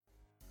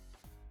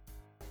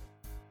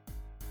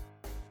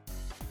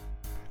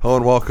Hello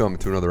and welcome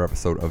to another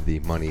episode of the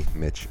Money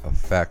Mitch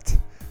Effect.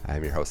 I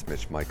am your host,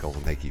 Mitch Michael,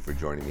 and thank you for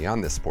joining me on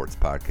this sports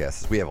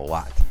podcast. We have a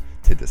lot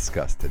to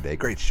discuss today.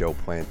 Great show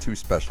planned, two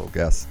special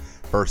guests.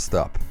 First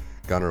up,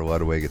 Gunnar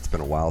Ludwig. It's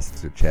been a while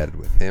since we've chatted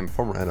with him,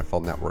 former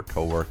NFL Network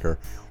co-worker.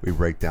 We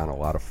break down a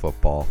lot of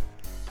football.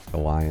 The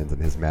Lions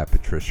and his Matt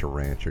Patricia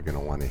rant. You're going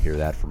to want to hear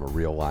that from a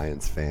real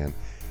Lions fan.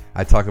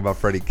 I talk about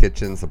Freddie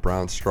Kitchens, the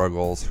Browns'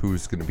 struggles,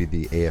 who's going to be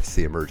the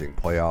AFC emerging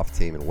playoff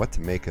team, and what to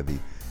make of the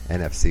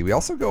NFC. We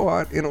also go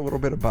on in a little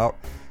bit about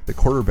the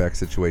quarterback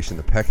situation,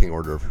 the pecking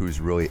order of who's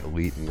really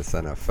elite in this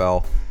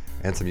NFL,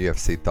 and some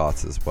UFC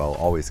thoughts as well.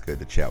 Always good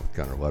to chat with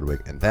Gunnar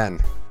Ludwig. And then,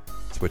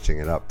 switching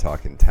it up,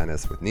 talking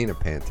tennis with Nina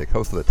Pantic,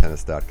 host of the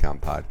Tennis.com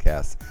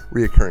podcast,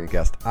 reoccurring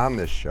guest on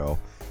this show.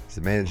 She's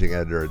the managing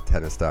editor at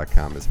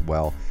Tennis.com as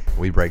well. And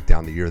we break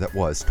down the year that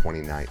was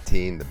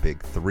 2019, the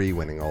big three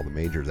winning all the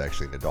majors.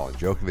 Actually, Nadal and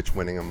Djokovic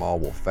winning them all.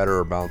 Will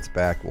Federer bounce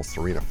back? Will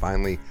Serena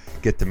finally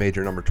get to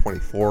major number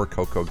 24?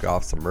 Coco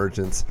Gauff's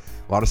emergence.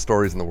 A lot of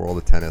stories in the world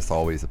of tennis.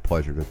 Always a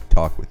pleasure to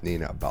talk with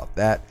Nina about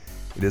that.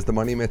 It is the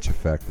Money Mitch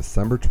Effect,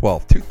 December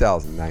 12th,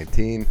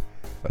 2019.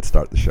 Let's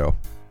start the show.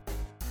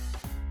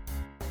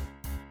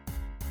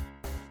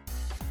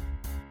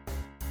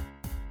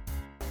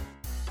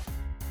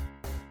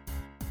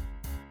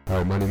 All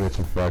right, Money Mitch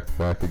Effect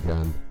back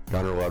again.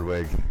 Gunnar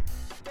Ludwig.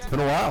 It's been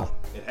a while.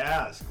 It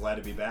has. Glad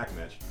to be back,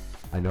 Mitch.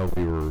 I know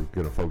we were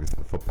going to focus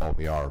on football.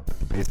 We are, but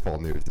the baseball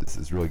news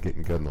is really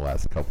getting good in the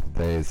last couple of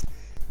days.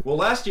 Well,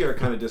 last year I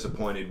kind of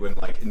disappointed when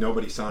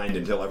nobody signed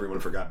until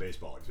everyone forgot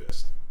baseball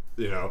exists.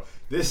 You know,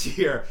 this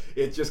year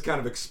it just kind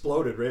of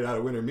exploded right out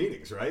of winter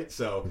meetings, right?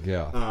 So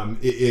yeah,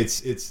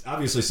 it's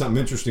obviously something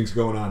interesting's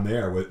going on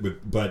there.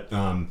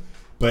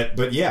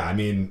 But yeah, I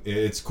mean,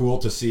 it's cool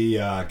to see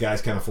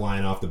guys kind of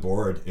flying off the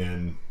board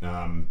and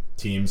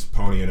teams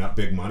ponying up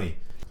big money.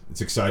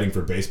 It's exciting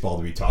for baseball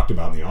to be talked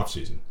about in the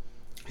offseason.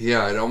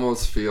 Yeah, it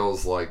almost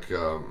feels like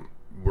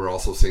we're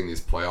also seeing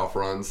these playoff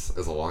runs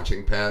as a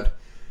launching pad.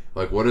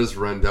 Like, what does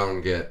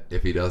Rendon get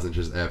if he doesn't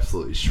just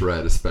absolutely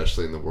shred,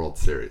 especially in the World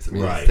Series? I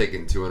mean, right. He's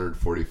taking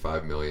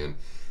 $245 million.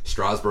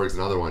 Strasburg's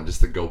another one just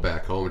to go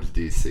back home to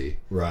D.C.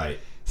 Right.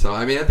 So,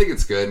 I mean, I think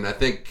it's good, and I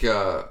think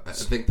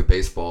the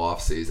baseball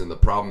offseason, the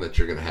problem that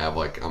you're going to have,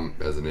 like,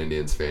 as an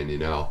Indians fan, you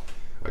know,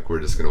 like,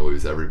 we're just going to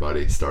lose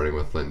everybody, starting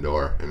with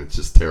Lindor, and it's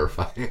just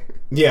terrifying.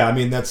 Yeah, I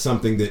mean, that's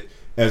something that,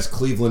 as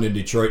Cleveland and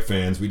Detroit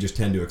fans, we just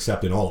tend to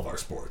accept in all of our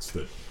sports,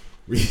 that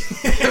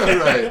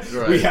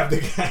right. we have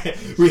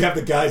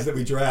the guys that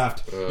we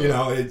draft.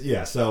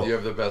 So you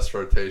have the best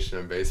rotation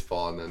in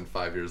baseball, and then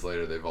 5 years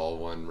later they've all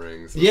won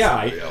rings.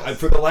 Yeah,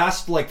 for the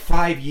last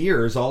 5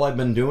 years, all I've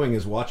been doing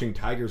is watching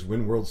Tigers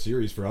win World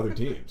Series for other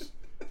teams.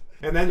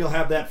 And then you'll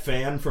have that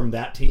fan from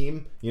that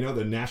team, you know,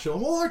 the national.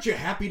 Well, aren't you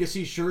happy to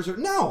see Scherzer?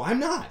 No, I'm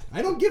not.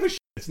 I don't give a shit.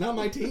 It's not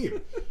my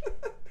team.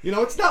 You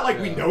know, it's not like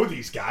we know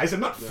these guys.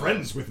 I'm not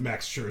friends with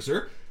Max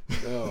Scherzer.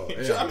 No,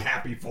 So I'm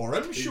happy for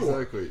him,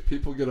 sure. Exactly.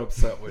 People get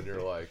upset when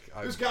you're like,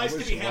 there's guys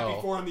to be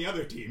happy for on the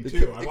other team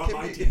too. I want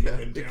my team to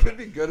win. It could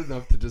be good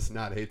enough to just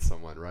not hate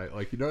someone, right?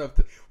 Like, we don't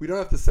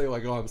have to say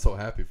like, oh, I'm so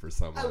happy for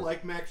someone. I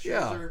like Max Scherzer.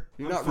 Yeah, you're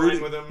I'm not fine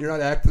rooting with him. You're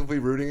not actively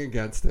rooting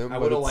against him. I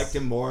would have liked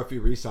him more if he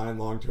re-signed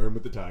long term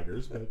with the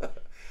Tigers,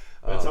 but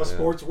that's how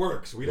sports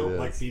works. We don't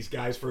like these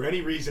guys for any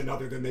reason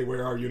other than they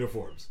wear our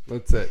uniforms.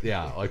 That's it.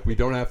 Yeah, like, we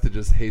don't have to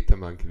just hate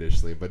them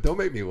unconditionally, but don't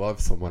make me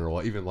love someone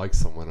or even like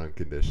someone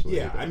unconditionally.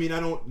 Yeah, either. I mean, I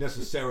don't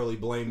necessarily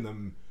blame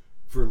them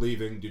for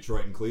leaving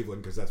Detroit and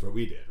Cleveland because that's what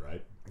we did,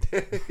 right?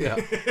 Yeah,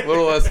 a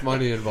little less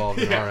money involved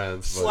in our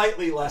ends. But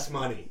slightly less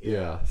money.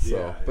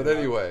 But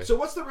anyway. So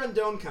what's the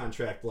Rendon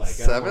contract like?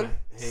 7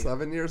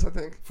 years, I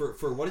think.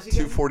 For what is he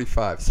getting?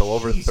 $245, so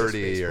over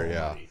 30 a year,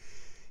 yeah. Money.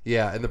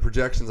 Yeah, and the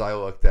projections I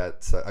looked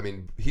at, I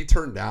mean, he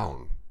turned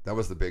down, that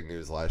was the big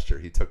news last year.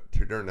 He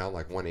turned down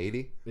like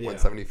 180,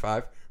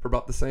 175 for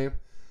about the same.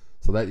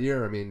 So that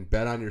year, I mean,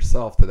 bet on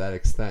yourself to that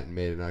extent and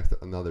made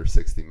another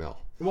 60 mil.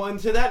 Well, and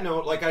to that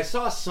note, like, I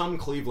saw some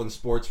Cleveland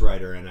sports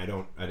writer, and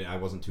I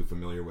wasn't too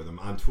familiar with him,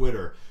 on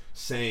Twitter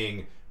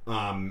saying,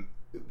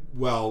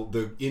 well,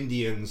 the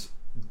Indians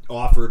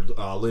offered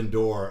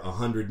Lindor a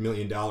 $100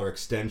 million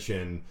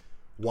extension.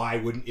 Why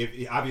wouldn't,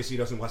 if obviously he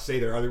doesn't want to stay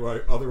there,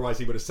 otherwise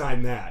he would have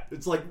signed that.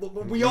 It's like,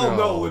 we all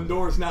know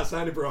Lindor's not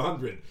signing for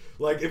 100.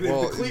 Like, if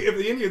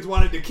the Indians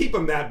wanted to keep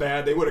him that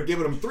bad, they would have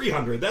given him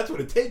 300. That's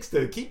what it takes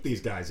to keep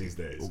these guys these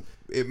days.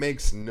 It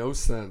makes no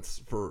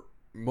sense for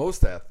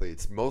most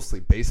athletes,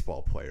 mostly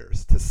baseball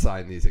players, to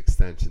sign these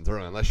extensions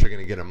early, unless you're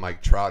going to get a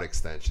Mike Trout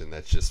extension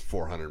that's just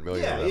 $400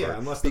 million. Yeah,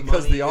 unless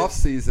because the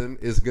offseason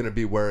is going to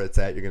be where it's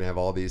at. You're going to have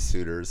all these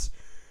suitors.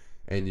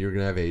 And you're going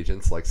to have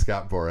agents like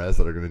Scott Boras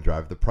that are going to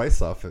drive the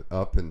price up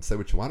and say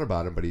what you want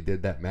about him. But he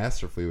did that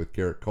masterfully with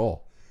Garrett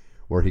Cole,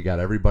 where he got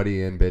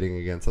everybody in bidding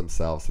against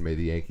themselves and made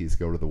the Yankees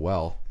go to the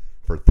well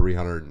for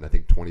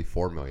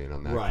 $324 million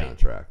on that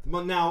contract.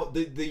 Well, now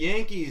the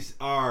Yankees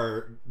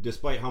are,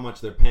 despite how much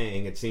they're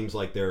paying, it seems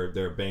like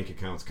their bank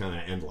account's kind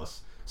of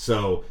endless.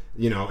 So,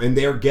 and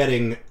they're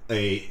getting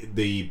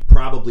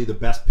probably the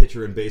best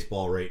pitcher in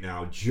baseball right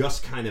now,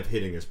 just kind of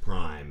hitting his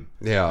prime.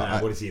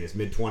 Yeah. What is he in his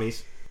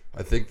mid-20s?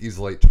 I think he's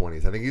late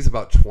 20s. I think he's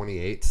about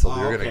 28, so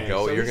you're going to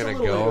go. So you're going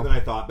to go. go. Later than I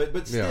thought,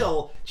 but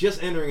still,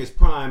 just entering his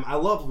prime. I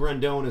love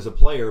Rendon as a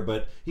player,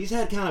 but he's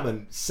had kind of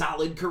a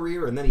solid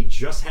career, and then he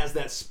just has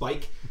that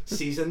spike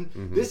season.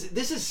 Mm-hmm.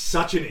 This is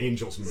such an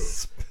Angels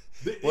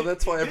move. Well,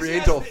 that's why every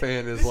Angel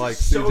fan is like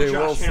so C.J.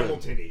 Josh Wilson.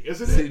 Hamilton-y,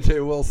 isn't it? C.J.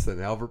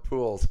 Wilson, Albert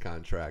Pujols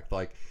contract.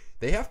 Like,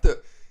 they have to,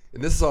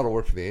 and this is how to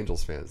work for the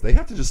Angels fans, they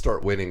have to just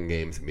start winning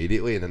games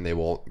immediately, and then they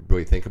won't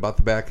really think about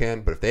the back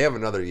end. But if they have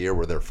another year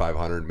where they're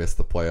 500, miss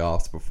the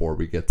playoffs before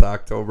we get to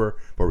October,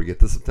 before we get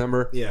to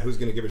September. Yeah, who's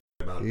going to give a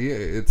shit about it? Yeah,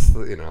 it's,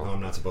 Oh,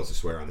 I'm not supposed to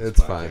swear on this It's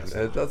podcast.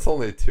 fine. That's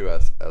only 2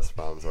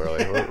 S-bombs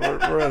early.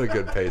 We're at a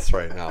good pace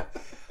right now.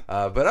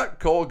 But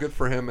Cole, good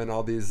for him and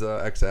all these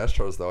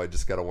ex-Astros, though. I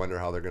just got to wonder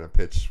how they're going to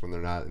pitch when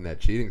they're not in that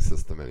cheating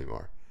system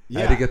anymore. Yeah.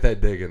 I had to get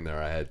that dig in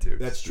there. I had to.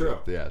 That's true.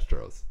 The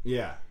Astros.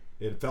 Yeah.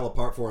 It fell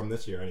apart for him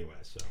this year anyway.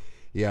 So.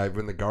 Yeah,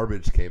 when the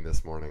garbage came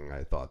this morning,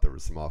 I thought there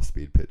was some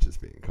off-speed pitches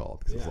being called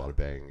because there's a lot of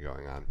banging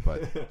going on.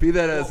 But be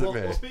that as it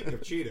may. Well, speaking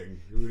of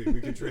cheating,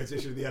 we could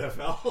transition to the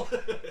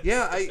NFL.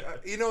 Yeah,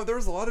 there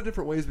was a lot of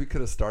different ways we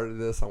could have started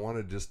this. I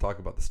wanted to just talk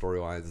about the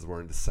storylines as we're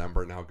in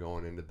December now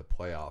going into the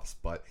playoffs.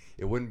 But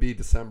it wouldn't be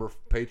December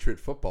Patriot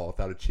football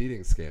without a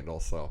cheating scandal.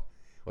 So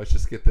let's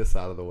just get this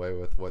out of the way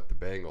with what the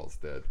Bengals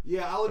did.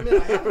 Yeah, I'll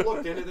admit I haven't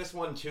looked into this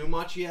one too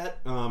much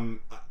yet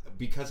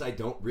because I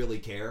don't really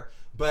care.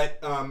 But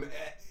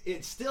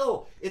it's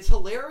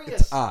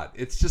hilarious. It's odd.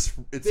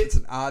 It's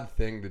an odd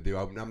thing to do.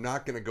 I'm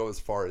not going to go as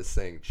far as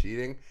saying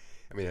cheating.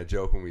 I mean, I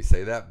joke when we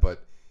say that,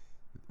 but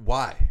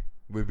why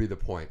would be the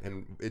point?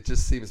 And it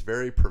just seems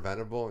very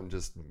preventable and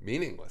just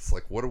meaningless.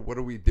 Like, what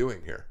are we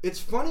doing here? It's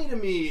funny to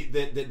me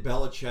that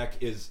Belichick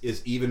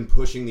is even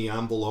pushing the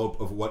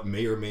envelope of what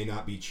may or may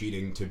not be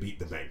cheating to beat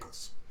the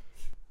Bengals.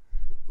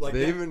 Like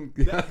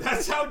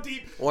that's how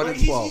deep.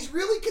 He's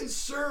really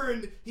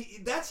concerned.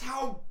 That's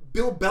how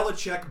Bill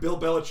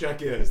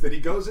Belichick is. That he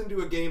goes into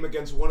a game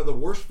against one of the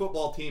worst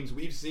football teams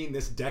we've seen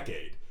this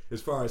decade,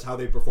 as far as how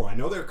they perform. I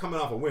know they're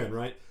coming off a win,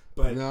 right?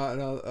 But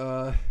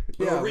a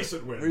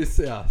recent win.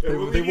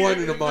 They won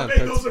in a month. The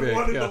Bengals have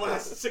won in the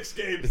last 6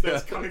 games.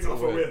 That's coming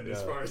off a win,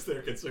 as far as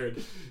they're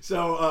concerned.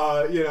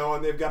 So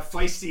and they've got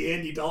feisty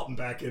Andy Dalton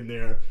back in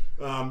there.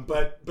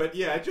 But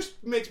yeah, it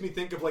just makes me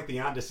think of like the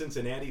On to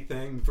Cincinnati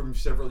thing from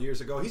several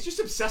years ago. He's just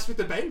obsessed with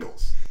the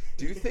Bengals.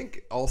 Do you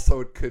think also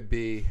it could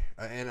be,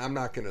 and I'm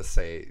not going to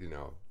say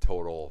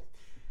total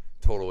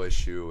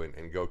issue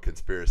and go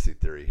conspiracy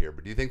theory here,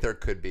 but do you think there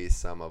could be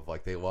some of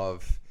like they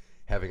love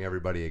having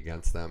everybody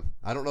against them?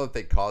 I don't know that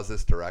they cause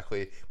this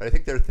directly, but I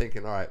think they're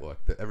thinking, all right, look,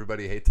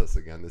 everybody hates us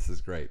again. This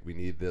is great. We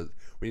need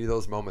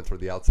those moments where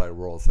the outside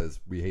world says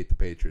we hate the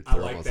Patriots. I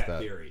like that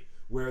theory,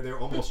 where they're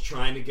almost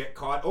trying to get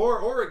caught,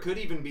 or it could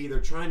even be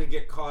they're trying to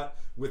get caught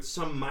with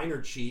some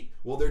minor cheat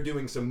while they're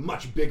doing some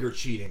much bigger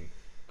cheating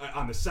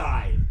on the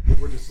side.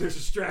 They're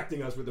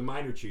distracting us with the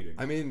minor cheating.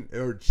 I mean,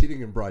 or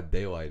cheating in broad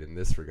daylight in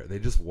this regard. They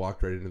just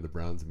walked right into the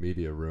Browns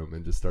media room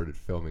and just started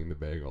filming the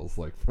Bengals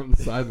like from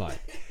the sideline,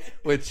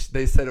 which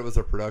they said it was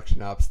a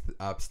production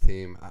ops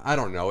team. I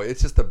don't know.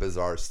 It's just a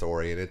bizarre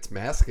story, and it's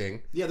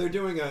masking. Yeah, they're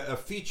doing a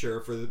feature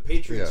for the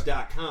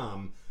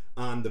Patriots.com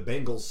on the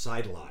Bengals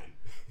sideline.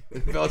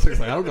 Belichick's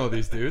like, I don't know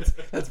these dudes.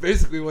 That's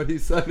basically what he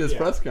said in his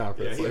press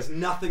conference. Yeah, he has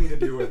nothing to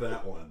do with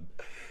that one.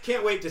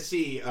 Can't wait to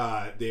see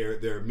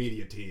their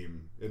media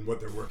team and what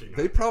they're working on.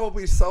 They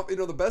probably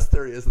the best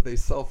theory is that they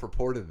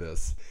self-reported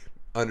this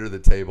under the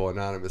table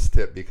anonymous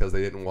tip because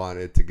they didn't want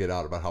it to get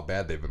out about how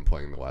bad they've been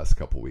playing the last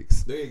couple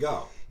weeks. There you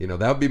go.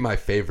 That would be my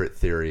favorite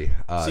theory.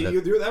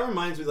 That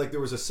reminds me, like there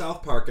was a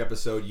South Park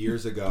episode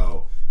years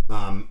ago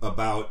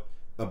about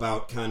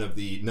kind of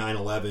the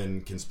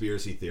 9/11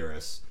 conspiracy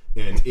theorists,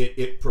 and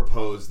it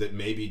proposed that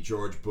maybe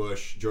George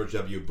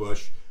W.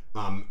 Bush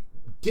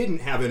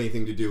didn't have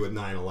anything to do with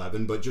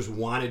 9/11, but just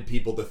wanted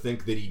people to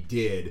think that he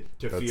did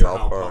to fear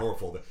how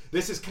powerful.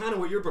 This is kind of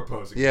what you're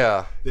proposing.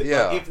 Yeah,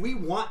 Like, if we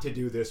want to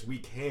do this, we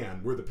can.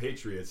 We're the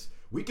Patriots.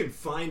 We can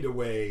find a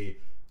way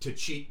to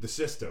cheat the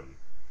system.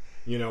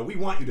 We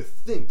want you to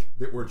think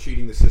that we're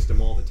cheating the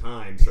system all the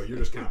time, so you're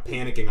just kind of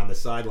panicking on the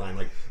sideline,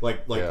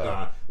 like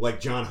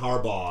John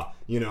Harbaugh.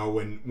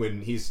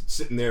 When he's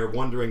sitting there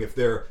wondering if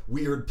their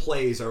weird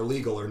plays are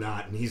legal or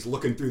not, and he's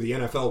looking through the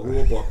NFL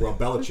rule book while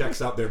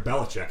Belichick's out there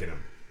Belichicking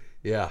him.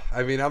 Yeah,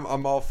 I mean,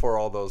 I'm all for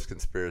all those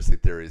conspiracy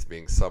theories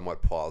being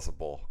somewhat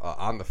plausible.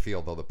 On the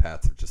field, though, the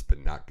Pats have just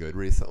been not good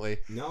recently.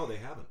 No, they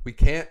haven't. We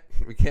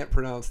can't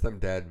pronounce them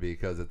dead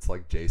because it's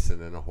like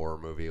Jason in a horror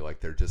movie. Like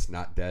they're just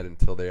not dead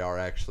until they are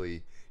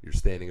actually you're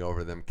standing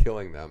over them,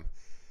 killing them.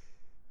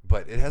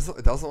 But it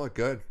doesn't look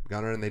good,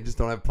 Gunnar, and they just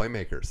don't have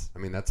playmakers. I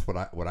mean, that's what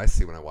I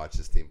see when I watch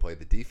this team play.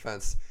 The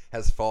defense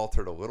has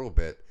faltered a little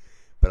bit.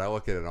 But I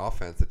look at an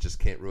offense that just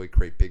can't really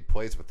create big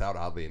plays without,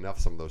 oddly enough,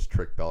 some of those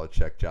trick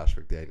Belichick, Josh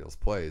McDaniels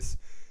plays.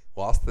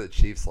 lost to the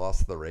Chiefs,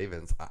 lost to the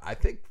Ravens. I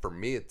think for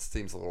me it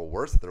seems a little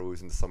worse that they're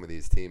losing to some of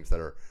these teams that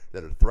are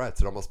threats.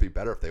 It'd almost be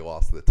better if they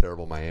lost to the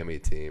terrible Miami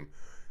team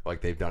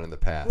like they've done in the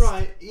past.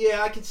 Right.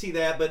 Yeah, I can see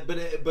that,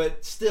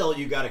 but still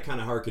you got to kind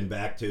of harken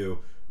back to,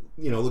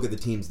 look at the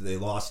teams that they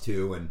lost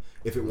to, and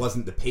if it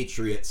wasn't the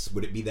Patriots,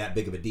 would it be that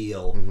big of a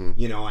deal?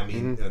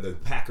 The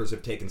Packers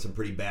have taken some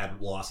pretty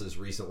bad losses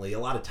recently. A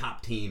lot of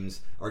top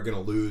teams are going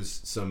to lose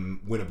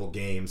some winnable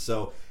games.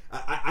 So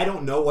I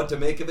don't know what to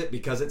make of it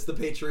because it's the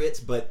Patriots,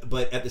 but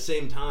at the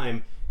same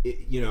time,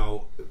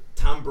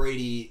 Tom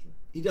Brady,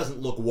 he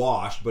doesn't look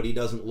washed, but he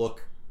doesn't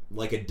look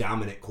like a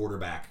dominant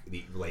quarterback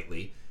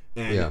lately.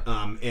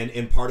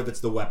 And part of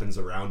it's the weapons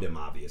around him,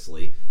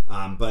 obviously.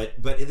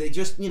 But they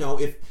just,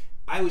 if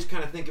I always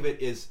kind of think of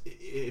it as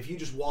if you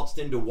just waltzed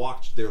in to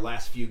watch their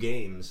last few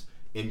games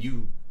and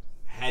you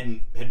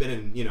had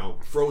been in,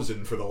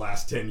 Frozen for the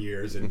last 10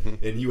 years and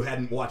you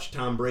hadn't watched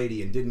Tom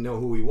Brady and didn't know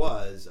who he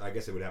was, I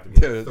guess it would have to be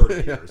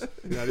 30 years.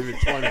 Not even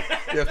 20.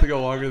 You have to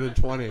go longer than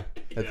 20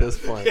 at this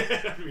point.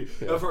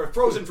 For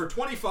Frozen for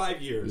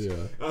 25 years. Yeah.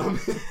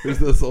 Who's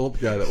this old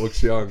guy that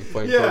looks young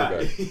playing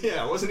quarterback?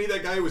 Yeah, wasn't he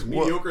that guy who was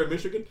mediocre in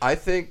Michigan? I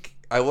think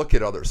I look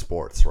at other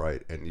sports,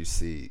 right, and you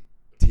see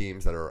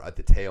teams that are at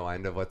the tail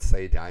end of, let's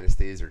say,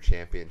 dynasties or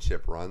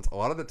championship runs. A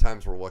lot of the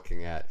times we're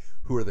looking at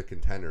who are the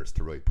contenders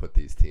to really put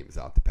these teams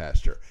out to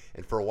pasture.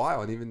 And for a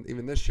while, and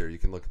even this year, you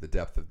can look at the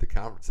depth of the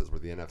conferences where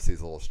the NFC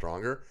is a little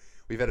stronger.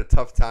 We've had a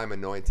tough time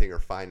anointing or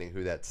finding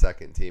who that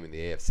second team in the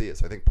AFC is.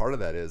 So I think part of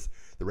that is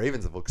the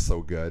Ravens have looked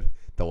so good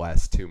the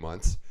last 2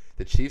 months.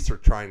 The Chiefs are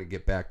trying to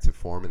get back to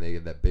form, and they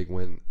had that big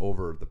win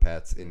over the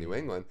Pats in New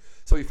England.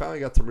 So we finally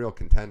got some real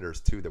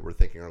contenders, too, that we're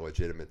thinking are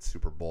legitimate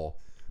Super Bowl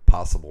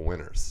possible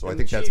winners. So I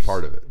think Chiefs, that's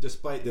part of it.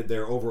 Despite that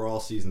their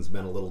overall season's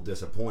been a little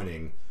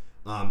disappointing,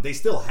 they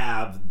still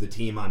have the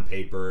team on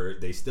paper.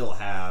 They still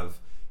have,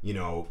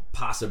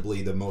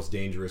 possibly the most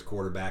dangerous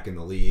quarterback in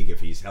the league if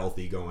he's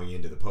healthy going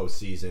into the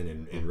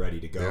postseason and ready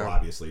to go. Yeah.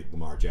 Obviously,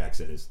 Lamar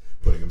Jackson is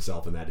putting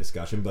himself in that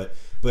discussion. But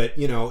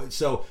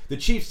so the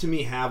Chiefs to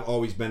me have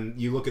always been,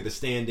 you look at the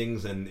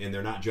standings and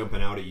they're not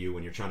jumping out at you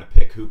when you're trying to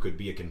pick who could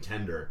be a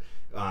contender.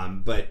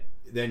 But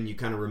then you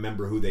kind of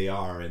remember who they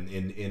are,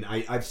 and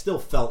I've still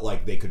felt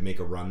like they could make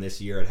a run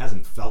this year. It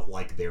hasn't felt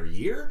like their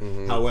year.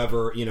 Mm-hmm.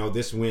 However,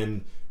 this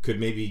win could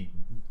maybe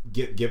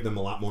give them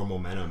a lot more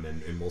momentum,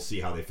 and we'll see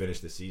how they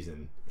finish the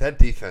season. That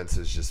defense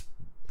is just,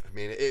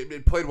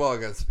 it played well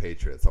against the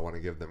Patriots. I want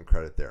to give them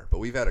credit there. But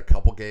we've had a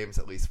couple games,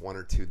 at least one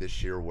or two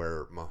this year,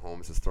 where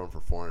Mahomes has thrown for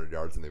 400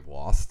 yards and they've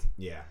lost.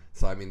 Yeah.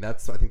 So, I think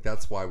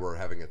that's why we're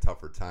having a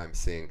tougher time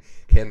seeing,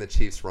 can the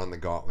Chiefs run the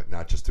gauntlet,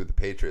 not just through the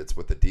Patriots,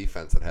 with the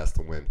defense that has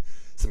to win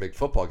some big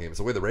football games.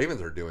 The way the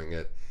Ravens are doing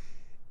it,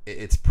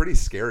 it's pretty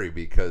scary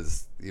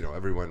because,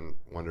 everyone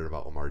wondered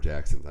about Lamar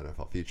Jackson's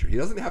NFL future. He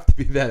doesn't have to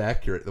be that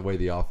accurate the way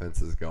the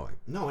offense is going.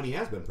 No, and he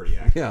has been pretty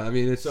accurate. Yeah,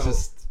 it's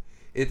just...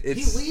 he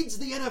leads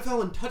the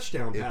NFL in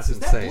touchdown passes.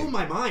 That blew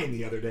my mind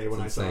the other day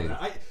when I saw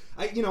that.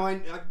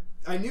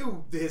 I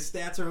knew his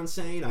stats are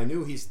insane. I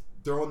knew he's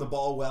throwing the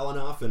ball well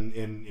enough and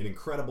an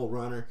incredible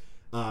runner.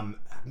 I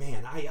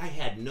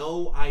had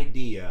no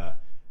idea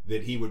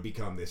that he would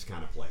become this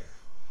kind of player.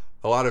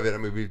 A lot of it,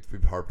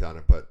 we've harped on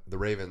it, but the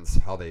Ravens,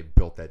 how they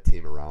built that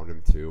team around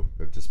him too,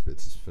 it's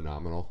just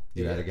phenomenal.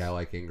 You had a guy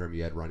like Ingram,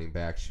 you had running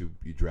backs, you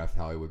draft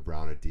Hollywood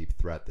Brown, a deep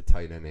threat, the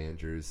tight end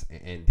Andrews,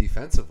 and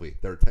defensively,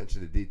 their attention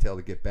to detail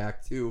to get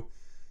back to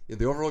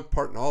the overlooked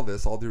part in all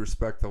this, all due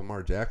respect to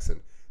Lamar Jackson.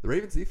 The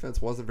Ravens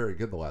defense wasn't very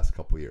good the last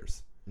couple of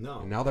years.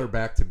 No. And now they're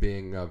back to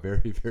being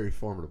very, very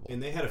formidable.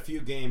 And they had a few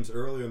games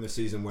earlier in the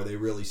season where they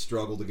really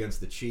struggled against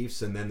the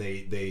Chiefs, and then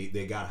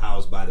they got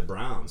housed by the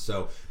Browns.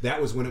 So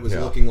that was when it was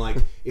looking like,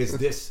 is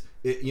this...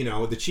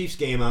 the Chiefs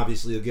game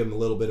obviously will give them a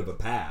little bit of a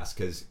pass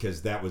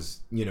because that was,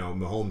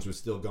 Mahomes was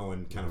still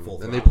going kind of full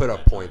throttle. And they put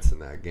up points in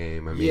that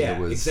game.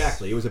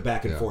 Exactly. It was a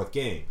back and forth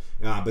game.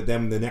 But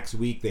then the next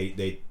week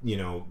they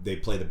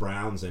play the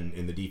Browns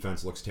and the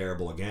defense looks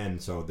terrible again.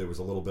 So there was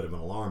a little bit of an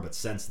alarm. But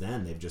since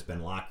then they've just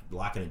been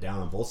locking it down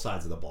on both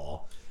sides of the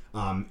ball.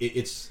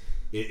 It's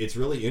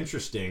really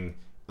interesting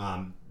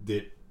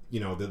that.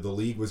 The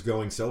league was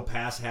going so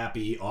pass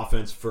happy,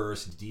 offense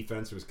first,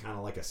 defense was kind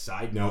of like a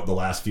side note the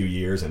last few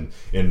years, and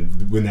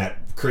when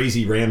that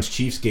crazy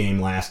Rams-Chiefs game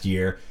last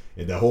year,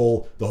 the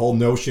whole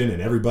notion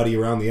and everybody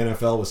around the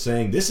NFL was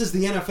saying, this is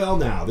the NFL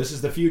now, this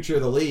is the future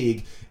of the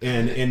league,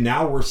 and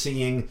now we're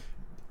seeing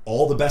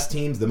all the best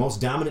teams, the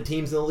most dominant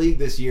teams in the league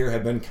this year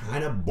have been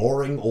kind of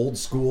boring, old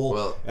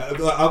school,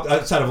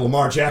 outside of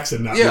Lamar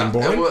Jackson not being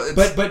boring,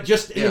 but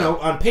just,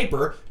 on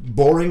paper,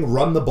 boring,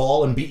 run the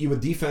ball and beat you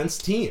with defense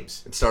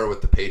teams. It started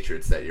with the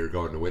Patriots that year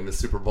going to win the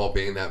Super Bowl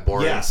being that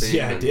boring team.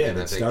 Yeah, it did.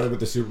 It started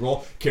with the Super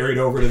Bowl, carried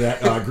over to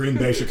that Green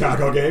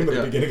Bay-Chicago game at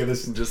the beginning of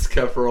this. Just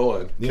kept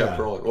rolling.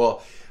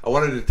 Well, I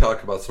wanted to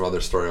talk about some other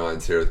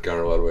storylines here with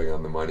Gunnar Ludwig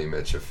on the Money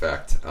Mitch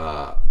effect.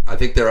 I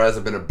think there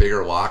hasn't been a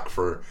bigger lock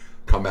for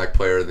comeback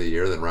player of the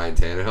year than Ryan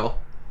Tannehill.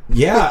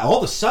 Yeah, all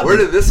of a sudden. Where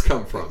did this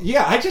come from?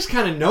 Yeah, I just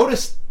kind of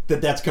noticed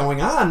that's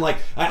going on. Like,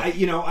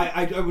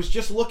 I was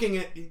just looking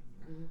at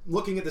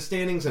looking at the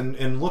standings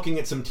and looking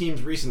at some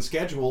teams' recent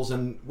schedules,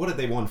 and what did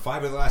they won?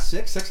 5 of the last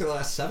 6? 6 of the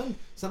last 7?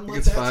 Something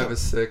like that? It's 5 of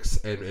 6,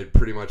 and it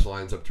pretty much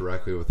lines up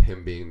directly with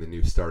him being the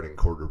new starting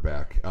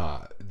quarterback.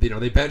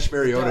 They benched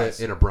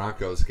Mariota in a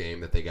Broncos game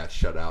that they got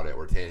shut out at,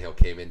 where Tannehill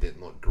came in,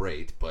 didn't look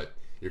great, but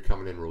you're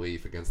coming in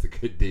relief against the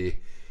good D.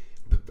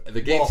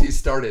 The games he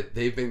started,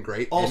 they've been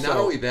great. Also, and not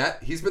only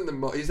that, he's had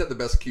the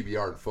best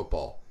QBR in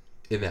football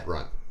in that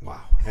run.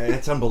 Wow.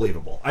 It's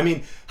unbelievable. I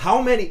mean,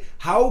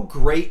 how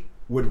great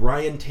would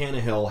Ryan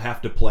Tannehill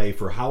have to play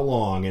for how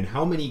long, and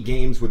how many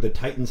games would the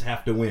Titans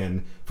have to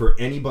win for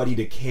anybody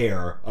to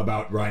care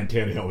about Ryan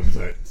Tannehill and the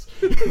Titans?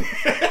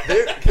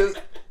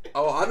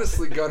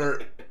 Honestly,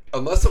 Gunnar,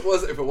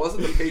 if it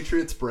wasn't the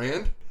Patriots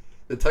brand,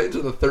 the Titans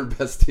are the third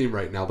best team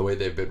right now, the way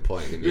they've been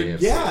playing in the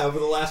AFC. Yeah, over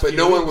the last few But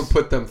no one would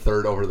put them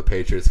third over the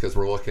Patriots because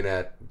we're looking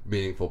at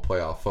meaningful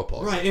playoff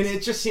football. Right, and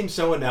it just seems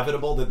so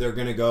inevitable that they're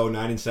going to go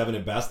 9-7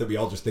 at best that we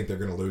all just think they're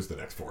going to lose the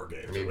next 4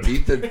 games. I mean,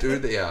 beat the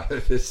dude. Yeah,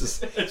 it's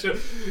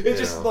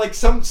just like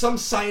some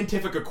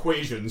scientific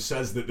equation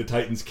says that the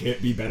Titans can't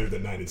be better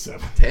than 9-7.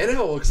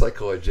 Tannehill looks like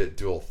a legit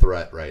dual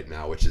threat right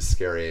now, which is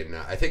scary. And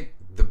I think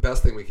the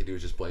best thing we can do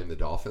is just blame the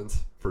Dolphins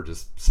for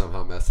just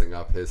somehow messing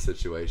up his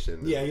situation.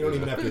 Yeah, you don't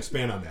even have to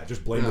expand on that.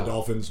 Just blame the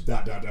Dolphins. ...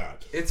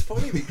 It's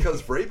funny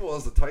because Vrabel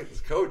as the Titans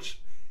coach,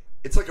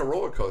 it's like a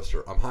roller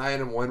coaster. I'm high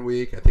on him one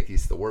week. I think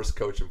he's the worst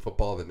coach in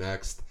football the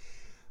next.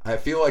 I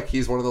feel like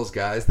he's one of those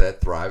guys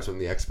that thrives when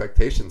the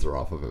expectations are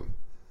off of him.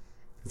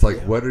 It's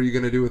like, what are you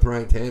going to do with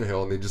Ryan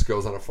Tannehill? And he just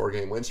goes on a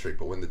 4-game win streak.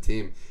 But when the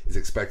team is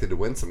expected to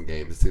win some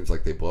games, it seems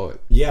like they blow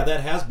it. Yeah,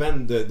 that has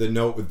been the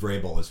note with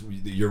Vrabel.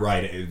 You're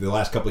right. The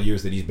last couple of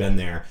years that he's been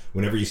there,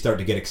 whenever you start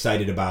to get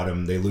excited about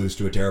him, they lose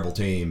to a terrible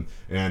team.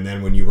 And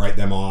then when you write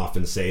them off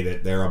and say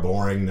that they're a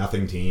boring,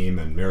 nothing team,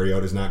 and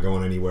Mariota's not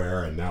going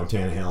anywhere, and now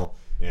Tannehill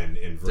and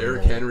Vrabel.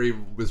 Derrick Henry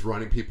was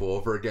running people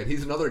over again.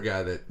 He's another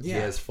guy that he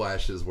has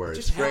flashes where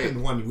it's great. It just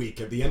happened 1 week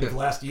at the end of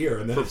last year.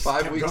 And then for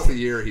 5 weeks a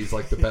year, he's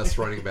like the best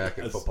running back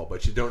in football.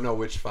 But you don't know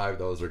which 5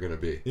 those are going to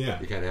be. Yeah.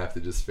 You kind of have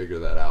to just figure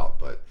that out.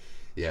 But,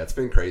 yeah, it's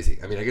been crazy.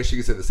 I mean, I guess you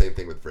could say the same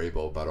thing with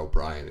Vrabel about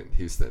O'Brien in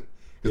Houston.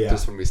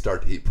 Just when we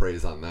start to heap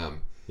praise on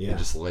them, and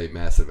just lay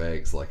massive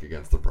eggs like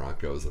against the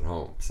Broncos at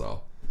home.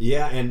 So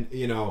yeah, and,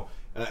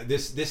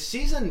 this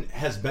season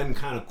has been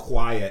kind of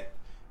quiet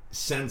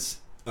since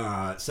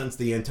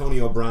the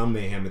Antonio Brown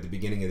mayhem at the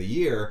beginning of the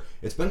year.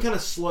 It's been kind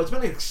of slow. It's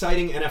been an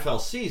exciting NFL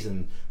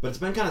season, but it's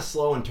been kind of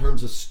slow in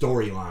terms of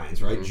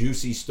storylines, right? Mm-hmm.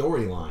 Juicy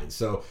storylines.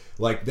 So,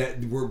 like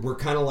that, we're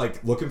kind of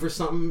like looking for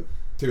something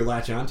to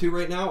latch onto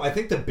right now. I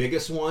think the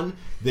biggest one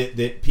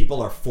that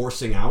people are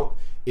forcing out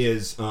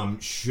is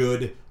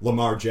should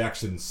Lamar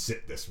Jackson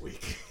sit this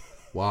week?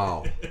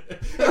 Wow.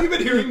 Have you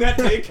been hearing that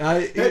take?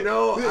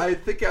 I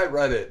think I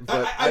read it,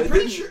 but I'm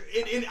pretty sure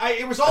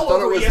it was all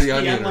over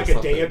ESPN like a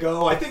day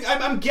ago.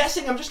 I'm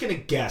guessing. I'm just going to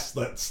guess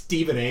that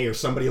Stephen A. or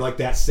somebody like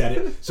that said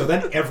it. So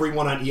then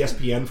everyone on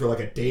ESPN for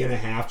like a day and a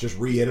half just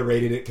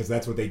reiterated it because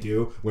that's what they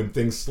do when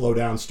things slow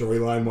down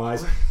storyline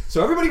wise.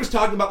 So everybody was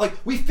talking about like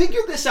we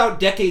figured this out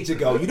decades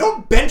ago. You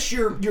don't bench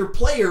your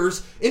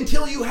players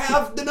until you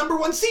have the number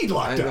 1 seed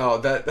locked up. I know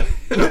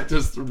that.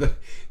 Just the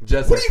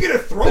Jets. What are you going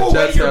to throw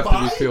away your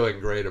bye? To be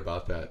feeling great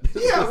about that.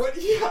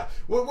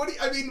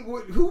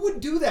 Who would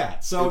do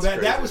that? So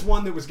that was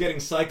one that was getting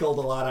cycled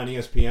a lot on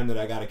ESPN that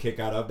I got a kick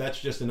out of. That's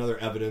just another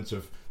evidence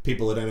of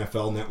people at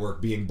NFL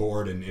Network being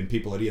bored and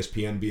people at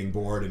ESPN being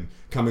bored and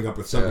coming up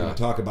with something to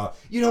talk about.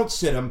 You don't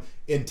sit him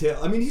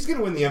until... I mean, he's going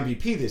to win the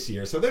MVP this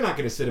year, so they're not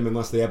going to sit him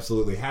unless they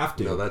absolutely have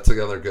to. No, that's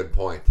another good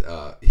point.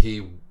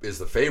 He is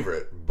the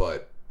favorite,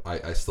 but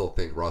I still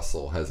think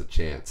Russell has a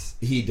chance.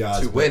 He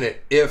does. To win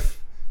it if...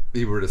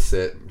 he were to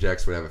sit,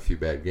 Jackson would have a few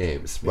bad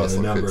games.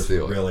 Russell the numbers could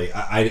steal really.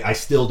 I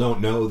still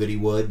don't know that he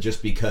would,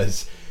 just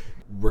because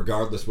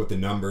regardless what the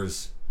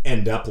numbers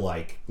end up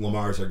like,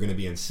 Lamar's are going to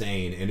be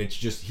insane, and it's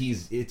just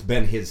it's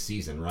been his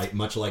season, right?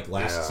 Much like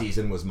last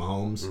season was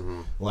Mahomes.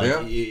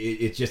 Mm-hmm.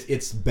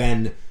 It's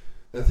been.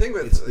 The thing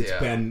with it's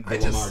been the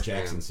Lamar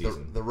Jackson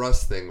season. The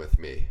Russ thing with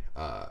me,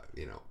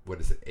 what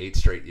is it? 8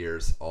 straight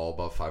years, all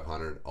above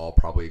 500, all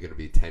probably going to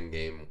be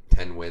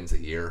 10 wins a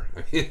year.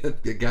 I mean,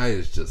 the guy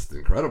is just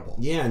incredible.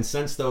 Yeah, and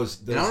since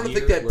those and I don't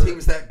think that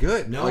team's that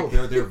good. No,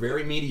 they're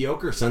very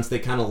mediocre. Since they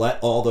kind of let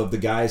all of the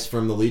guys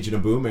from the Legion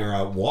of Boom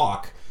era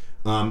walk,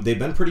 they've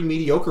been pretty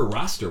mediocre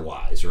roster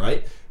wise,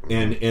 right?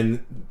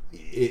 And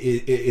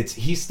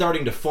he's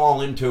starting to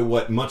fall into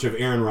what much of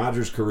Aaron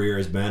Rodgers' career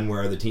has been,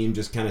 where the team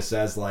just kind of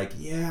says like,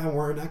 yeah,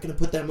 we're not going to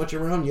put that much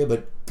around you,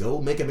 but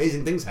go make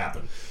amazing things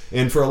happen.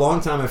 And for a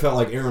long time, I felt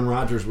like Aaron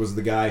Rodgers was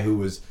the guy who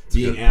was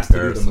being asked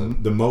to do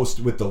the most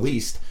with the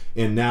least.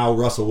 And now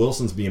Russell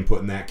Wilson's being put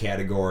in that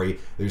category.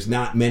 There's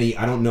not many,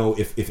 I don't know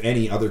if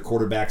any other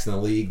quarterbacks in the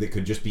league that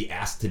could just be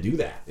asked to do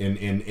that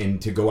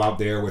and to go out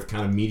there with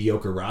kind of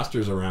mediocre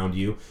rosters around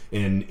you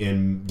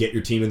and get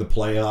your team in the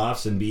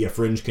playoffs and be a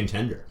fringe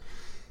contender.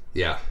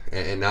 Yeah,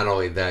 and not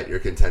only that, you're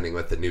contending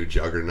with the new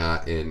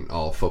juggernaut in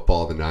all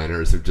football, the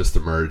Niners, who've just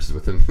emerged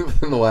within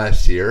the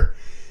last year.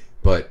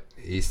 But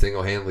He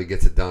single-handedly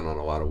gets it done on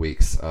a lot of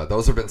weeks.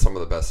 Those have been some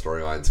of the best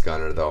storylines,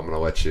 Gunner, though. I'm going to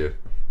let you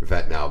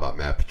vent now about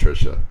Matt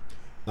Patricia.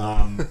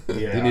 Yeah.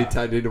 You need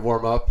time to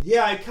warm up?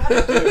 Yeah, I kind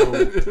of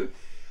do.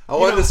 I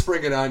wanted to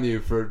spring it on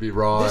you for it to be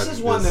raw. This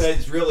is one that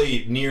is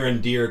really near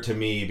and dear to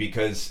me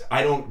because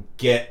I don't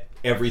get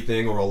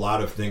everything or a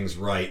lot of things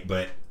right,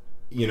 but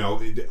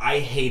I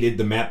hated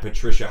the Matt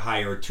Patricia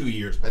hire 2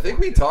 years before. I think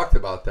we talked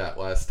about that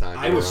last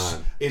time we were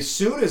on. As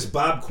soon as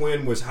Bob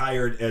Quinn was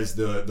hired as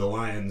the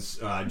Lions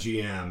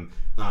GM,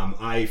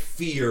 I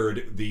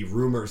feared the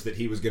rumors that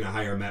he was going to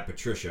hire Matt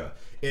Patricia.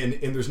 And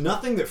there's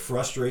nothing that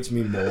frustrates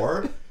me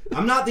more.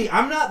 I'm not the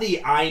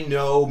I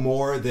know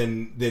more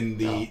than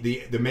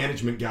the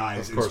management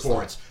guys in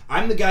sports.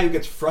 I'm the guy who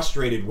gets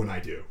frustrated when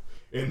I do.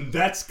 And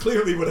that's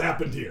clearly what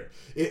happened here.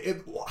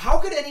 How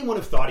could anyone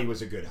have thought he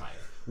was a good hire?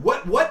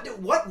 What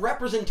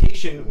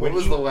representation? When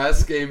was the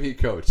last game he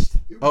coached?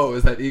 Oh, it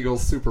was that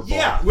Eagles Super Bowl.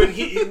 Yeah, when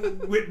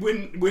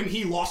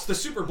he lost the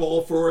Super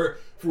Bowl for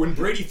when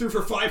Brady threw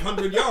for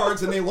 500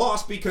 yards and they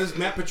lost because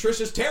Matt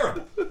Patricia's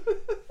terrible.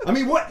 I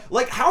mean,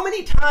 how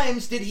many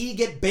times did he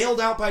get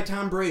bailed out by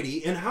Tom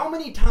Brady, and how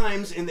many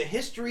times in the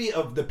history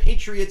of the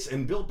Patriots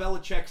and Bill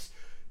Belichick's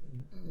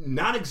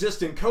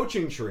non-existent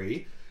coaching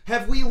tree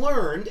have we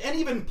learned, and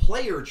even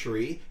player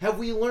tree, have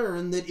we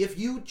learned that if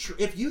you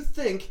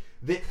think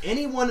that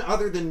anyone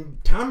other than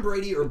Tom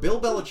Brady or Bill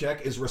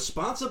Belichick is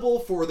responsible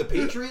for the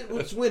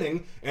Patriots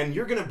winning, and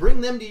you're going to bring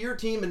them to your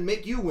team and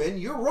make you win,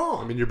 you're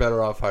wrong. I mean, you're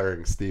better off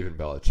hiring Steven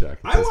Belichick.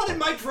 I wanted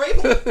Mike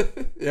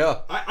Vrabel.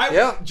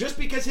 Yeah. Just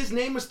because his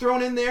name was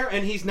thrown in there,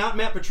 and he's not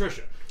Matt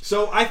Patricia.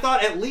 So I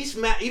thought at least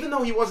Matt, even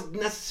though he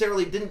didn't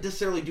necessarily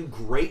do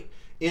great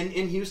in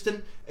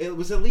Houston, it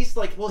was at least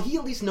he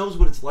at least knows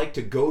what it's like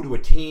to go to a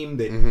team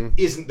that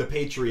isn't the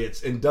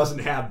Patriots and doesn't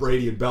have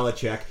Brady and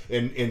Belichick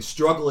and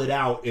struggle it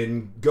out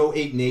and go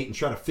 8-8 and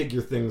try to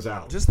figure things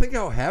out. Just think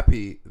how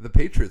happy the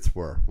Patriots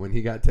were when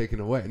he got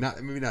taken away.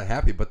 Maybe not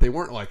happy, but they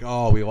weren't like,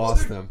 oh, we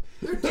lost them.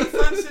 Their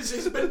defense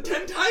has been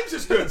 10 times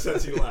as good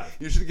since he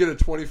left. You should get a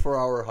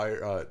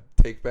 24-hour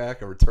take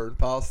back, a return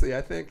policy,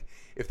 I think.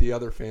 If the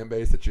other fan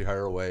base that you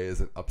hire away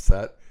isn't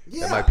upset,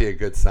 that might be a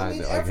good sign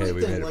that, hey,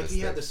 we made a mistake. He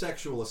had the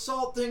sexual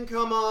assault thing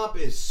come up.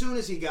 As soon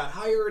as he got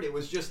hired, it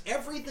was just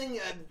everything.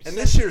 And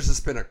this year's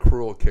just been a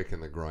cruel kick in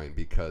the groin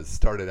because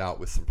started out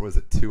with was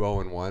it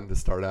 2-0-1 to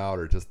start out,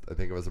 or just I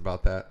think it was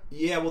about that.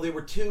 Yeah, well, they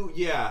were 2-0-1.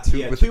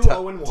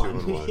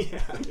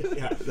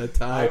 Yeah. The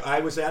tie. I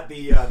was at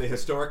the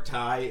historic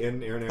tie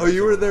in Arizona. Oh,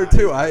 you were there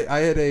too. I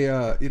had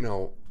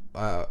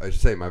I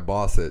should say my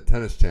boss at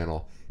Tennis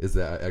Channel is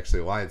actually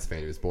a Lions fan.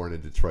 He was born in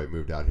Detroit,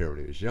 moved out here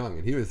when he was young,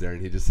 and he was there,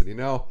 and he just said,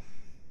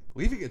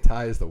 leaving a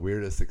tie is the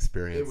weirdest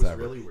experience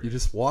ever. Really weird. You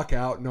just walk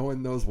out, no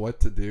one knows what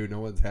to do, no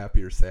one's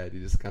happy or sad.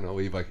 You just kind of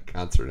leave like a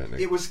concert ending.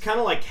 It was kind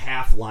of like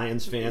half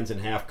Lions fans and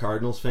half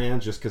Cardinals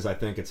fans, just because I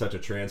think it's such a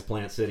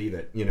transplant city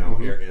that,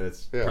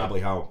 it's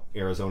probably how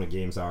Arizona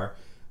games are.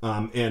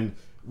 And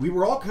we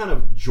were all kind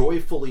of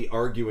joyfully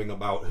arguing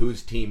about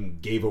whose team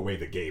gave away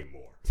the game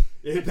more.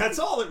 That's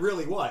all it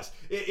really was.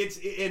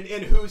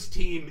 And whose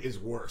team is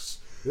worse.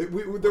 We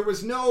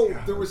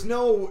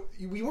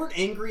weren't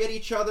angry at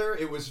each other.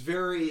 It was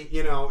very,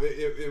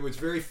 it was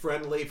very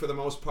friendly for the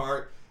most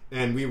part.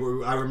 And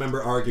I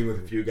remember arguing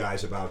with a few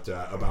guys about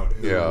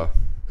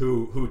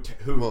who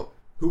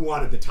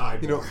wanted the tie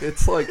more.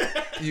 It's like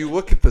you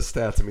look at the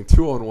stats. I mean,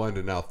 2-1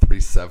 to now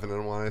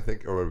 3-7-1, I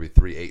think, or would it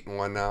be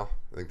 3-8-1 now?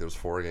 I think there's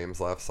 4 games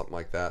left, something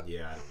like that.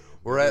 Yeah, I don't know.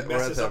 We're at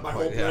that point. My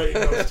whole brain,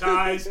 those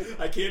ties.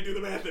 I can't do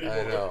the math anymore.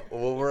 I know.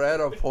 Well, we're at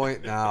a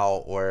point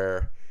now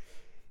where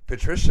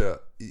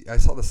Patricia. I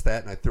saw the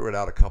stat and I threw it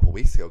out a couple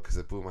weeks ago because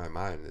it blew my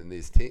mind. In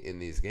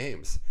these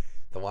games,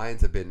 the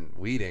Lions have been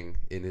leading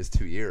in his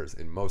 2 years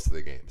in most of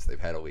the games. They've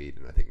had a lead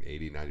in I think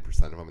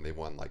 80-90% of them, and they've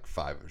won like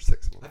 5 or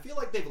 6 of them. I feel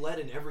like they've led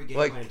in every game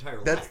my entire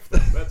life.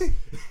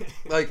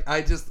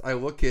 I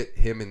look at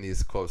him in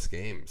these close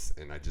games,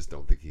 and I just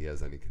don't think he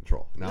has any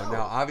control.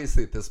 Now,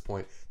 obviously at this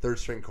point, third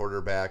string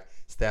quarterback,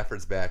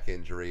 Stafford's back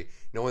injury.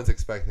 No one's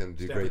expecting him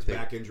to do great things.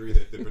 Back injury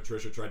that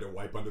Patricia tried to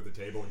wipe under the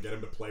table and get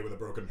him to play with a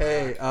broken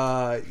back.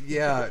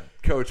 Hey,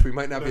 Coach, we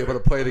might not be able to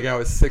play the guy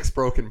with 6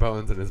 broken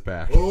bones in his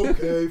back.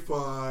 Okay,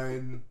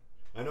 fine.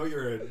 I know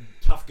you're a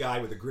tough guy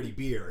with a gritty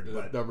beard,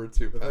 but number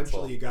 2 pencil.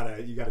 Eventually you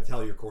gotta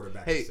tell your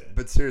quarterback. Hey,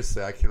 but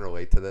seriously, I can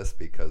relate to this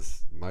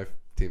because my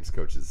team's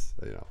coach is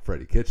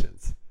Freddie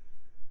Kitchens,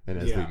 and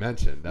as we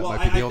mentioned, that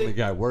might be the only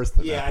guy worse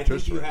than that. Yeah, I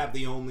think you have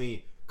the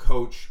only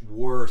coach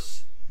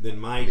worse than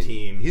my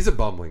team. He's a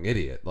bumbling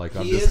idiot.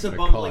 He is a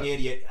bumbling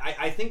idiot.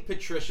 I think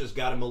Patricia's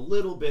got him a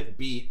little bit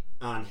beat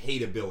on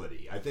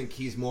hateability. I think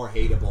he's more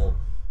hateable.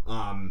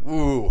 I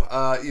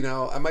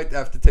might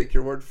have to take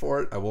your word for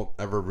it. I won't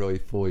ever really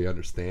fully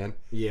understand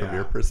from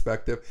your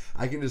perspective.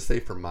 I can just say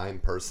from mine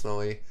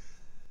personally,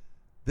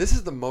 this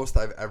is the most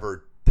I've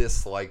ever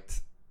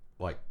disliked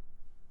like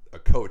a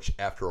coach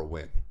after a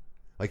win.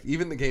 Like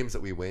even the games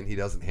that we win, he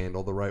doesn't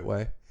handle the right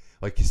way.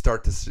 Like you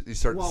start to see.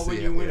 Well,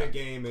 when you win a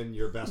game and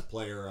your best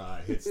player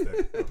hits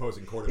the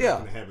opposing quarterback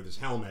in the head with his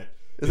helmet,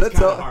 Is that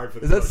hard for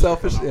the is that coach to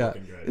selfish? come out Yeah.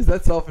 looking good. Is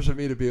that selfish of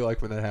me to be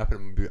like when that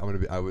happened?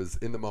 I was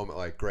in the moment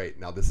like, great.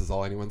 Now this is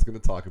all anyone's going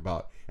to talk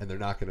about, and they're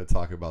not going to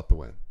talk about the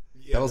win.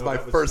 Yeah, that was my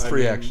first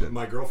reaction.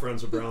 My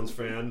girlfriend's a Browns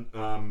fan.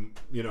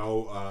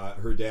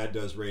 Her dad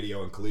does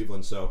radio in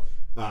Cleveland, so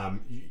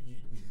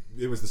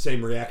it was the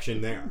same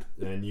reaction there.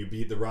 And you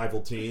beat the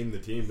rival team, the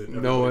team that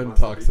no one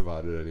talks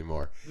about it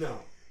anymore. No.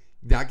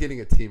 Not getting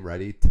a team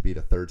ready to beat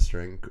a third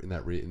string in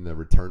that in the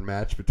return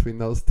match between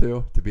those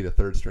two, to beat a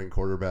third string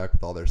quarterback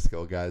with all their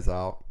skill guys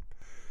out,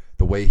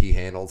 the way he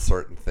handled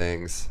certain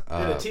things,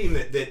 and a team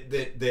that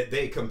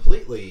they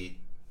completely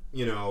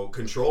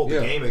controlled the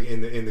game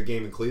in the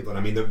game in Cleveland.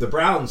 I mean, the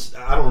Browns,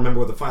 I don't remember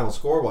what the final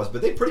score was,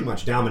 but they pretty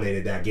much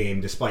dominated that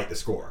game despite the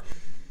score.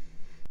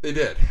 They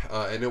did,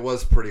 and it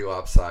was pretty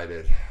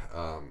lopsided.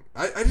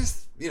 I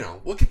just,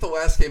 look at the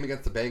last game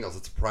against the Bengals.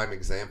 It's a prime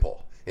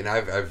example. And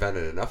I've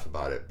vented enough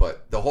about it,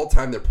 but the whole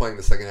time they're playing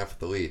the second half with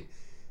the lead,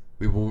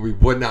 we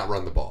would not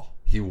run the ball.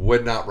 He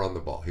would not run the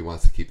ball. He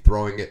wants to keep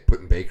throwing it,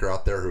 putting Baker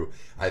out there, who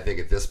I think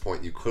at this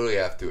point you clearly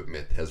have to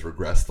admit has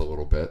regressed a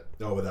little bit.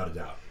 No, without a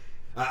doubt.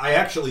 I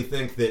actually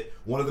think that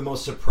one of the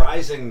most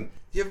surprising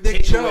You have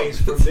Nick takeaways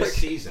Chubb. from It's this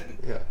season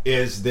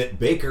is that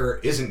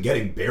Baker isn't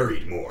getting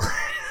buried more.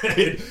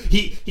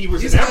 he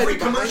was He's in every hiding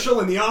behind- commercial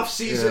in the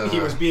offseason. He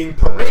Yeah. was being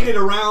paraded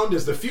around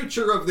as the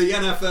future of the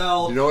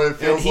NFL. You know what it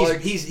feels and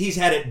like? He's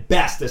had at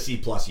best a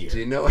C+ year. Do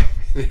you know,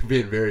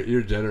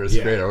 you're generous,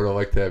 Yeah. great. I would have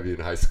liked to have you in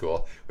high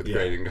school with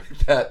grading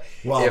like that.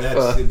 Well,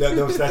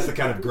 that's the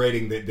kind of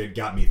grading that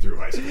got me through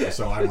high school,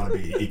 so I want to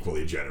be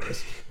equally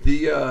generous.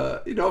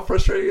 How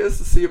frustrating it is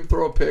to see him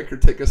throw a pick or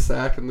take a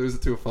sack and lose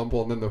it to a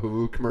fumble, and then the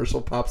Hulu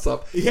commercial pops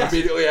up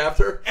immediately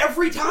after.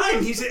 Every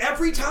time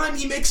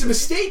he makes a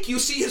mistake, you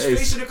see his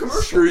face in a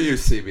commercial. Screw you,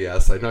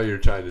 CBS. I know you're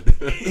trying to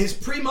do it. His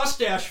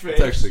pre-mustache face.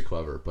 It's actually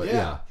clever, but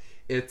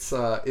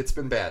it's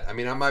been bad. I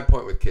mean, on my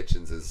point with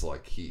Kitchens is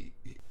like he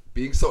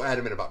being so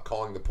adamant about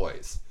calling the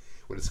plays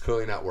when it's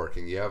clearly not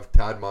working. You have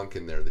Todd Monk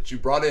in there that you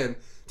brought in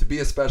to be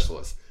a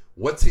specialist.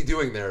 What's he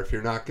doing there if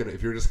you're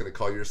just gonna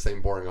call your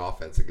same boring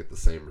offense and get the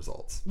same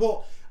results?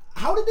 Well,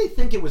 how did they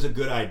think it was a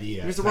good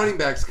idea? He was a running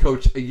backs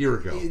coach a year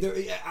ago.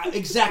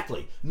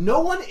 Exactly.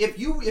 No one.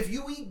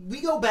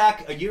 We go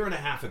back a year and a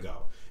half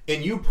ago,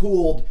 and you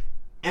pooled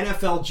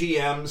NFL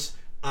GMs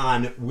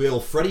on will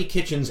Freddie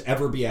Kitchens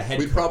ever be a head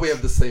coach? We'd probably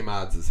have the same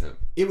odds as him.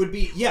 It would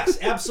be, yes,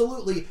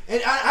 absolutely.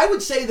 And I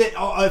would say that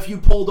if you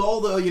pulled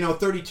all the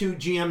 32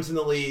 GMs in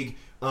the league,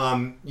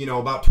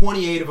 about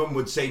 28 of them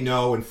would say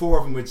no, and 4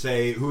 of them would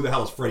say, "Who the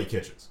hell is Freddie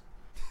Kitchens?"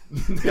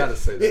 Gotta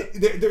say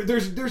that.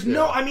 There's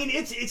no. I mean,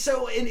 it's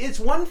so. And it's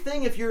one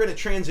thing if you're in a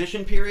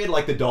transition period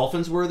like the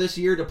Dolphins were this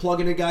year to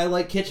plug in a guy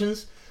like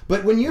Kitchens.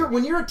 But when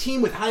you're a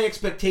team with high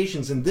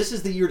expectations and this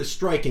is the year to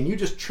strike and you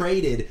just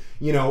traded,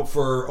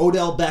 for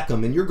Odell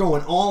Beckham and you're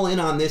going all in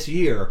on this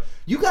year,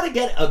 you got to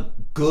get a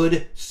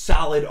good,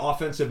 solid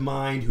offensive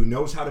mind who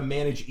knows how to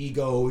manage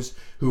egos,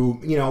 who,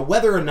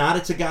 whether or not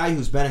it's a guy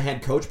who's been a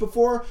head coach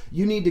before,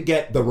 you need to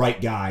get the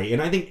right guy.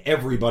 And I think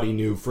everybody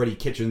knew Freddie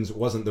Kitchens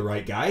wasn't the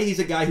right guy. He's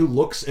a guy who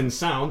looks and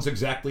sounds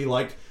exactly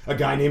like a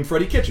guy named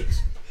Freddie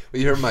Kitchens.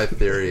 Well, you heard my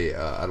theory.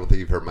 I don't think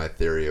you've heard my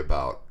theory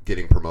about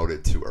getting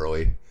promoted too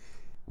early.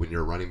 When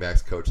you're a running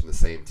backs coach in the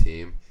same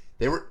team,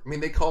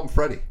 they call him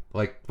Freddie.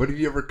 Like, what have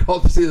you ever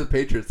called to see the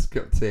Patriots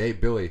say, "Hey,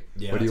 Billy,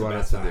 what do you want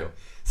us to do?"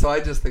 So I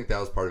just think that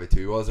was part of it too.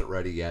 He wasn't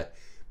ready yet.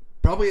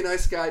 Probably a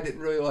nice guy. Didn't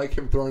really like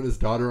him throwing his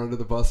daughter under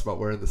the bus about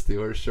wearing the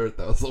Steelers shirt.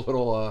 That was a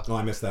little. Oh,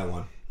 I missed that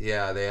one.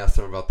 Yeah, they asked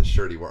him about the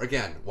shirt he wore.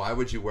 Again, why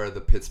would you wear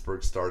the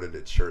Pittsburgh started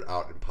it shirt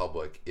out in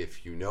public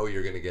if you know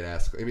you're going to get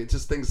asked? I mean,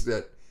 just things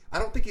that I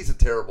don't think he's a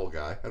terrible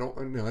guy. I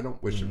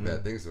don't wish him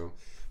bad things to him.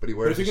 But he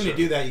wears. But if you're going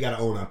to do that, you got to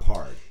own up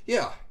hard.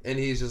 Yeah, and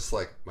he's just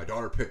like, my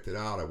daughter picked it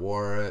out. I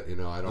wore it. I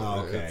don't.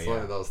 Oh, okay, it's one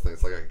of those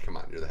things. Like, come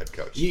on, you're the head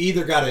coach. You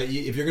either got to,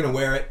 if you're going to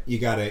wear it, you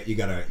got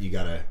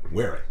to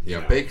wear it.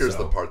 Yeah, Baker's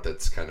the part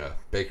that's kind of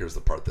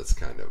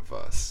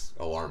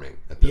alarming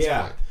at this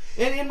point.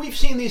 And we've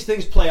seen these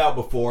things play out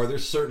before.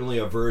 There's certainly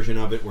a version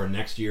of it where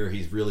next year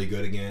he's really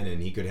good again,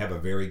 and he could have a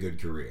very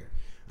good career.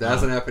 That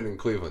hasn't happened in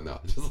Cleveland,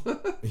 though.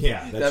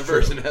 Yeah, that's that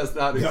true. version has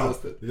not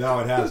existed. No,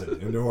 it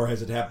hasn't, and nor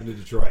has it happened in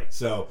Detroit.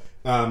 So,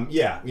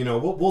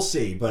 we'll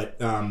see. But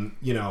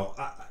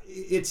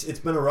it's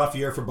been a rough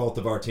year for both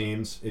of our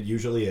teams. It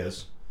usually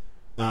is.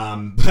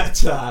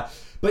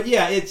 But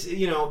yeah, it's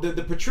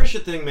the Patricia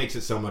thing makes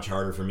it so much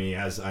harder for me.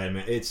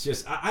 It's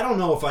just I don't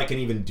know if I can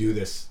even do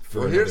this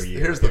for another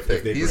year. Here's the if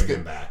thing: they bring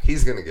him back.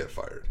 He's going to get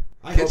fired.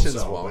 Kitchens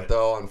hope so, won't,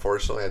 though.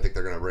 Unfortunately, I think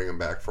they're going to bring him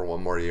back for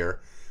one more year.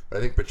 But I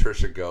think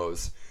Patricia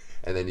goes,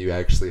 and then you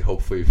actually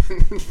hopefully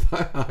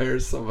hire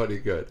somebody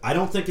good. I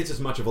don't think it's as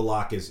much of a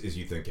lock as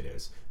you think it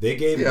is. They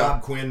gave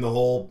Bob Quinn the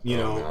whole,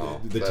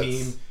 the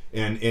team,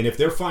 and if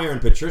they're firing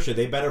Patricia,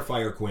 they better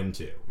fire Quinn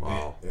too.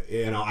 Wow.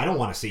 I don't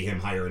want to see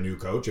him hire a new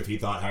coach if he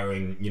thought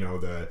hiring,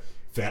 the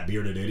fat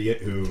bearded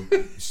idiot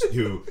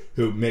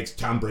who makes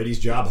Tom Brady's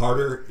job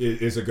harder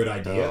is a good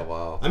idea. Oh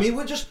wow! I mean,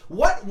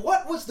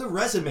 what was the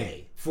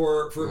resume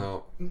for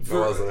there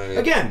wasn't any.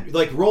 Again,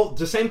 like roll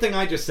the same thing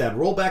I just said.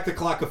 Roll back the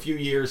clock a few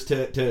years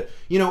to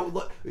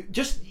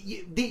just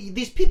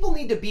these people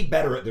need to be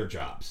better at their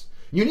jobs.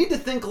 You need to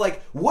think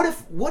like, what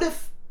if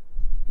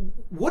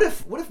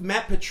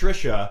Matt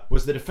Patricia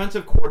was the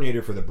defensive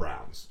coordinator for the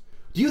Browns?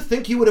 Do you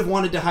think you would have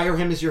wanted to hire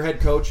him as your head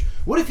coach?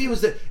 What if he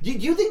was do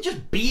you think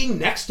just being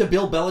next to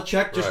Bill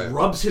Belichick just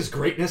rubs his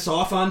greatness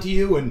off onto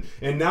you, and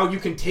now you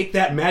can take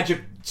that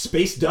magic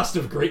space dust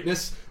of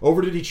greatness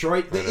over to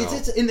Detroit?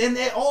 And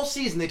all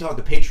season they talk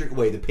the Patriot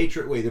way, the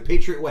Patriot way, the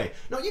Patriot way.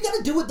 No, you got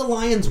to do it the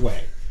Lions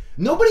way.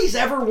 Nobody's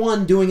ever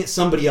won doing it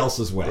somebody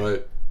else's way.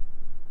 Right.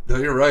 No,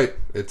 you're right.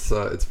 It's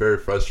very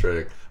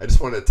frustrating. I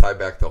just wanted to tie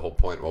back the whole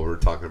point while we were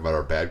talking about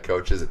our bad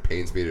coaches. It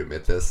pains me to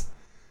admit this,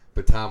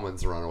 but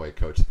Tomlin's the runaway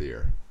coach of the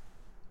year.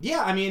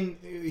 Yeah, I mean,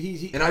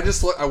 and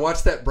I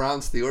watched that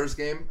Browns-Steelers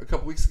game a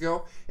couple weeks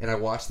ago, and I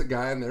watched the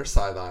guy on their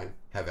sideline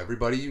have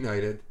everybody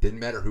united. Didn't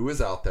matter who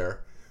was out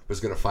there, was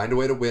going to find a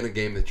way to win a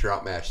game that you're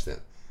outmatched in.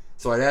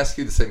 So I'd ask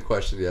you the same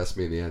question you asked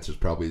me, and the answer is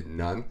probably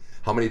none.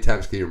 How many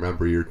times can you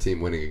remember your team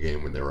winning a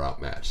game when they were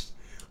outmatched?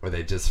 Or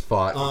they just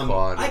fought and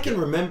clawed? I can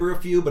remember a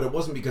few, but it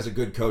wasn't because of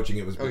good coaching.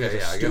 It was because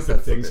of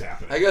stupid things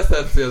happening. I guess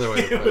that's the other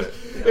way to put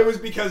it. It was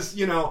because,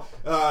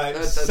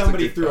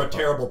 somebody threw a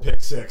terrible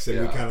pick six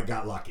and we kind of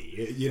got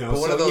lucky. But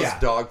one of those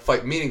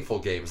dogfight, meaningful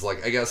games,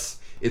 like, I guess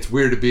it's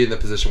weird to be in the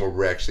position where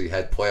we actually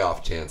had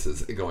playoff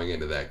chances going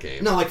into that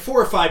game. No, like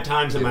 4 or 5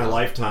 times in my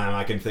lifetime,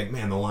 I can think,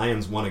 man, the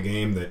Lions won a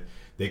game that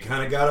they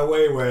kind of got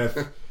away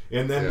with.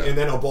 And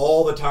then of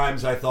all the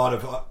times I thought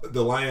of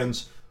the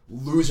Lions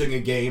losing a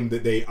game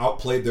that they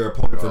outplayed their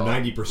opponent for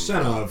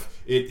 90% of,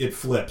 it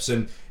flips.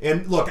 And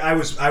look, I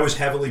was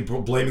heavily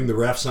blaming the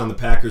refs on the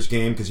Packers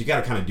game because you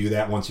got to kind of do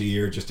that once a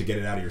year just to get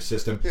it out of your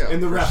system. Yeah,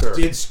 and the refs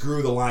did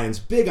screw the Lions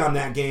big on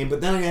that game.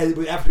 But then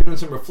after doing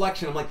some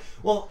reflection, I'm like,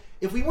 well,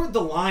 if we weren't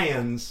the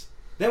Lions,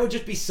 that would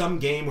just be some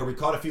game where we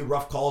caught a few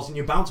rough calls and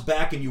you bounce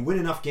back and you win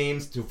enough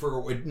games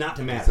for it not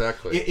to matter.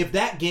 Exactly. If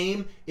that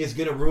game is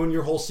going to ruin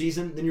your whole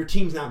season, then your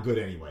team's not good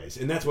anyways.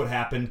 And that's what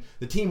happened.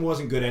 The team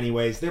wasn't good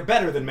anyways. They're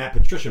better than Matt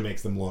Patricia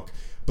makes them look.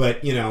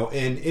 But,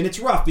 and it's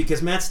rough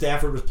because Matt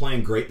Stafford was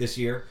playing great this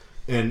year.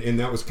 And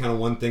that was kind of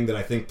one thing that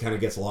I think kind of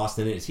gets lost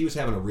in it is he was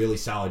having a really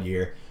solid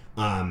year.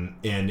 And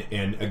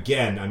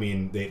again, I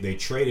mean, they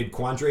traded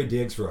Quandre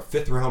Diggs for a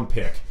 5th-round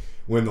pick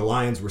when the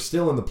Lions were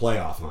still in the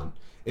playoff hunt.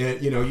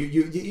 And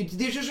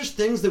these are just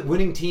things that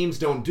winning teams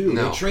don't do.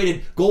 No. They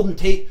traded Golden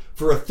Tate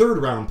for a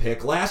 3rd-round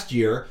pick last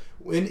year.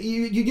 And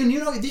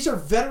these are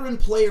veteran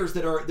players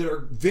that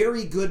are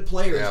very good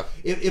players.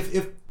 Yeah.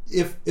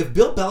 If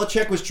Bill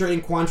Belichick was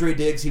trading Quandre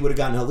Diggs, he would have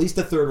gotten at least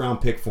a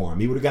 3rd-round pick for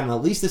him. He would have gotten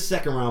at least a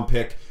 2nd-round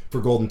pick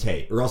for Golden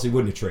Tate, or else he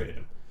wouldn't have traded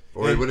him.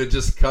 Or he would have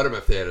just cut him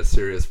if they had a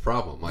serious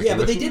problem. Like,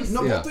 but they didn't.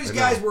 No, both these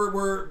guys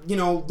were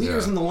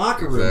leaders in the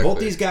locker room. Exactly. Both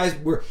these guys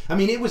were. I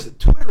mean,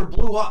 Twitter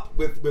blew up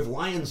with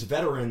Lions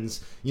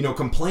veterans,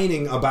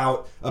 complaining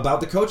about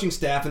the coaching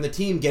staff and the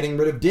team getting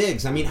rid of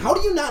Diggs. I mean, how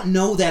do you not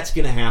know that's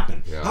going to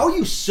happen? Yeah. How are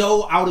you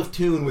so out of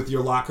tune with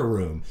your locker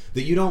room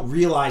that you don't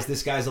realize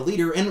this guy's a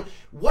leader? And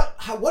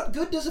what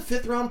good does a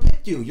 5th-round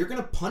pick do? You're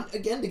going to punt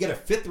again to get a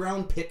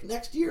 5th-round pick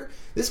next year?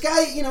 This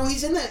guy,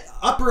 he's in the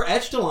upper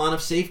echelon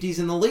of safeties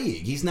in the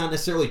league. He's not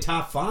necessarily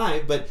top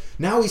 5, but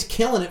now he's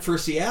killing it for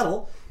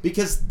Seattle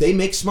because they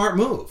make smart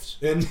moves.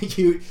 And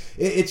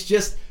it's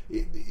just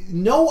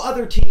no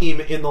other team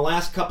in the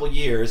last couple of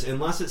years,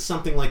 unless it's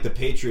something like the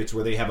Patriots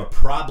where they have a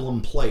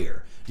problem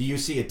player, do you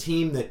see a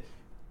team that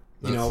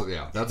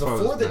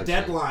before the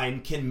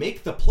deadline can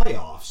make the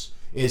playoffs,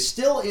 is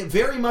still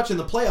very much in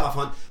the playoff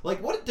hunt.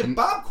 Like, what did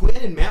Bob Quinn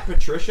and Matt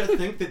Patricia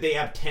think that they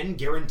have 10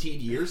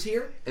 guaranteed years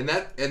here? And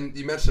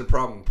you mentioned a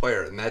problem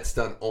player, and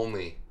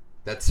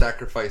that's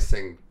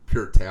sacrificing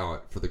pure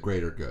talent for the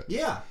greater good.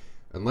 Yeah.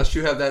 Unless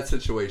you have that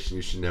situation,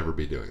 you should never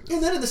be doing this.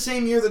 And then in the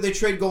same year that they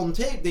trade Golden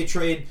Tate, they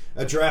trade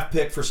a draft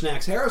pick for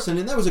Snacks Harrison,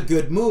 and that was a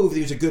good move.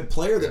 He was a good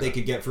player that they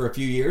could get for a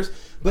few years.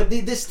 But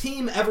this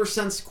team, ever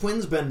since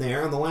Quinn's been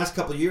there, in the last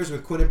couple of years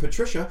with Quinn and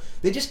Patricia,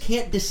 they just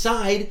can't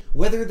decide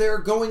whether they're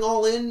going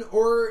all in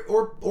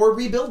or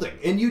rebuilding.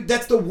 And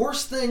that's the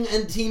worst thing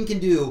a team can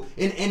do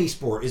in any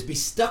sport, is be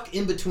stuck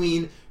in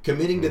between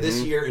committing to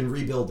this year and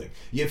rebuilding.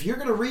 If you're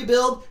going to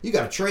rebuild, you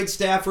got to trade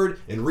Stafford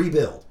and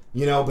rebuild.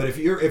 But if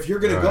you're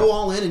going to go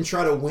all in and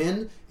try to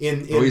win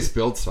in at least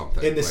build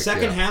something in the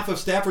second half of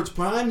Stafford's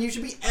prime, you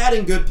should be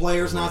adding good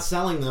players, not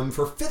selling them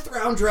for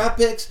 5th-round draft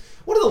picks.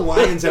 What do the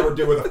Lions ever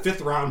do with a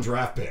 5th-round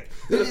draft pick?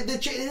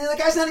 The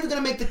guy's not even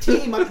going to make the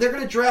team. They're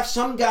going to draft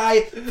some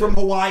guy from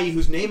Hawaii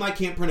whose name I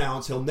can't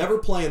pronounce. He'll never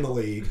play in the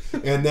league,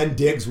 and then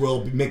Diggs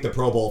will make the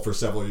Pro Bowl for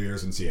several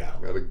years in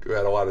Seattle. We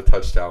had a lot of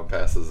touchdown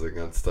passes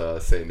against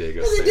San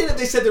Diego State. They did it.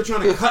 They said they're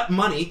trying to cut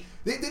money.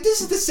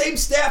 This is the same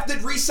staff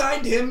that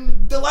re-signed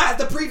him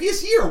the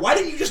previous year. Why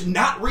didn't you just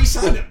not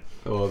re-sign him?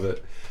 I love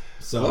it.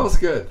 So that was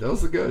good. That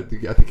was good.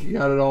 I think you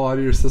got it all out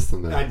of your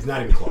system there. It's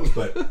not even close,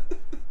 but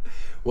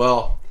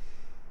well,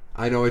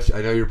 I know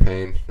your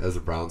pain as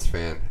a Browns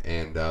fan,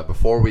 and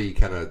before we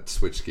kind of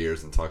switch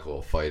gears and talk a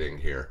little fighting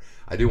here,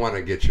 I do want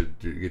to get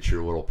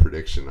your little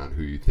prediction on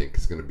who you think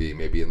is going to be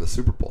maybe in the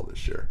Super Bowl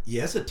this year.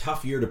 Yeah, it's a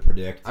tough year to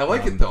predict. I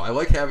like it though. I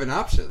like having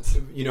options.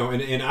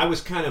 And I was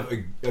kind of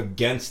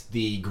against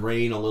the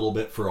grain a little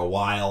bit for a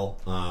while.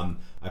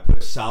 I put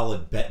a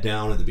solid bet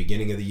down at the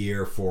beginning of the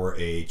year for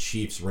a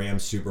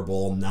Chiefs-Rams Super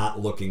Bowl,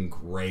 not looking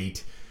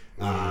great.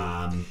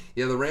 Yeah,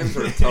 the Rams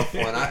are a tough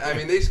one. I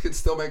mean, they could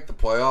still make the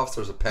playoffs.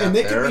 There's a path and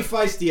they there. could be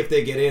feisty if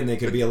they get in. They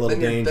could be a little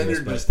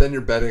dangerous. Then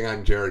you're betting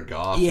on Jared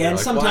Goff. Yeah, and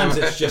sometimes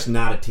it's just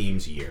not a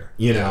team's year.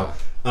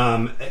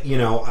 I'm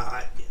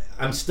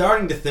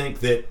starting to think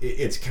that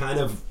it's kind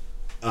of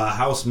a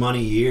house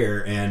money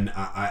year, and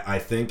I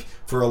think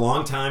for a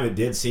long time it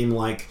did seem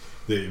like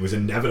it was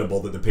inevitable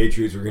that the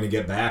Patriots were going to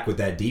get back with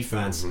that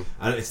defense. Mm-hmm.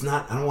 I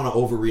don't want to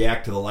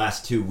overreact to the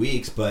last 2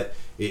 weeks, but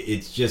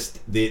it's just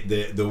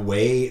the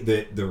way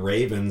that the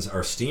Ravens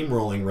are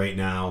steamrolling right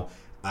now.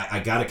 I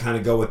got to kind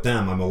of go with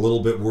them. I'm a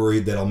little bit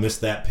worried that I'll miss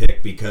that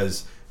pick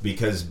because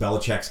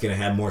Belichick's going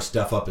to have more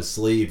stuff up his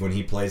sleeve when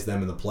he plays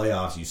them in the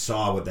playoffs. You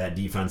saw what that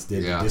defense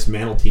did to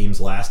dismantle teams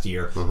last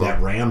year.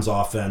 That Rams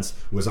offense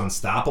was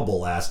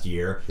unstoppable last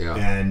year,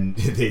 and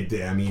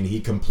he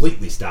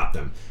completely stopped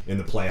them in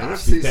the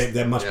playoffs.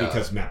 That must be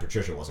because Matt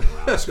Patricia wasn't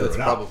around to screw it up.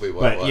 That's probably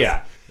what it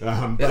was.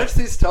 But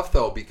NFC's tough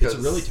though because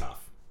it's really tough.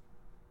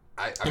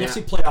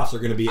 NFC playoffs are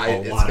going to be a lot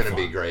of fun. It's going to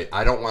be great.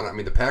 I don't want to. I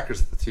mean, the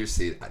Packers at the 2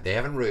 seed, they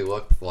haven't really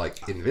looked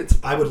like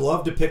invincible. I would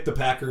love to pick the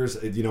Packers.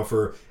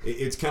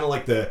 It's kind of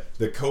like the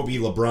Kobe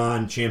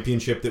LeBron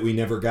championship that we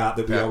never got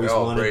that we always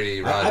wanted.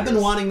 Brady, I've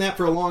been wanting that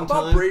for a long time.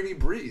 How about Brady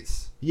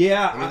Breeze?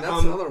 Yeah, I mean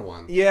that's another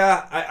one.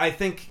 Yeah, I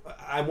think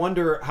I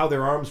wonder how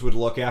their arms would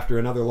look after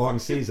another long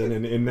season,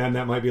 and then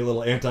that might be a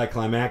little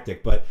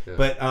anticlimactic. But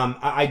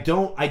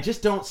I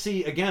just don't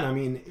see again. I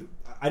mean,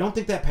 I don't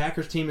think that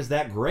Packers team is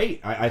that great.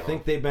 I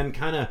think they've been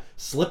kind of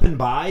slipping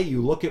by.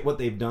 You look at what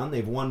they've done.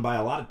 They've won by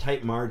a lot of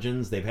tight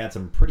margins. They've had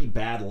some pretty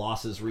bad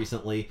losses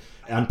recently.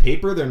 On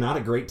paper, they're not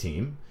a great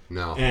team.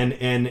 No.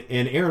 And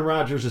Aaron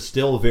Rodgers is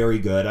still very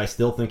good. I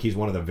still think he's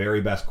one of the very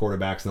best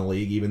quarterbacks in the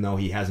league, even though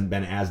he hasn't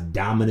been as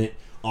dominant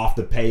off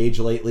the page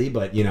lately.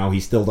 But, he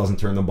still doesn't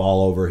turn the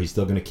ball over. He's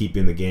still going to keep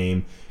in the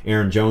game.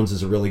 Aaron Jones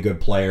is a really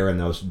good player, and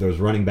those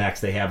running backs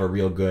they have are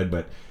real good.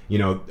 But,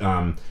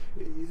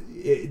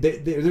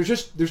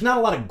 there's not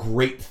a lot of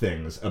great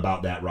things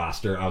about that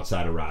roster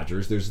outside of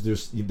Rodgers.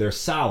 They're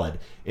solid,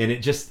 and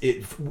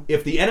if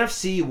the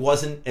NFC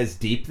wasn't as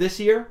deep this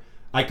year,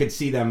 I could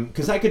see them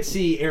because I could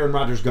see Aaron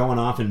Rodgers going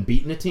off and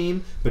beating a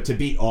team, but to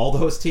beat all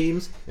those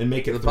teams and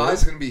make it the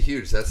bye's going to be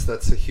huge.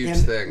 That's a huge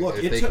thing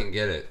if they can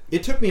get it.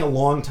 It took me a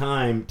long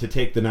time to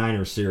take the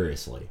Niners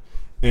seriously,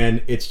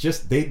 and it's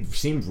just they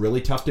seem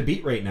really tough to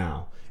beat right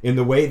now. In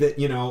the way that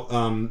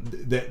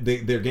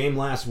their game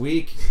last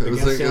week, it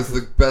was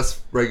the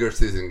best regular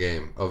season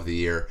game of the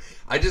year.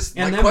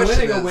 Them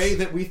winning a way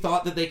that we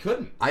thought that they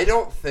couldn't. I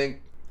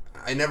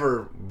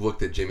never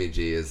looked at Jimmy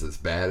G as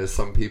bad as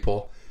some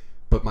people,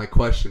 but my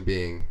question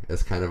being,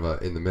 as kind of a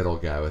in the middle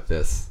guy with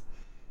this,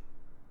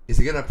 is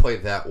he going to play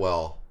that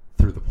well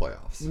through the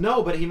playoffs?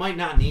 No, but he might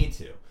not need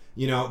to.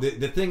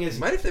 The thing is...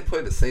 He might if they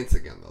play the Saints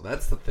again, though.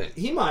 That's the thing.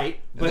 He might.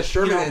 But the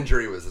Sherman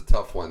injury was a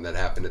tough one that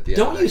happened at the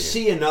end of that game. Don't you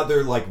see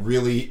another,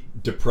 really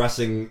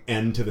depressing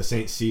end to the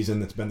Saints season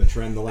that's been the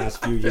trend the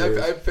last few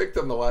years? I've picked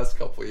them the last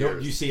couple of years.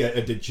 Don't you see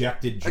a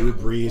dejected Drew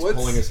Brees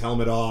pulling his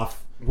helmet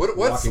off?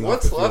 What's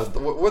left?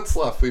 What's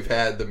left? We've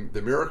had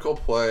the miracle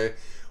play.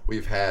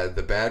 We've had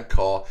the bad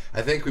call.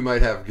 I think we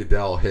might have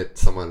Goodell hit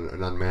someone,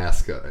 an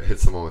unmask, hit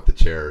someone with the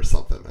chair or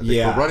something. I think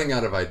we're running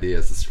out of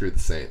ideas to screw the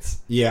Saints.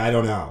 Yeah, I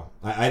don't know.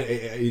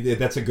 I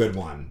that's a good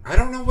one. I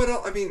don't know what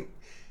else. I mean,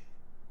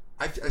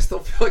 I still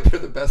feel like they're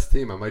the best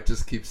team. I might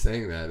just keep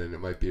saying that, and it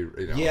might be,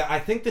 Yeah, I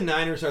think the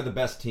Niners are the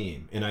best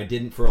team, and I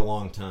didn't for a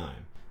long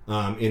time.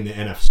 In the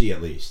NFC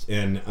at least.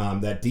 And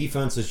that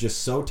defense is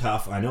just so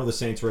tough. I know the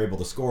Saints were able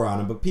to score on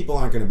them, but people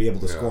aren't going to be able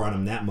to score on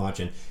them that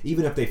much. And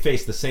even if they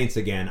face the Saints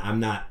again,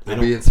 They'll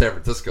be in San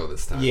Francisco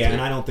this time. Yeah,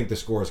 and I don't think the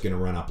score is going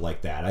to run up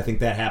like that. I think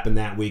that happened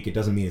that week. It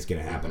doesn't mean it's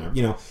going to happen.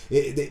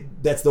 Mm-hmm.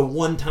 That's the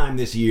one time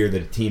this year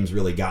that a team's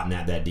really gotten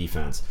at that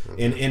defense.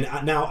 Mm-hmm.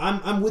 And now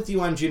I'm with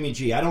you on Jimmy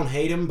G. I don't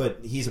hate him, but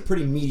he's a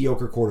pretty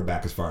mediocre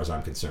quarterback as far as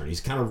I'm concerned.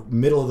 He's kind of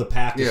middle of the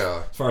pack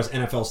as far as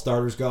NFL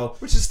starters go.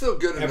 Which is still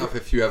good enough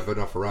if you have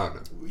enough around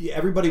him.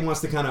 Everybody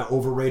wants to kind of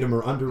overrate him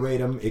or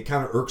underrate him. It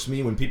kind of irks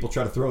me when people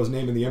try to throw his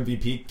name in the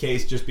MVP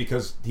case just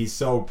because he's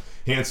so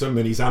handsome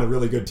and he's on a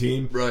really good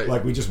team. Right.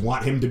 Like we just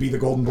want him to be the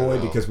golden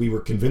boy because we were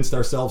convinced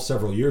ourselves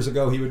several years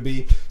ago he would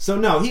be. So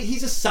no,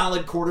 he's a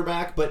solid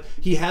quarterback, but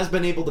he has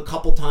been able the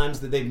couple times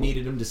that they've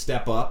needed him to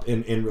step up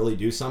and really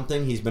do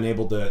something. He's been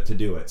able to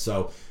do it.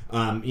 So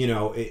I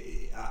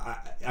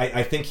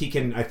think he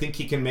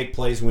can make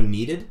plays when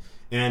needed.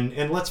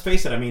 And let's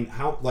face it. I mean,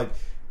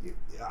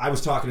 I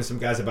was talking to some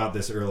guys about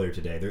this earlier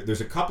today.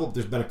 There's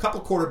been a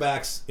couple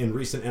quarterbacks in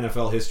recent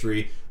NFL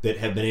history that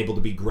have been able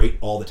to be great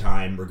all the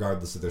time,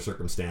 regardless of their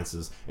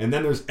circumstances. And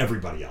then there's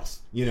everybody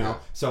else, Yeah.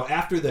 So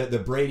after the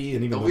Brady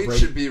and even the the elite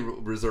Brady, should be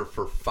reserved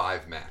for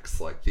 5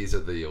 max. Like, these are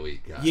the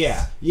elite guys.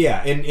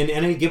 Yeah. And in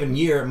any given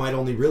year, it might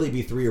only really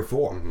be 3 or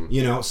 4.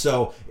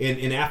 So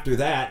and after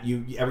that,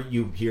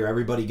 you hear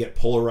everybody get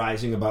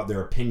polarizing about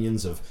their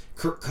opinions of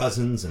Kirk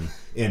Cousins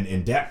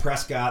and Dak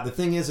Prescott. The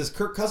thing is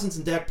Kirk Cousins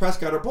and Dak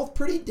Prescott are both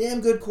pretty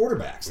damn good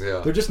quarterbacks. Yeah.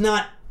 They're just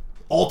not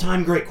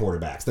all-time great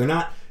quarterbacks. They're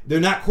not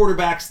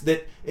quarterbacks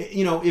that,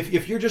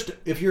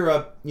 if you're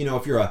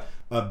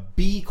a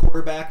B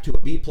quarterback to a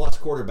B plus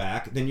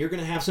quarterback, then you're going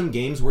to have some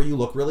games where you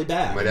look really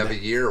bad. You might have a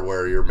year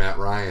where you're Matt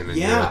Ryan and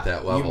you're at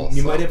that level.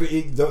 You might have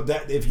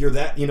if you're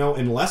that,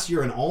 unless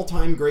you're an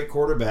all-time great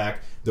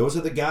quarterback, those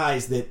are the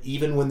guys that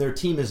even when their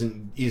team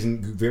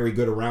isn't very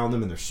good around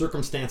them and their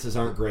circumstances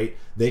aren't great,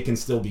 they can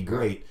still be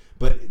great.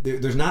 But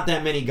there's not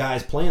that many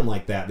guys playing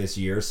like that this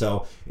year.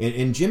 So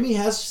and Jimmy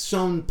has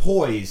shown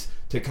poise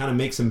to kind of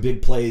make some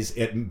big plays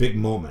at big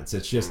moments.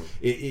 It's just,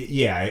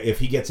 if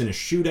he gets in a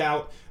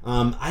shootout,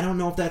 I don't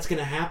know if that's going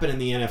to happen in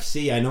the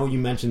NFC. I know you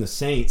mentioned the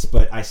Saints,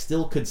 but I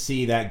still could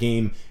see that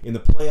game in the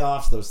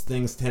playoffs. Those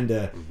things tend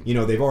to,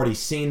 they've already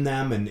seen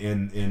them,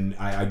 and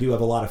I do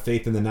have a lot of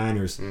faith in the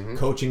Niners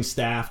coaching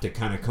staff to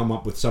kind of come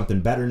up with something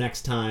better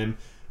next time.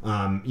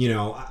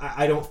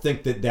 I don't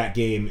think that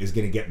game is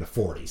going to get in the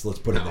 40s. Let's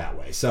put it that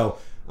way. So,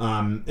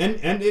 and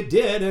it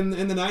did, and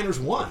the Niners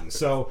won.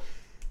 So,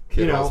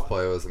 Kittle's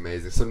play was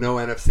amazing. So no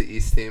NFC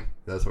East team.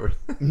 That's where.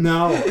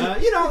 No,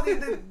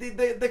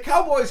 the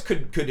Cowboys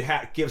could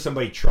give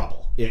somebody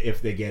trouble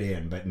if they get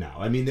in, but no.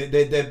 I mean,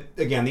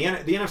 again, the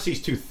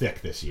NFC's too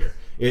thick this year.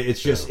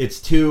 It's just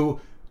it's too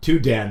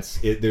dense.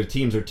 Their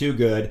teams are too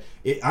good.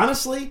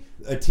 Honestly,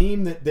 a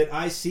team that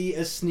I see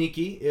as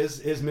sneaky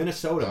is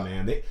Minnesota.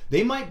 Man,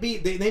 they might be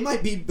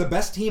the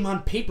best team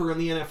on paper in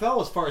the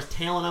NFL as far as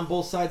talent on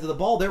both sides of the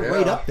ball. They're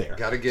right up there.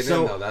 Got to get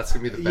in though. That's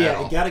gonna be the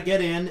battle. Yeah, got to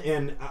get in,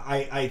 and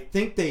I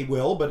think they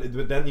will.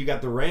 But then you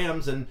got the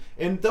Rams, and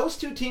those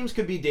two teams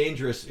could be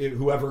dangerous.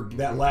 Whoever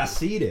that last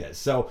seed is.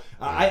 So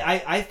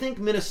I think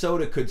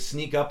Minnesota could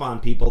sneak up on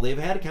people. They've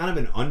had kind of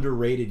an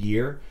underrated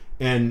year.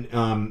 And,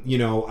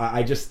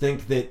 I just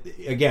think that,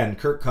 again,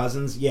 Kirk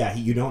Cousins,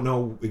 you don't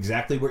know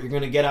exactly what you're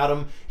going to get out of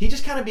him. He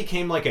just kind of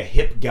became like a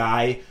hip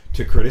guy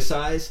to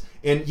criticize.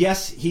 And,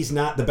 yes, he's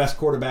not the best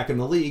quarterback in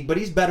the league, but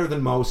he's better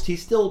than most.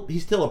 He's still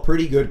a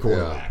pretty good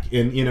quarterback.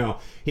 Yeah. And,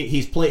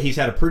 he's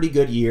had a pretty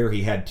good year.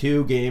 He had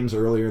 2 games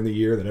earlier in the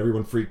year that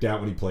everyone freaked out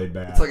when he played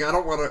bad. It's like, I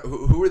don't want to...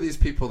 Who are these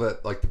people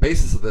that, like, the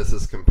basis of this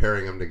is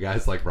comparing him to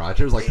guys like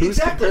Rodgers? Like, who's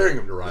comparing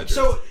him to Rodgers?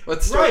 So,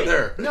 let's start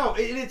there. No,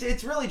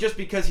 it's really just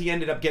because he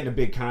ended up getting a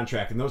big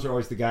contract, and those are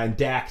always the guy. And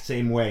Dak,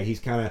 same way. He's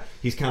kind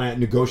of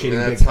negotiating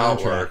a big contract. That's how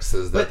it works,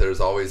 is that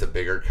there's always a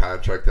bigger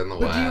contract than the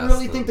last. But do you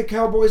really think the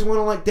Cowboys want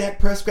to let Dak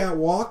Prescott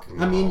walk?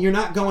 No. I mean, you're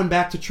not going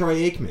back to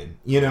Troy Aikman,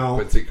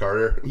 Quincy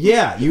Carter?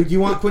 Yeah, you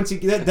want Quincy...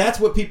 That's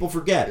what people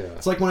forget. Yeah.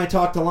 It's like when I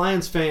talk to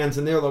Lions fans,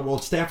 and they're like, well,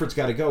 Stafford's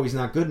got to go. He's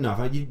not good enough.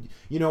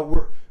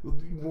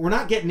 We're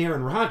not getting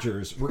Aaron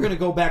Rodgers. We're going to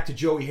go back to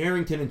Joey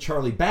Harrington and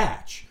Charlie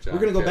Batch. We're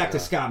going to go back to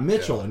Scott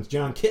Mitchell and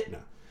John Kitna.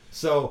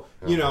 So,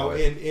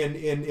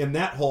 in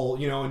that whole,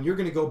 and you're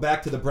going to go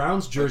back to the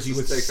Browns jersey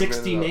with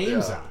 60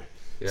 names on it.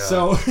 Yeah,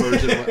 so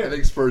I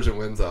think Spurgeon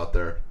wins out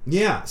there.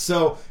 Yeah,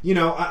 so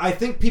I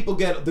think people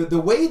get the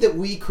way that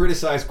we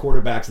criticize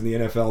quarterbacks in the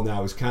NFL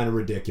now is kind of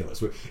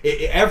ridiculous.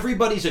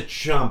 Everybody's a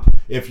chump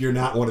if you're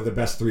not one of the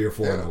best 3 or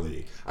 4 in the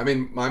league. I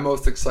mean, my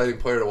most exciting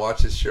player to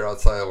watch this year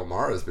outside of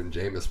Lamar has been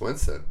Jameis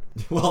Winston.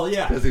 Well,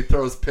 yeah, because he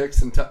throws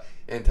picks and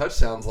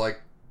touchdowns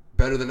like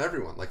better than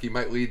everyone. Like, he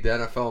might lead the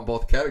NFL in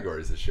both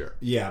categories this year.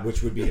 Yeah,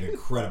 which would be an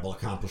incredible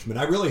accomplishment.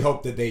 I really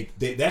hope that they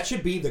that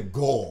should be the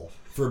goal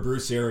for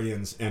Bruce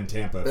Arians and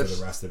Tampa for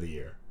the rest of the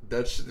year.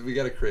 We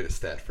got to create a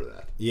stat for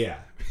that. Yeah.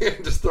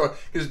 Just throw,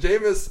 because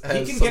Jameis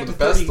has some of the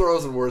best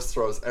throws and worst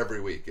throws every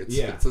week. It's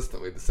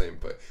consistently the same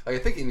play. Like, I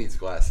think he needs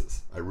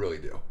glasses. I really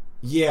do.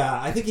 Yeah,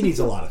 I think he needs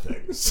a lot of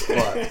things.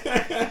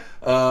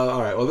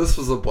 All right, well, this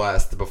was a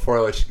blast. Before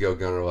I let you go,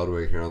 Gunnar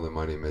Ludwig here on the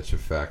Money Mitch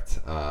Effect.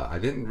 I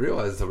didn't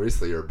realize that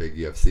recently you're a big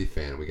UFC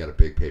fan. We got a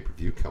big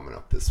pay-per-view coming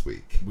up this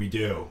week. We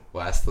do.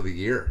 Last of the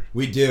year.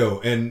 We do.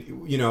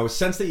 And,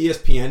 since the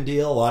ESPN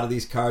deal, a lot of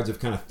these cards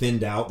have kind of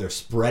thinned out. They're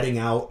spreading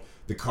out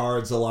the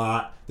cards a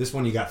lot. This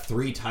one, you got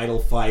 3 title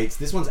fights.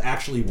 This one's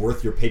actually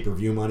worth your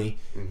pay-per-view money.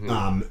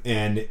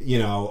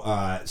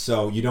 Mm-hmm.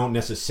 So you don't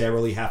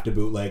necessarily have to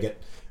bootleg it.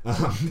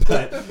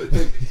 But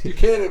you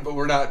can, but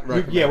we're not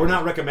recommending we're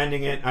not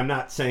recommending it. I'm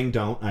not saying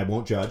don't. I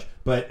won't judge.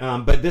 But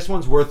this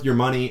one's worth your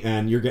money,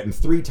 and you're getting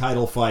 3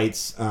 title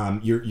fights.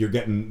 You're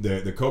getting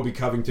the Colby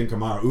Covington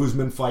Kamaru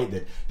Usman fight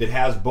that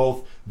has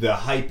both the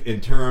hype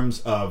in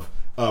terms of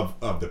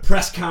of the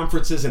press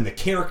conferences and the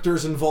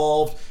characters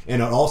involved,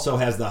 and it also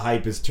has the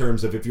hype in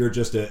terms of if you're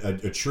just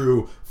a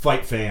true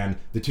fight fan,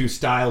 the two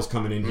styles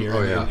coming in here,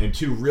 and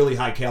two really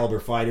high caliber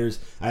fighters.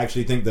 I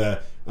actually think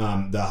the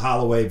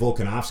Holloway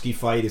Volkanovski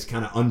fight is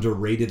kind of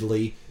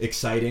underratedly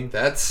exciting.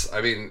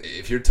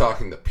 If you're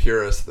talking the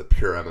purists, the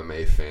pure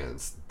MMA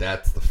fans,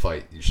 that's the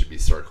fight you should be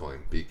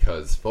circling,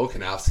 because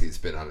Volkanovski's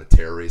been on a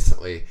tear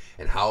recently,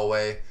 and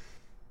Holloway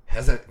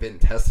hasn't been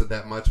tested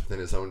that much within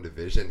his own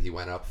division. He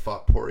went up,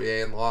 fought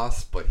Poirier and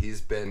lost, but he's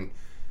been,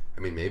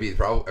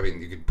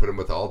 you could put him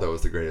with Aldo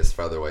as the greatest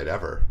featherweight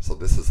ever. So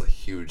this is a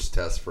huge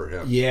test for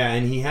him. Yeah,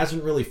 and he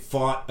hasn't really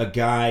fought a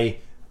guy,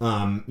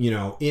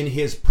 in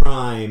his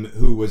prime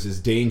who was as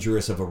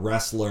dangerous of a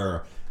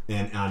wrestler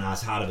and on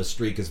as hot of a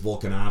streak as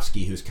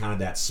Volkanovski, who's kind of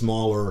that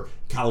smaller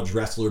college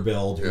wrestler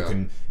build who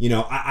can,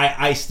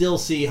 I still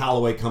see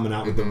Holloway coming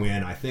out with the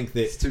win. I think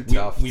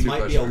that we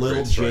might be a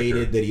little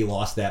jaded that he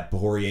lost that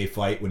Poirier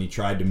fight when he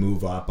tried to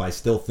move up. I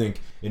still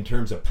think in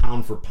terms of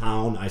pound for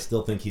pound, I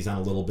still think he's on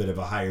a little bit of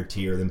a higher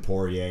tier than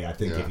Poirier. I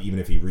think even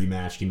if he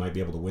rematched, he might be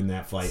able to win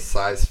that fight.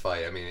 Size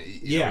fight.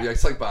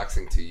 It's like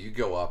boxing too. You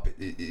go up,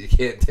 you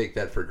can't take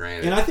that for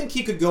granted. And I think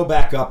he could go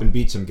back up and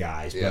beat some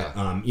guys. Yeah.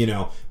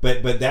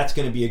 But that's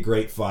going to be a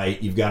great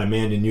fight. You've got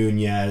Amanda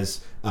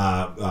Nunes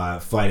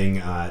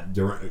fighting.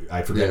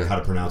 I forget how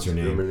to pronounce her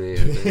name.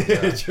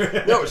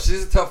 No,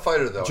 she's a tough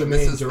fighter though.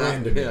 Jermaine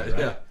Durand.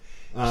 Right?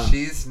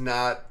 She's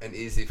not an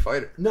easy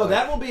fighter. No,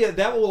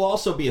 that will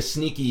also be a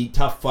sneaky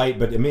tough fight.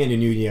 But Amanda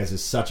Nunes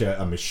is such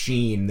a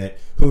machine that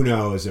who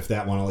knows if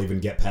that one will even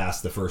get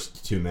past the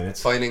first 2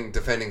 minutes.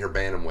 Defending her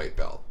bantamweight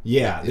belt.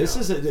 Yeah, this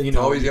is you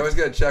always got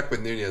to check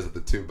with Nunes with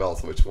the two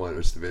belts, which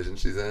division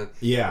she's in.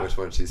 Yeah, which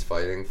one she's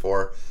fighting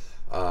for.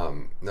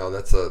 No,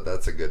 that's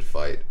a good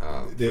fight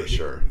for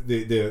sure.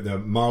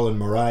 The Marlon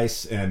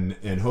Moraes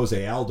and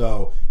Jose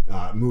Aldo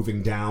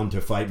moving down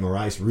to fight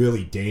Moraes,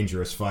 really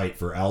dangerous fight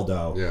for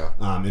Aldo.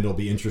 Yeah, it'll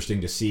be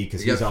interesting to see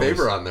because he's got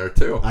Faber on there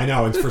too. I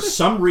know, and for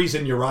some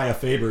reason Uriah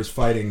Faber is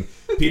fighting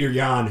Peter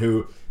Yan,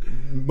 who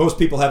most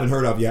people haven't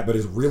heard of yet, but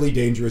is a really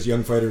dangerous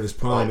young fighter in his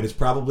prime, and it's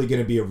probably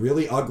going to be a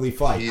really ugly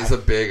fight. He's a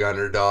big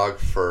underdog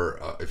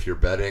for if you're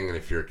betting and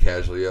if you're a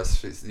casual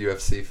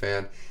UFC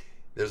fan.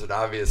 There's an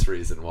obvious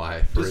reason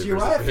why. Does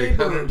Uriah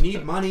Faber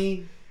need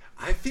money?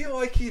 I feel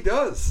like he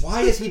does.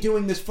 Why is he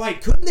doing this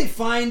fight? Couldn't they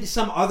find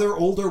some other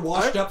older,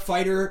 washed-up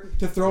fighter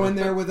to throw in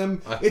there with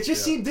him? It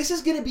just seemed this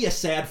is going to be a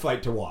sad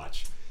fight to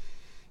watch.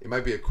 It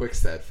might be a quick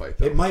sad fight,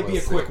 though. It might be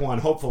a quick one,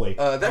 hopefully.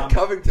 That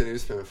Covington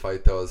Usman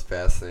fight, though, is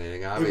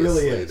fascinating.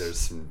 Obviously, it really is. There's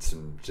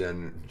some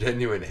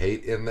genuine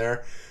hate in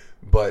there.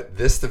 But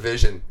this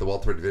division, the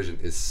welterweight division,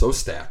 is so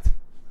stacked.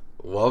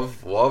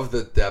 Love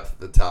the depth at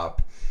the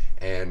top.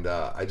 And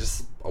I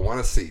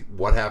want to see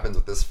what happens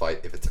with this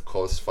fight. If it's a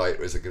close fight,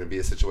 or is it going to be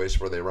a situation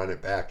where they run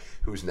it back?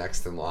 Who's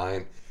next in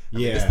line?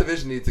 This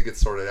division needs to get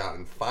sorted out.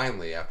 And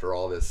finally, after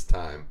all this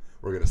time,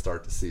 we're going to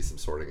start to see some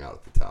sorting out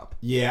at the top.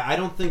 Yeah, I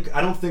don't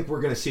think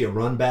we're going to see a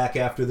run back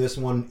after this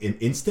one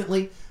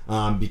instantly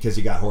because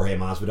you got Jorge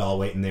Masvidal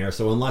waiting there.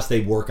 So unless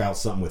they work out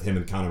something with him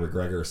and Conor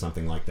McGregor or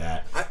something like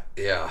that,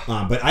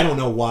 but I don't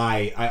know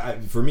why.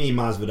 For me,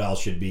 Masvidal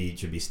should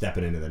be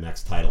stepping into the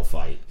next title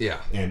fight.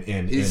 Yeah, and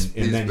then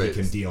he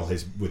can deal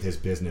with his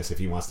business if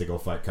he wants to go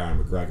fight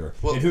Conor McGregor.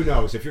 Well, and who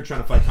knows if you're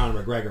trying to fight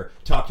Conor McGregor?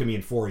 Talk to me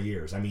in 4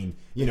 years.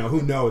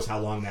 Who knows how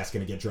long that's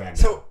going to get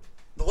dragged out.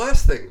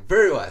 The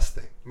very last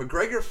thing,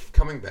 McGregor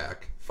coming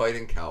back,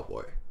 fighting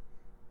Cowboy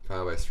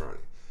Cerrone.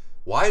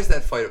 Why is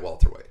that fight at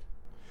welterweight?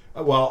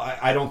 Well,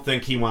 I don't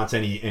think he wants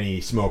any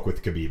smoke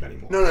with Khabib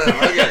anymore. No.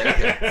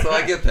 Okay. So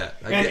I get that.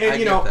 I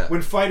get that.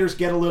 When fighters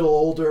get a little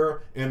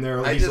older and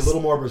he's a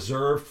little more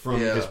reserved from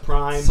his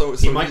prime, so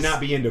he might not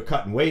be into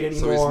cutting weight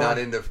anymore. So he's not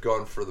into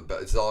going for the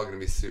belt. It's all going to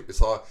be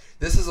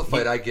This is a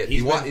fight I get.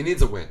 He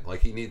needs a win.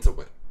 He needs a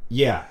win.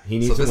 Yeah, he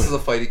needs to win. So this is a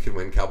fight he can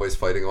win. Cowboy's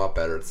fighting a lot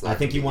better. I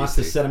think he wants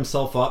to set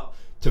himself up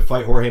to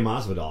fight Jorge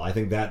Masvidal. I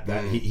think that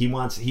he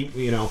wants I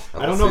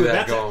don't know that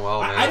that's going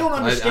well, man. I don't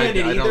understand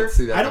it either.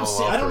 I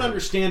don't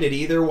understand it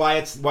either why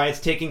it's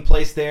taking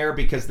place there,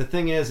 because the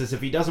thing is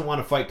if he doesn't want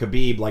to fight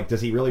Khabib,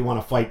 does he really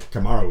want to fight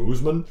Kamaru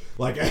Usman?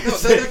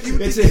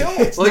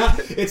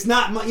 It's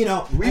not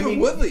Even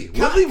Woodley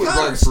would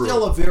Conor's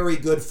still a very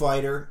good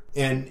fighter.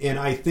 And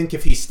I think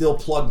if he's still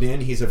plugged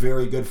in, he's a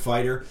very good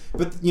fighter.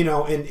 But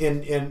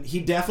and he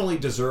definitely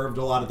deserved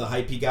a lot of the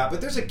hype he got. But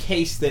there's a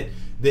case that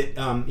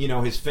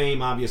his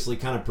fame obviously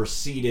kind of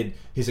preceded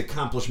his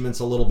accomplishments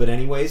a little bit,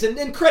 anyways.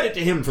 And credit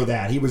to him for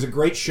that. He was a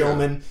great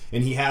showman,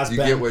 and he has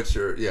been. Get what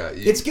you're.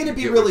 It's going to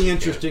be really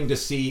interesting to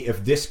see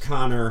if this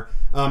Conor,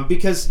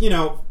 because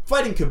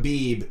fighting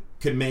Khabib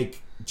could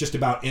make just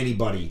about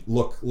anybody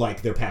look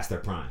like they're past their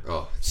prime.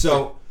 Oh,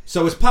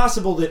 So it's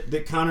possible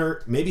that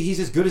Conor, maybe he's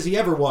as good as he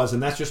ever was,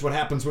 and that's just what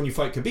happens when you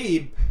fight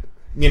Khabib.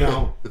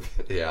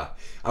 Yeah.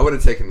 I would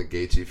have taken the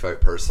Gaethje fight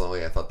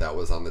personally. I thought that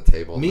was on the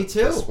table. Me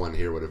too. This one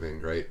here would have been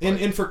great.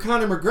 And for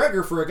Conor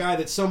McGregor, for a guy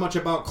that's so much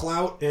about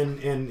clout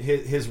and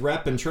his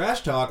rep and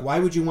trash talk, why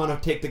would you want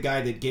to take the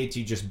guy that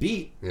Gaethje just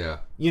beat? Yeah.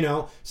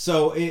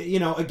 So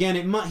again,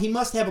 he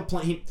must have a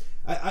plan.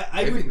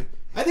 I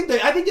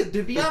think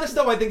to be honest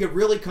though, I think it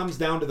really comes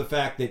down to the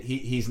fact that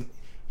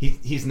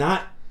he's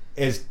not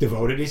as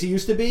devoted as he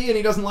used to be, and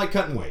he doesn't like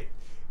cutting weight.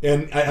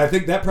 And I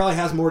think that probably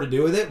has more to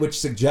do with it, which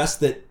suggests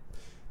that,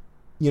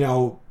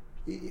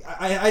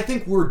 I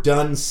think we're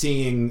done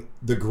seeing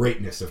the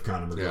greatness of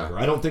Conor McGregor. Yeah.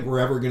 I don't think we're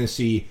ever going to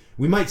see...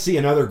 We might see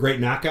another great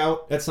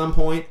knockout at some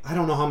point. I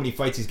don't know how many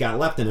fights he's got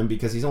left in him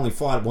because he's only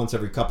fought once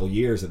every couple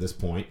years at this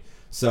point.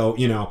 So,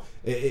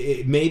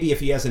 maybe if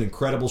he has an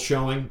incredible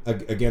showing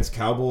against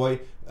Cowboy,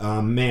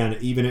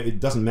 even it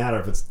doesn't matter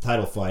if it's a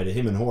title fight,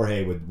 him and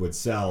Jorge would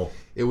sell.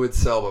 It would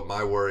sell, but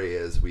my worry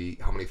is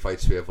how many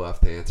fights do we have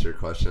left, to answer your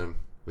question?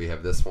 We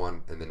have this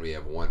one, and then we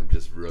have one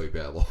just really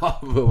bad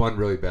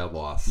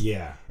loss.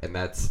 Yeah. And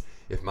that's,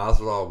 if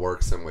Masvidal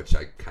works him, which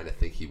I kind of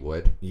think he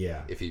would.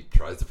 Yeah. If he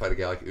tries to fight a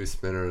guy like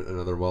Usman or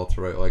another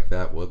welterweight like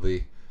that,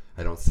 Woodley,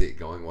 I don't see it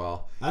going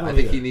well. I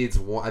think he needs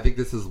one. I think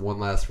this is one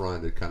last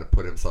run to kind of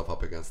put himself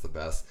up against the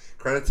best.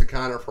 Credit to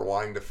Conor for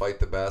wanting to fight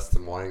the best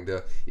and wanting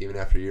to, even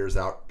after years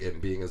out and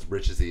being as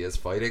rich as he is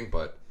fighting,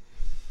 but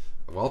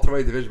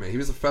welterweight division, man. He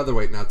was a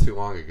featherweight not too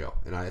long ago,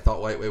 and I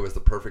thought lightweight was the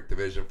perfect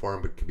division for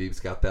him, but Khabib's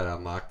got that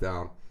on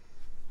lockdown.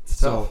 It's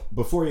tough. So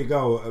before we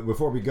go,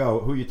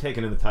 who are you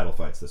taking in the title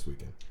fights this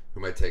weekend? Who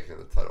am I taking in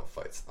the title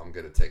fights? I'm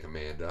going to take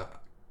Amanda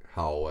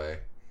Holloway.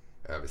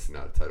 Obviously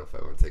not a title fight.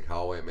 I'm going to take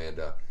Holloway,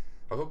 Amanda.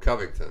 I'll go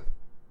Covington.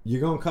 You're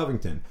going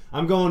Covington.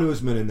 I'm going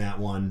Usman in that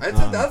one.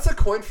 That's a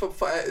coin flip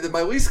fight.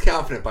 My least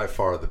confident by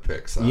far of the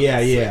picks.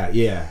 Honestly.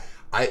 Yeah.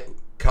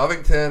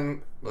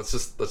 Covington. Let's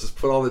just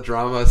put all the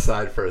drama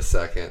aside for a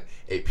second.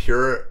 A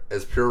pure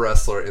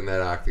wrestler in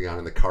that octagon,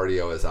 and the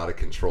cardio is out of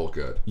control.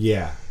 Good.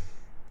 Yeah.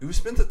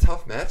 Usman's a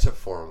tough matchup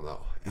for him,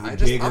 though.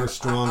 Bigger,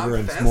 stronger,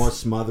 and more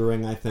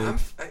smothering. I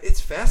think it's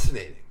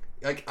fascinating.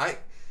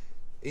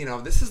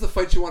 This is the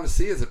fight you want to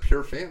see as a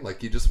pure fan.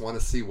 Like, you just want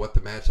to see what the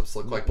matchups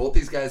look like. Both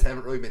these guys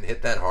haven't really been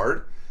hit that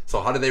hard. So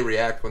how do they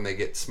react when they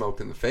get smoked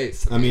in the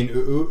face? I mean,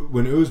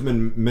 when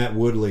Usman met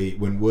Woodley,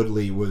 when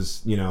Woodley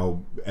was,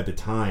 at the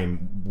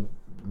time,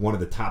 one of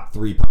the top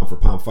 3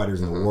 pound-for-pound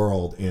fighters in the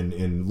world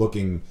and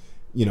looking,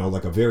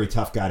 like a very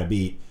tough guy to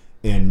beat,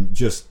 and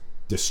just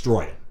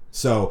destroyed him.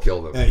 So,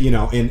 killed him.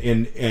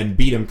 And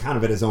beat him kind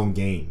of at his own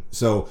game.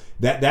 So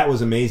that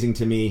was amazing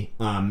to me.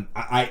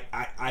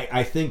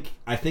 I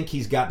think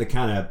he's got the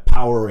kind of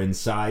power and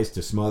size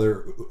to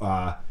smother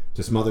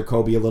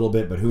Kobe a little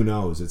bit, but who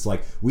knows? It's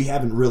like we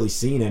haven't really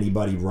seen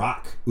anybody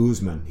rock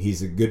Usman.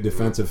 He's a good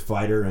defensive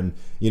fighter, and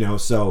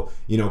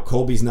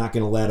Kobe's not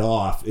going to let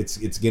off.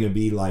 It's going to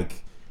be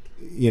like,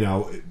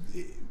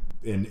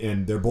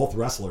 and they're both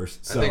wrestlers.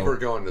 So. I think we're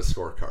going to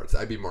scorecards.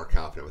 I'd be more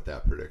confident with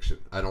that prediction.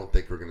 I don't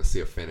think we're going to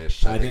see a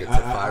finish. I think it's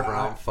a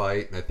 5-round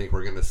fight, and I think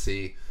we're going to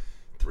see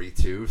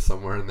 3-2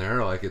 somewhere in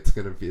there. Like, it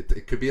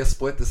could be a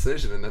split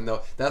decision, and then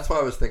that's why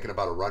I was thinking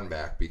about a run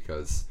back,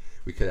 because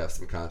we could have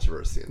some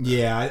controversy in there.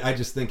 Yeah, I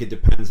just think it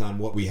depends on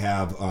what we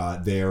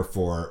have there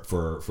for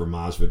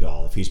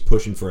Masvidal. If he's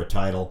pushing for a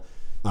title,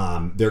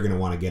 they're going to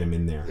want to get him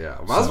in there. Yeah,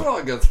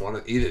 Masvidal against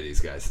either of these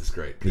guys is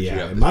great.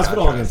 Yeah,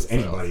 Masvidal against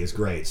anybody is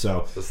great.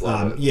 So,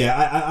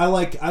 I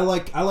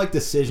like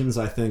decisions.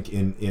 I think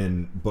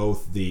in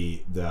both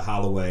the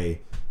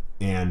Holloway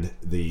and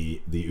the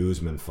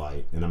Usman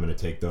fight, and I'm going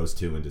to take those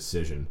two in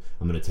decision.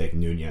 I'm going to take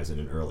Nunes in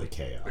an early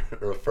KO.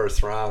 Or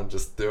first round,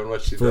 just doing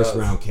what she does. First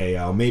round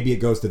KO. Maybe it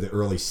goes to the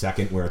early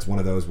second, where it's one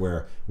of those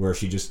where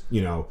she just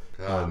no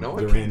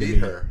one can beat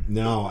her.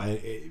 No,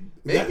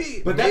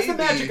 maybe, but that's the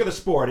magic of the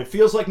sport. It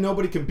feels like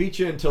nobody can beat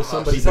you until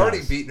somebody she's does.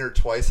 Already beaten her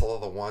twice, although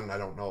the one I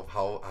don't know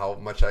how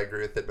much I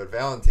agree with it, but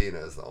Valentina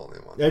is the only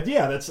one.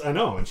 Yeah, I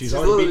know, and she's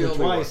already beaten her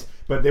twice,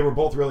 but they were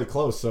both really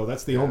close, so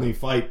that's the only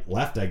fight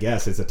left, I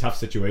guess. It's a tough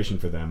situation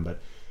for them, but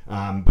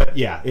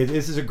yeah,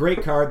 this is a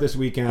great card this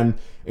weekend,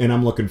 and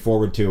I'm looking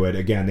forward to it.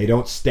 Again, they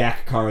don't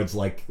stack cards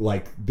like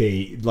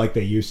they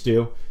used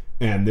to.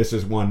 And this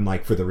is one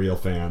like for the real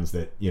fans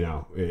that you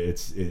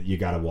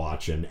got to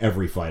watch, and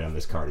every fight on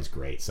this card is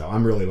great. So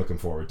I'm really looking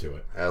forward to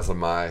it. As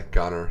am I,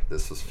 Gunner.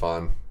 This was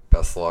fun.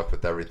 Best of luck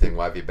with everything.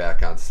 We'll have you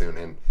back on soon.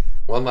 And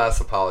one last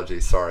apology.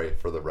 Sorry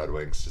for the Red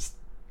Wings just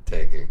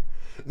tanking.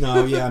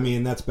 No, yeah, I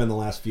mean that's been the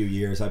last few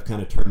years. I've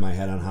kind of turned my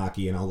head on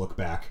hockey, and I'll look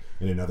back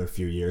in another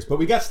few years. But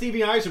we got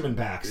Stevie Yzerman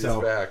back,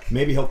 so back.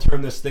 Maybe he'll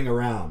turn this thing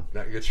around.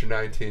 Now get your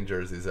 19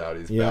 jerseys out.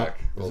 He's back.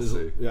 We'll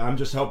see. I'm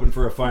just hoping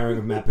for a firing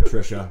of Matt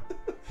Patricia.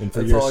 And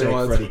for your sake,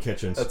 Freddie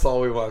Kitchens. That's all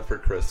we want for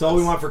Christmas. That's all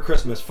we want for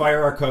Christmas.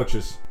 Fire our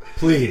coaches.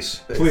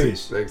 Please.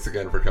 Please. Thanks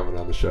again for coming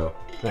on the show.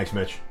 Thanks,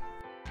 Mitch.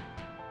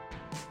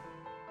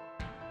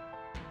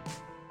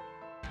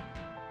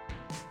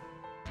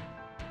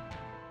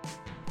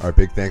 Our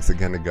big thanks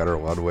again to Gunnar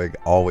Ludwig.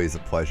 Always a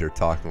pleasure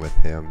talking with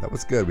him. That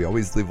was good. We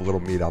always leave a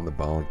little meat on the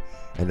bone.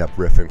 End up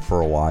riffing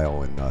for a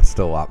while, and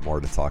still a lot more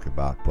to talk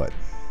about. But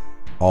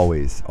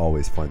Always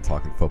fun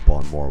talking football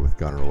and more with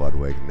Gunnar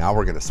Ludwig. Now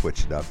we're going to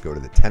switch it up, go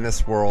to the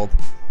tennis world.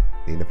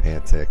 Nina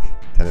Pantic,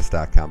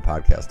 Tennis.com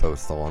podcast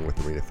host, along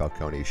with Irina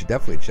Falcone. You should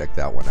definitely check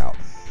that one out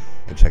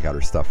and check out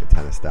her stuff at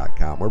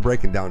Tennis.com. We're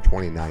breaking down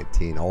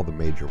 2019, all the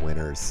major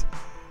winners,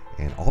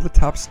 and all the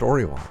top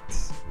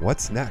storylines.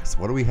 What's next?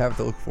 What do we have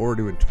to look forward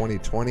to in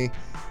 2020?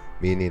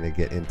 Me and Nina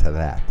get into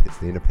that.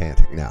 It's Nina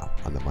Pantic now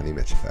on the Money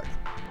Mitch Effect.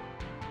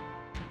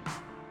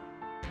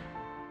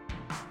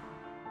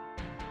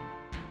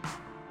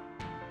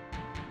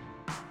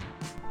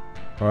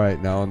 All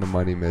right, now on the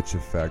Money Mitch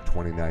Effect,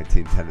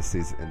 2019 tennis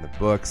season in the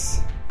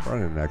books. Brought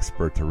in an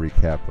expert to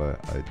recap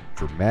a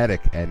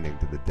dramatic ending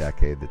to the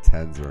decade. The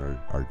tens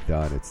are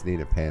done. It's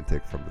Nina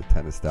Pantic from the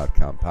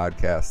Tennis.com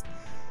podcast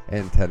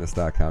and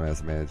Tennis.com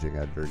as managing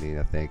editor.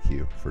 Nina, thank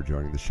you for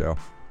joining the show.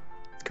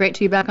 It's great to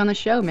be back on the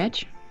show,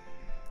 Mitch.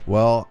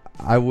 Well,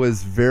 I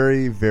was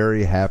very,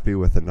 very happy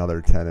with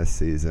another tennis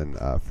season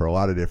for a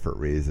lot of different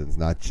reasons,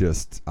 not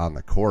just on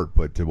the court,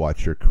 but to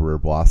watch your career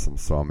blossom.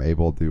 So I'm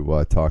able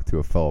to talk to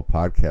a fellow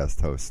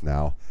podcast host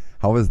now.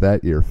 How was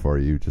that year for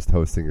you, just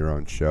hosting your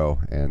own show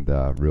and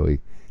really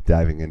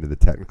diving into the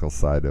technical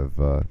side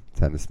of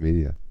tennis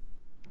media?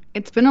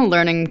 It's been a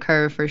learning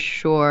curve for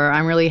sure.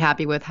 I'm really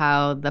happy with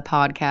how the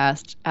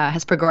podcast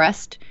has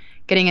progressed.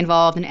 Getting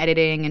involved in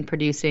editing and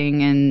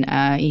producing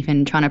and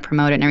even trying to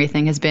promote it and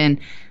everything has been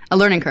a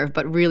learning curve,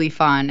 but really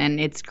fun. And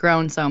it's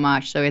grown so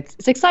much. So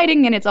it's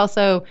exciting, and it's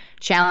also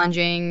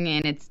challenging,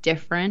 and it's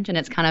different, and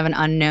it's kind of an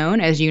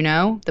unknown. As you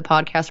know, the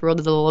podcast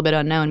world is a little bit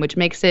unknown, which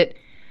makes it,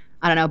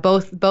 I don't know,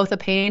 both a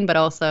pain, but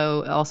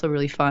also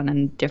really fun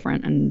and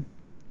different and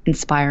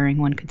inspiring,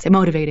 one could say,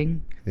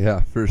 motivating. Yeah,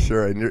 for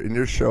sure. In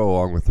your show,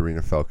 along with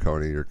Irina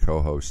Falcone, your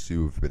co-host,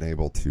 you've been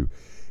able to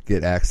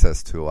get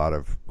access to a lot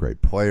of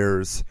great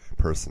players,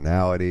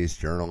 personalities,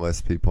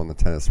 journalists, people in the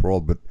tennis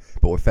world. But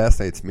what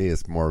fascinates me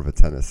as more of a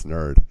tennis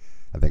nerd,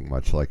 I think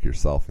much like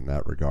yourself in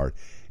that regard,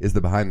 is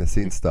the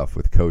behind-the-scenes stuff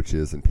with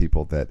coaches and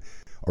people that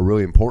are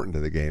really important to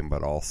the game,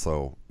 but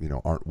also,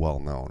 aren't well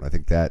known. I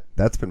think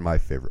that's been my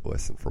favorite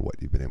listen for what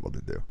you've been able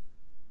to do.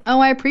 Oh,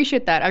 I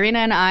appreciate that. Irina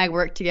and I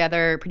work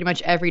together pretty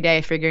much every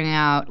day figuring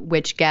out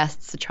which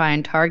guests to try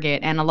and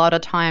target. And a lot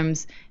of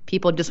times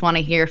people just want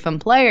to hear from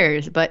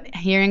players, but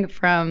hearing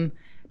from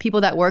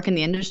people that work in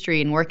the industry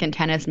and work in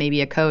tennis,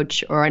 maybe a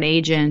coach or an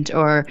agent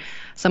or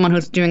someone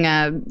who's doing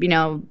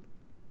a,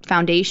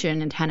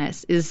 foundation in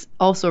tennis is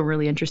also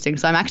really interesting.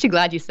 So I'm actually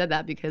glad you said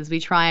that, because we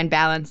try and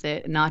balance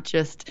it, not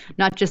just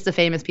the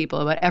famous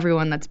people, but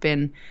everyone that's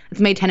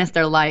made tennis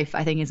their life,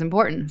 I think is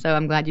important. So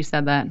I'm glad you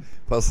said that.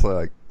 Plus,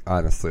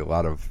 honestly, a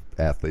lot of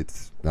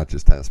athletes, not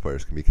just tennis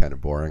players, can be kind of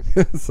boring.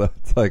 So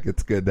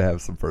it's good to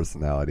have some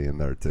personality in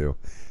there too.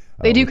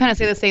 They do kind of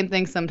say the same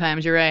thing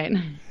sometimes. You're right.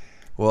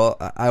 Well,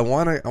 I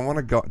want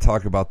to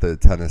talk about the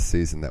tennis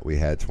season that we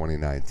had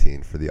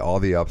 2019, for all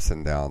the ups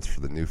and downs, for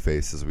the new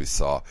faces we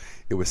saw.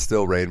 It was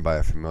still reigned by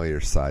a familiar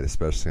side,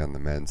 especially on the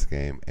men's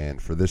game.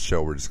 And for this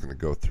show, we're just going to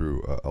go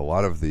through a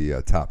lot of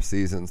the top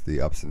seasons,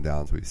 the ups and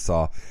downs we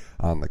saw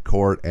on the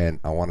court. And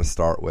I want to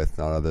start with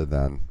none other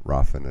than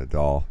Rafa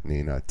Nadal.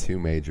 Nina, 2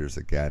 majors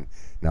again.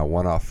 Now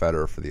one off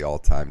Federer for the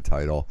all-time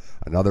title,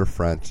 another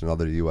French,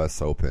 another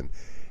U.S. Open.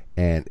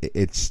 And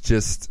it's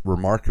just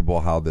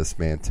remarkable how this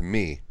man, to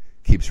me,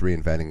 keeps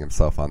reinventing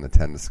himself on the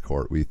tennis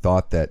court. We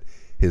thought that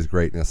his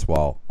greatness,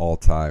 while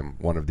all-time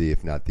one of the,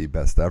 if not the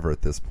best ever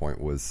at this point,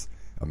 was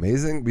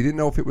amazing. We didn't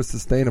know if it was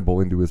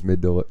sustainable into his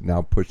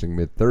now pushing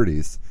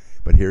mid-30s,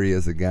 but here he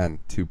is again,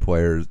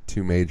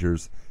 2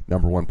 majors,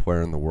 number 1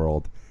 player in the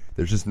world.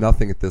 There's just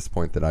nothing at this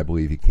point that I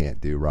believe he can't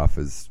do.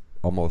 Rafa's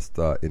almost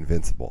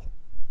invincible.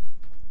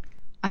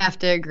 I have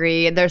to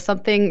agree. There's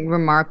something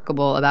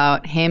remarkable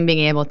about him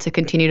being able to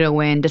continue to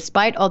win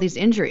despite all these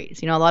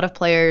injuries. A lot of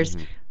players...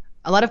 Mm-hmm.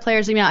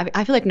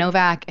 I feel like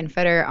Novak and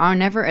Federer are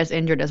never as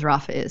injured as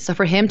Rafa is. So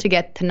for him to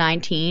get to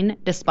 19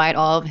 despite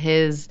all of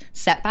his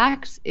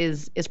setbacks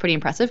is pretty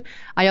impressive.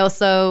 I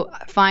also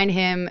find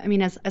him,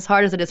 as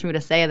hard as it is for me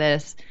to say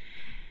this,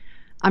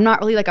 I'm not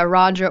really like a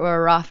Roger or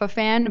a Rafa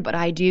fan, but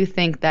I do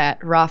think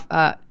that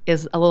Rafa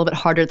is a little bit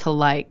harder to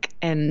like.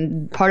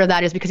 And part of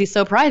that is because he's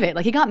so private.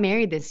 Like, he got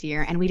married this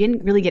year and we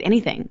didn't really get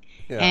anything.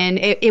 Yeah. And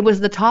it was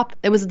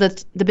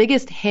the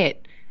biggest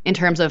hit in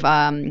terms of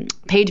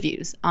page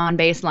views on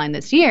Baseline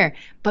this year,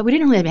 but we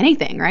didn't really have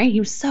anything, right?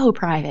 He was so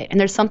private, and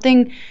there's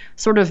something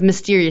sort of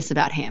mysterious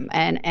about him,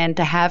 and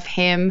to have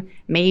him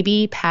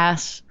maybe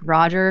pass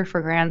Roger for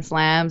Grand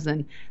Slams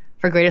and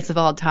for greatest of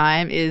all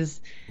time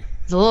is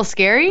a little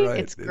scary. Right,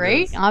 it's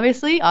great,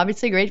 obviously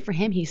great for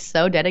him. He's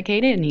so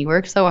dedicated and he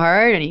works so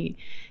hard, and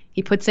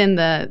he puts in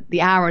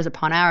the hours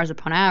upon hours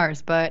upon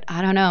hours, but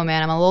I don't know,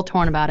 man, I'm a little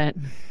torn about it.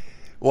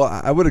 Well,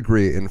 I would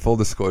agree. In full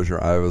disclosure,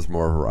 I'm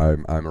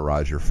a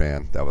Roger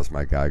fan. That was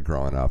my guy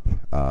growing up,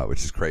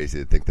 which is crazy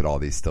to think that all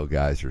these 3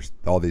 guys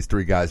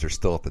are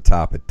still at the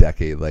top a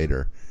decade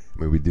later.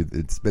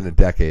 It's been a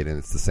decade and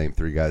it's the same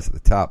 3 guys at the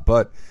top.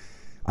 But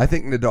I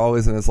think Nadal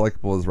isn't as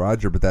likable as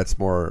Roger, but that's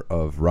more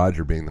of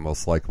Roger being the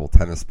most likable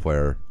tennis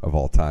player of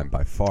all time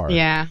by far.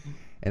 Yeah.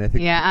 And I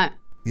think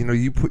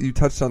you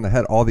touched on the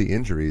head. All the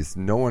injuries.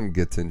 No one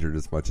gets injured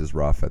as much as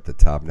Rafa at the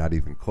top. Not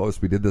even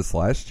close. We did this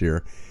last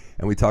year,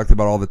 and we talked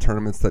about all the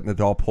tournaments that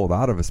Nadal pulled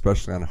out of,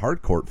 especially on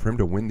hard court. For him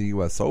to win the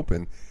U.S.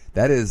 Open,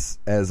 that is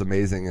as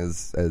amazing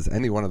as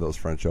any one of those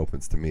French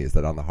Opens to me. Is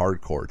that on the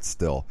hard court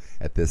still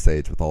at this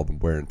age with all the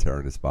wear and tear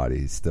in his body,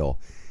 he's still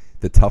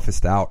the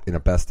toughest out in a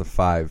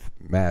best-of-5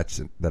 match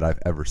that I've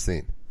ever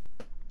seen.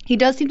 He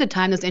does seem to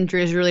time those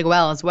injuries really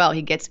well as well.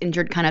 He gets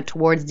injured kind of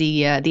towards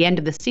the end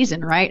of the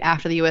season, right?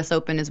 After the U.S.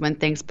 Open is when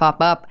things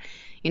pop up.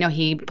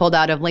 He pulled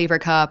out of Laver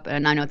Cup,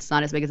 and I know it's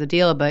not as big as a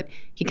deal, but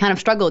he kind of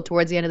struggled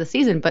towards the end of the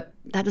season. But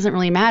that doesn't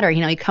really matter.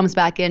 He comes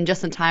back in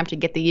just in time to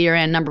get the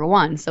year-end number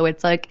one. So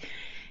it's like,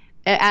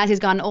 as he's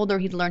gotten older,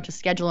 he's learned to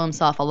schedule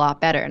himself a lot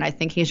better. And I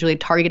think he's really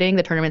targeting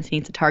the tournaments he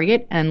needs to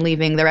target and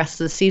leaving the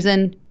rest of the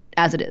season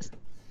as it is.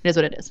 It is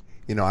what it is.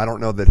 I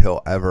don't know that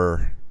he'll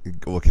ever,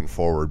 looking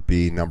forward,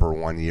 be number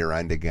one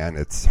year-end again.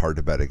 It's hard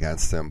to bet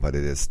against him, but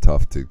it is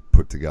tough to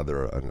put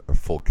together a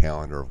full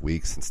calendar of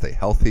weeks and stay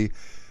healthy.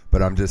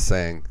 But I'm just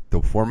saying,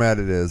 the format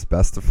it is,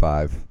 best of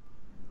 5,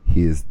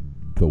 he is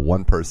the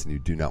one person you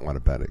do not want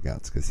to bet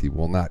against because he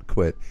will not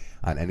quit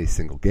on any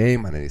single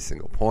game, on any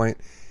single point.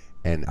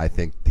 And I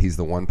think he's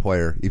the one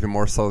player, even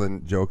more so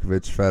than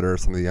Djokovic, Federer,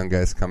 some of the young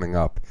guys coming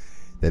up,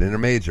 that in a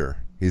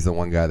major, he's the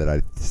one guy that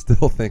I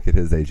still think at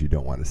his age you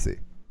don't want to see.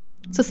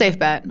 It's a safe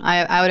bet.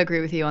 I would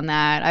agree with you on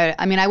that.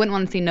 I mean, I wouldn't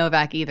want to see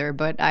Novak either,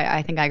 but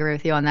I think I agree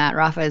with you on that.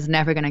 Rafa is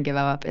never going to give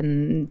up,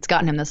 and it's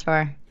gotten him this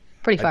far.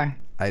 Pretty far.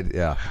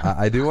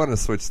 I do want to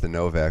switch to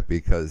Novak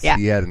because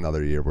he had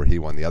another year where he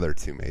won the other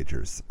 2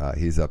 majors.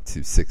 He's up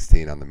to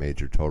 16 on the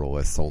major total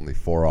list, only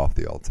 4 off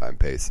the all-time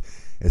pace.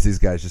 As these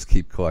guys just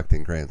keep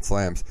collecting Grand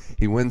Slams.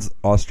 He wins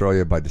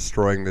Australia by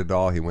destroying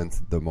Nadal. He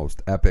wins the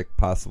most epic,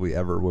 possibly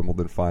ever,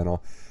 Wimbledon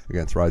final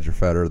against Roger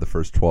Federer, the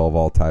first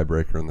 12-all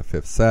tiebreaker in the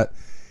 5th set.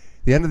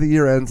 The end of the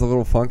year ends a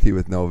little funky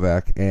with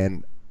Novak,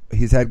 and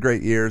he's had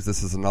great years.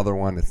 This is another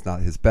one. It's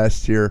not his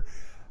best year.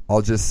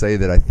 I'll just say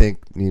that I think,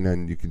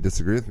 and you can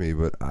disagree with me,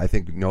 but I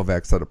think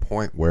Novak's at a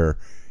point where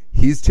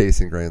he's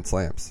chasing Grand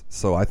Slams.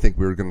 So I think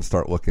we're going to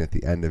start looking at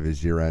the end of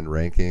his year-end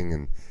ranking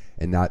and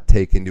not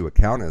take into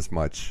account as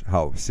much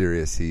how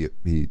serious he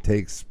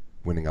takes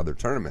winning other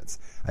tournaments.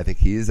 I think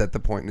he is at the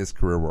point in his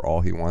career where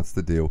all he wants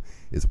to do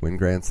is win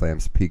Grand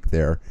Slams, peak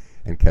there,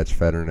 and catch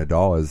Federer and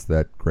Nadal as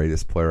that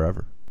greatest player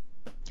ever.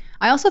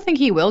 I also think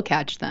he will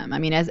catch them. I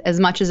mean, as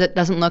much as it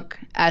doesn't look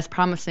as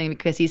promising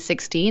because he's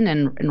 16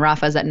 and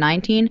Rafa's at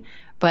 19,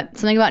 but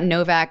something about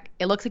Novak,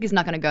 it looks like he's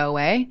not going to go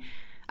away.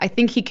 I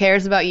think he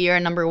cares about year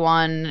number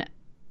one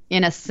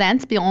in a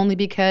sense, but only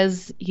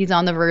because he's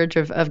on the verge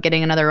of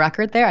getting another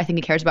record there. I think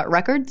he cares about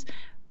records,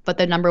 but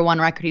the number one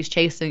record he's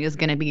chasing is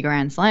going to be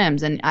Grand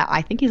Slams. And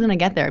I think he's going to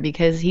get there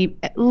because he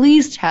at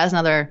least has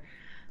another,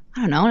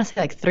 I want to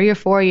say like 3 or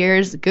 4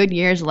 years, good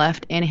years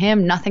left in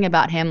him. Nothing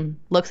about him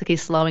looks like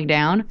he's slowing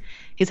down.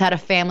 He's had a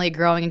family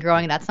growing and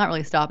growing, and that's not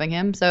really stopping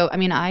him. So, I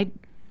mean, I'd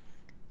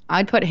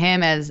put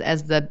him as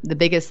the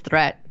biggest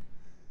threat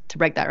to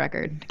break that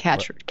record,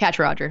 catch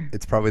Roger.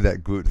 It's probably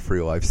that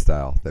gluten-free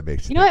lifestyle that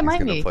makes you think he's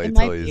going to play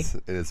until he's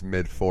in his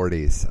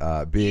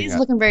mid-40s. He's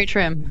looking very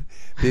trim.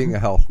 Being a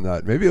health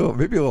nut, maybe a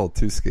little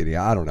too skinny.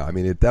 I don't know. I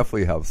mean, it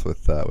definitely helps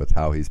with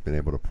how he's been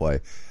able to play.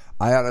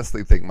 I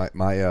honestly think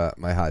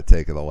my hot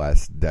take of the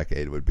last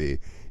decade would be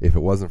if it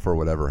wasn't for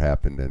whatever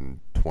happened in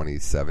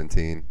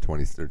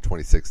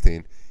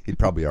 2016, he'd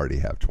probably already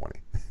have 20.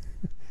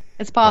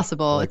 It's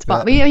possible.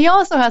 He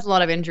also has a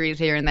lot of injuries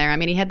here and there. I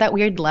mean, he had that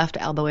weird left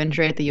elbow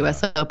injury at the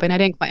U.S. Open. I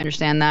didn't quite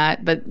understand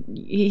that, but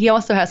he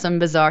also has some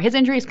bizarre. His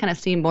injuries kind of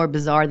seem more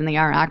bizarre than they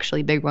are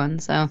actually big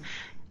ones. So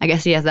I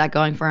guess he has that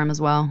going for him as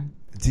well.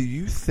 Do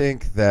you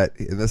think that,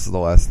 and this is the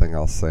last thing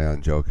I'll say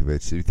on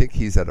Djokovic, do you think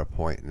he's at a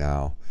point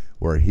now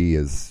where he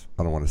is,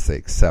 I don't want to say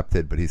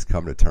accepted, but he's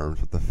come to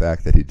terms with the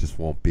fact that he just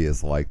won't be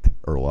as liked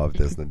or loved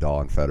as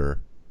Nadal and Federer?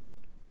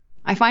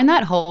 I find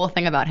that whole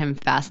thing about him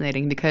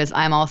fascinating because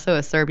I'm also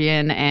a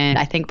Serbian, and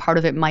I think part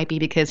of it might be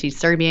because he's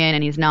Serbian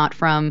and he's not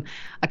from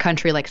a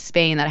country like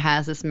Spain that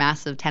has this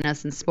massive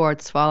tennis and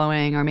sports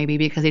following, or maybe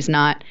because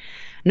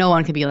no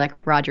one could be like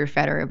Roger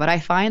Federer. But I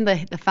find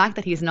the fact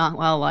that he's not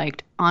well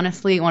liked,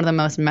 honestly, one of the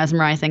most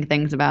mesmerizing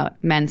things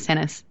about men's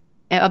tennis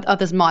of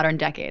this modern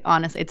decade.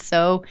 Honestly,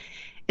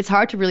 it's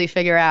hard to really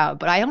figure out,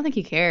 but I don't think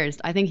he cares.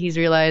 I think he's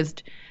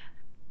realized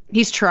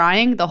he's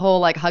trying. The whole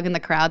like hugging the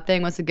crowd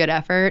thing was a good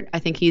effort. I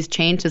think he's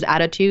changed his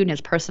attitude and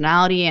his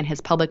personality and his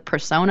public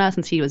persona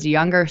since he was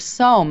younger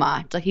so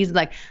much. Like he's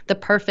like the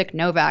perfect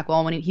Novak.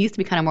 Well, when he used to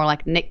be kind of more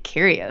like Nick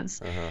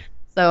Kyrgios.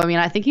 So, I mean,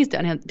 I think he's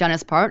done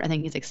his part. I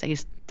think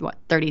he's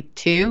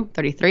 32,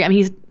 33? I mean,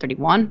 he's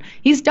 31.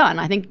 He's done.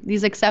 I think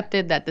he's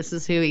accepted that this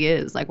is who he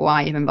is. Like,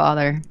 why even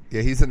bother?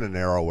 Yeah, he's in an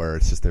era where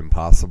it's just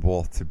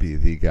impossible to be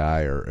the guy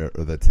or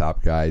the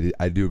top guy.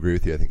 I do agree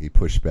with you. I think he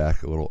pushed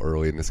back a little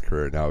early in his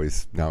career. Now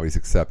he's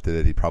accepted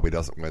it. He probably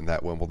doesn't win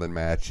that Wimbledon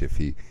match if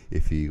he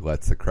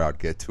lets the crowd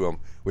get to him.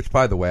 Which,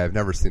 by the way, I've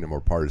never seen a more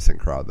partisan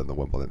crowd than the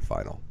Wimbledon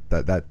final.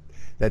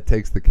 That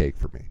takes the cake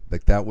for me.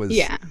 Like that was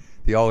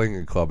the All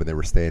England Club, and they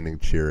were standing,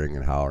 cheering,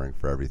 and hollering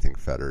for everything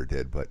Federer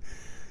did. But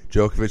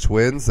Djokovic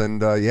wins,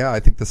 and I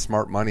think the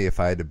smart money, if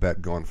I had to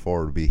bet going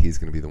forward, would be he's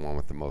going to be the one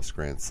with the most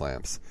Grand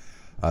Slams.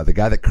 The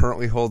guy that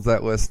currently holds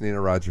that list, Nina,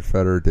 Roger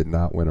Federer, did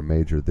not win a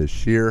major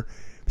this year.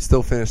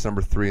 Still finished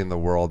number 3 in the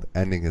world,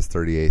 ending his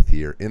 38th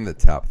year in the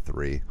top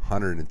 3.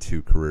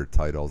 102 career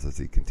titles as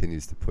he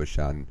continues to push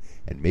on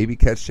and maybe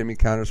catch Jimmy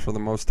Connors for the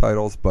most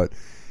titles, but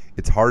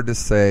it's hard to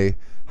say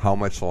how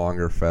much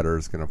longer Federer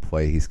is going to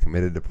play. He's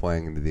committed to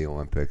playing into the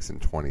Olympics in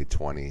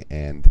 2020,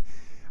 and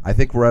I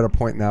think we're at a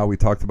point now, we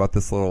talked about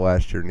this a little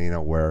last year,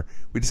 Nina, where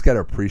we just got to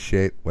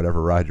appreciate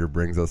whatever Roger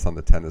brings us on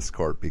the tennis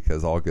court,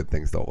 because all good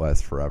things don't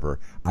last forever.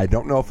 I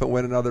don't know if he'll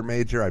win another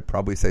major. I'd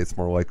probably say it's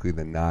more likely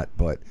than not,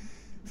 but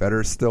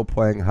Federer's still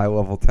playing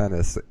high-level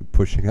tennis,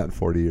 pushing on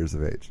 40 years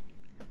of age.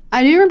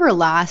 I do remember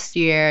last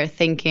year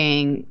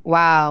thinking,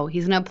 wow,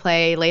 he's going to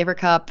play Laver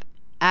Cup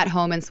at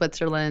home in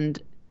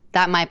Switzerland.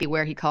 That might be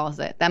where he calls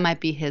it. That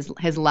might be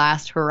his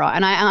last hurrah.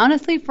 And I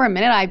honestly, for a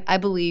minute, I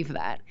believe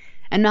that.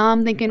 And now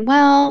I'm thinking,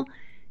 well,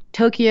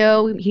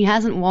 Tokyo, he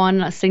hasn't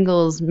won a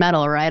singles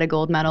medal, right? A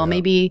gold medal.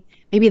 Yeah.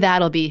 Maybe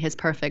that'll be his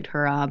perfect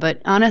hurrah.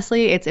 But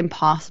honestly, it's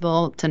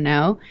impossible to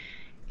know.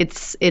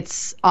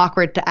 It's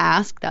awkward to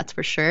ask, that's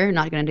for sure.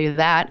 Not going to do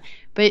that.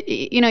 But,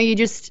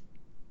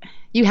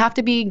 you have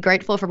to be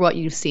grateful for what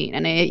you've seen.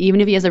 And even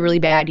if he has a really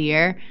bad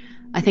year,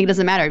 I think it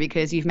doesn't matter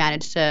because you've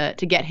managed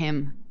to get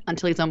him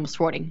until he's almost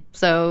 40.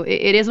 So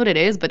it is what it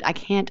is, but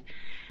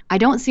I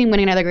don't see him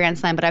winning another Grand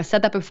Slam, but I've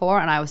said that before,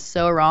 and I was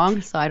so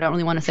wrong, so I don't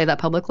really want to say that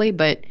publicly,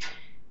 but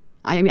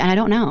I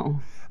don't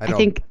know. I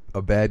think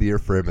a bad year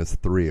for him is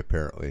 3,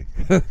 apparently.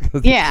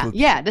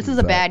 This is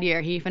a bad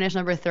year. He finished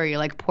number 3,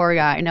 like, poor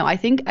guy. No, I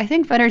think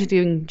Federer's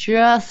doing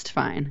just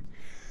fine.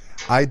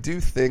 I do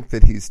think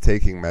that he's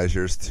taking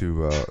measures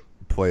to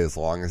play as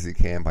long as he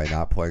can by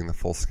not playing the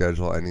full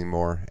schedule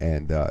anymore,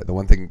 and the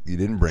one thing you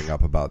didn't bring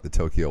up about the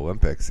Tokyo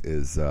Olympics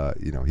is,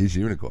 he's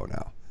Uniqlo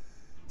now.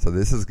 So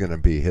this is going to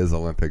be his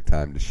Olympic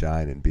time to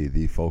shine and be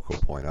the focal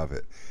point of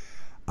it.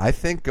 I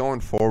think going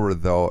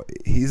forward, though,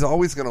 he's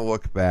always going to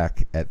look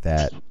back at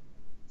that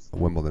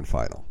Wimbledon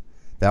final.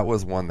 That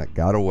was one that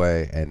got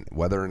away, and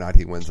whether or not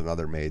he wins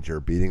another major,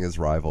 beating his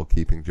rival,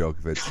 keeping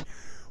Djokovic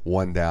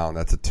 1 down,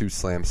 that's a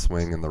 2-slam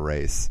swing in the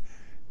race.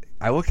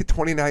 I look at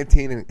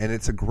 2019, and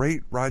it's a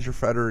great Roger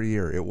Federer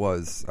year. It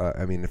was,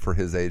 for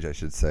his age, I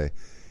should say.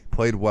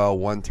 Played well,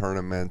 won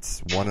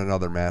tournaments, won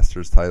another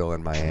Masters title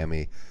in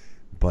Miami.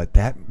 But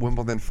that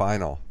Wimbledon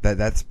final,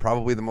 that's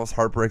probably the most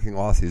heartbreaking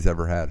loss he's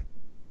ever had.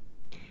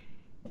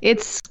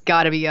 It's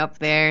got to be up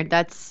there.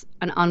 That's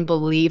an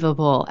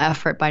unbelievable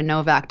effort by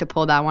Novak to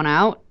pull that one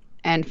out.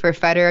 And for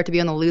Federer to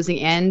be on the losing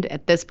end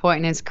at this point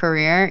in his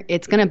career,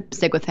 it's going to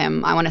stick with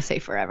him, I want to say,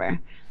 forever.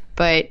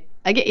 But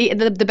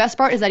the best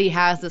part is that he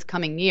has this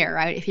coming year,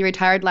 right? If he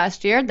retired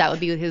last year, that would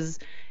be his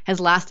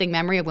lasting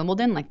memory of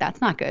Wimbledon. Like,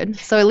 that's not good.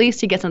 So at least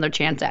he gets another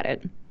chance at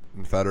it.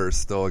 And Federer is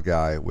still a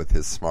guy with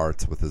his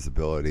smarts, with his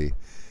ability.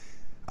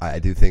 I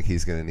do think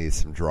he's going to need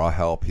some draw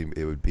help.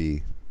 It would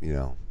be,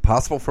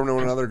 possible for him to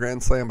win another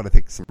Grand Slam, but I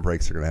think some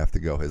breaks are going to have to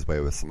go his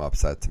way with some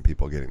upsets and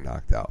people getting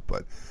knocked out.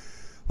 But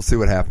we'll see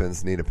what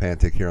happens. Nina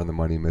Pantic here on the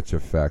Money Mitch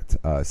Effect,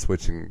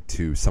 switching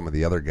to some of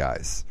the other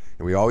guys.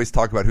 And we always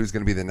talk about who's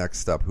going to be the next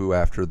step, who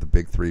after the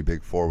big 3,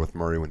 big 4 with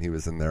Murray when he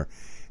was in there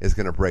is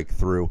going to break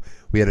through.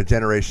 We had a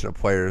generation of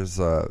players,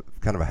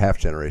 kind of a half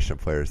generation of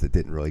players that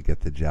didn't really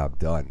get the job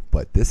done.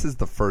 But this is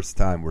the first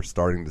time we're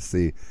starting to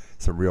see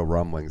some real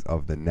rumblings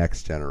of the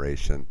next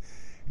generation.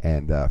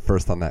 And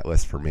first on that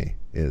list for me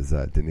is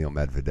Daniil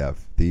Medvedev.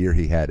 The year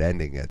he had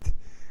ending it,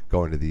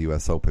 going to the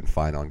U.S. Open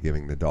final and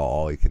giving Nadal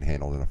all he can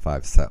handle in a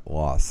 5-set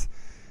loss.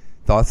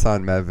 Thoughts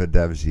on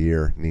Medvedev's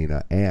year,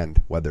 Nina,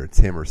 and whether it's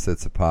him or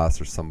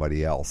Tsitsipas or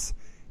somebody else.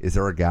 Is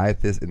there a guy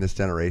in this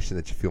generation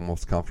that you feel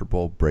most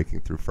comfortable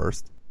breaking through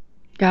first?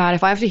 God,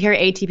 if I have to hear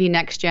ATP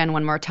Next Gen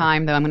one more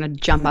time, though, I'm going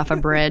to jump off a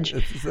bridge.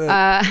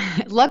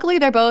 Luckily,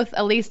 they're both,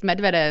 at least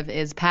Medvedev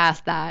is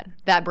past that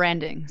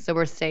branding, so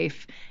we're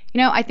safe.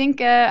 I think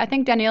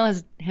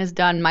Daniil has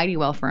done mighty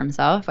well for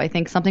himself. I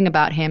think something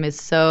about him is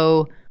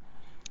so.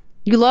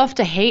 You love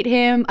to hate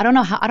him. I don't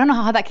know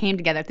how that came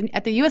together.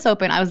 At the U.S.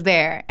 Open, I was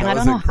there, and I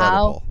don't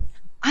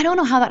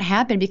know how that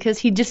happened because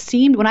he just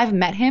seemed, when I've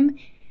met him,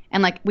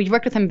 and like I've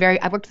worked with him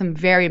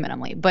very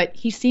minimally, but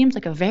he seems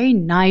like a very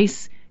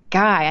nice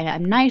guy.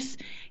 I'm nice.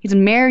 He's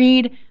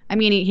married. I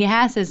mean, he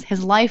has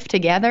his life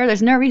together.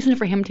 There's no reason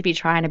for him to be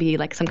trying to be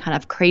like some kind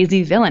of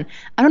crazy villain.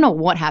 I don't know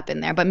what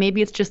happened there, but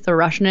maybe it's just the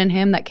Russian in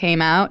him that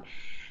came out.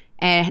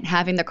 And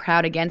having the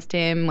crowd against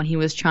him when he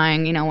was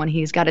trying, when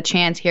he's got a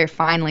chance here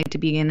finally to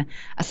be in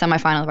a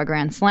semifinal of a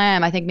Grand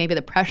Slam, I think maybe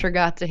the pressure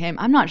got to him.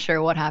 I'm not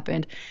sure what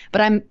happened,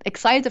 but I'm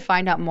excited to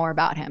find out more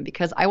about him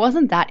because I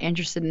wasn't that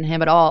interested in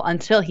him at all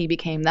until he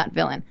became that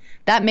villain.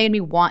 That made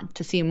me want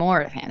to see more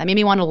of him. That made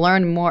me want to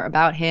learn more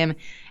about him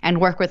and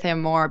work with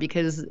him more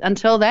because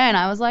until then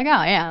I was like,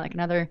 oh yeah, like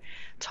another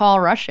tall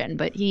Russian.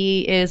 But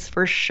he is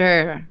for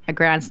sure a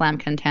Grand Slam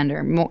contender.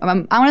 I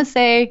want to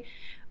say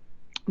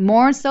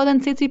more so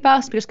than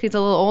Tsitsipas because he's a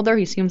little older.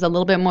 He seems a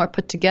little bit more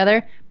put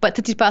together. But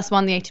Tsitsipas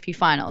won the ATP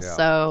finals,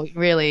 so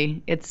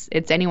really, it's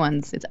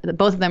anyone's.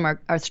 Both of them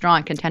are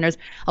strong contenders,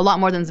 a lot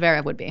more than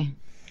Zverev would be.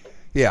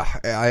 Yeah,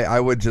 I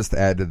would just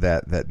add to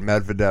that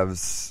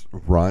Medvedev's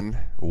run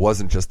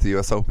wasn't just the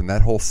U.S. Open.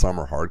 That whole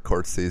summer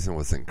hardcourt season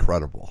was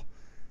incredible.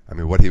 I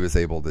mean, what he was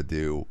able to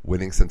do,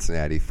 winning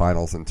Cincinnati,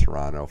 finals in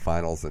Toronto,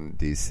 finals in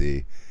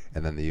D.C.,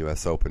 and then the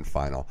U.S. Open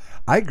final.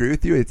 I agree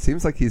with you. It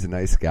seems like he's a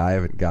nice guy. I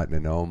haven't gotten to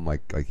know him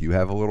like you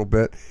have a little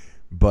bit.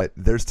 But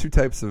there's two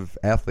types of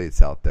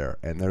athletes out there,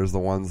 and there's the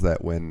ones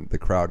that when the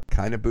crowd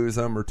kind of boos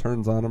them or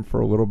turns on them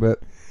for a little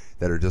bit,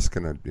 that are just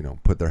going to,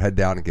 put their head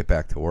down and get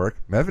back to work.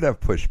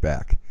 Medvedev pushed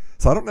back.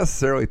 So I don't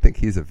necessarily think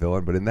he's a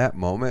villain, but in that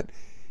moment,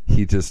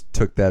 he just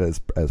took that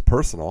as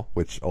personal,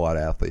 which a lot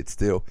of athletes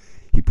do.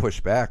 He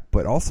pushed back,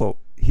 but also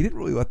he didn't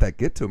really let that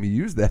get to him. He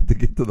used that to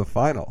get to the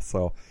final.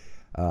 So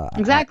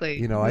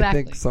exactly. I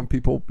think some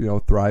people,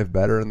 thrive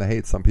better in the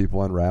hate. Some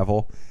people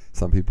unravel.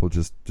 Some people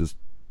just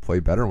play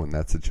better when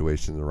that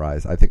situation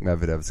arises. I think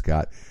Medvedev's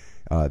got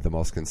the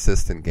most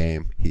consistent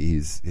game.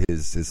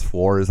 His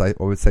floor is, I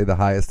would say, the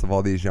highest of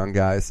all these young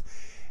guys,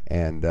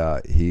 and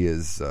he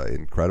is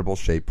incredible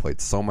shape. Played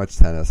so much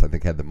tennis. I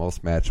think had the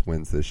most match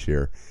wins this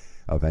year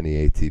of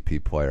any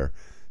ATP player.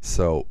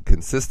 So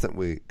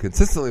consistently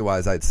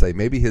wise, I'd say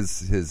maybe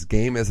his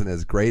game isn't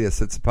as great as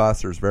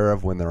Tsitsipas or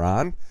Zverev when they're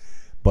on,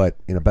 but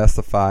in a best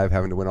of five,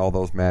 having to win all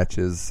those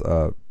matches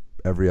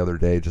every other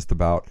day, just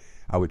about,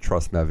 I would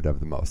trust Medvedev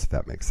the most, if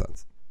that makes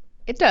sense.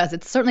 It does.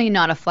 It's certainly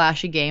not a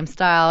flashy game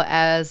style,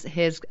 as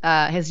his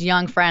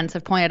young friends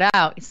have pointed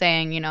out,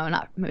 saying,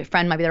 not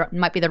friend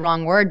might be the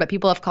wrong word, but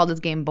people have called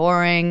his game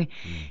boring.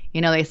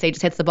 They say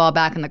just hits the ball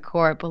back in the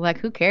court, but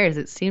who cares?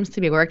 It seems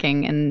to be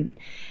working. And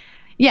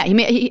yeah,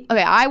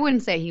 I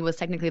wouldn't say he was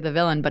technically the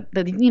villain, but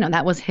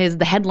that was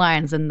the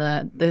headlines and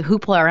the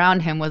hoopla around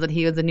him was that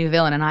he was the new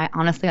villain, and I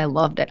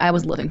loved it. I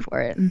was living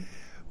for it.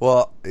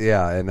 Well,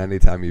 yeah, and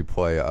anytime you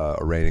play a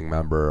reigning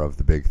member of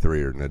the Big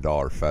Three or Nadal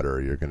or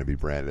Federer, you're going to be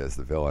branded as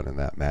the villain in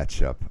that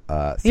matchup.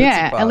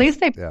 At least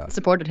they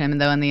supported him,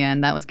 though, in the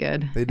end. That was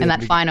good. In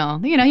that final.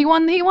 He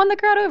won the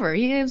crowd over.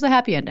 It was a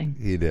happy ending.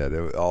 He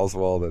did. All's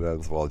well that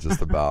ends well,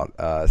 just about.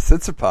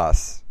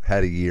 Tsitsipas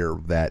had a year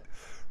that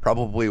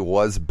probably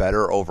was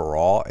better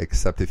overall,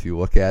 except if you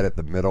look at it,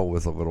 the middle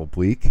was a little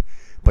bleak.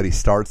 But he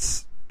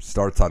starts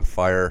on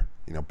fire,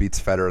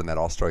 beats Federer in that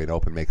Australian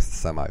Open, makes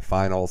the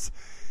semifinals.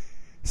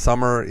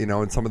 Summer,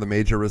 in some of the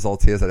major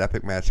results, he has that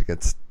epic match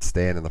against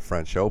Stan in the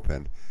French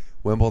Open.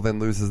 Wimbledon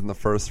loses in the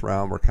first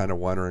round. We're kind of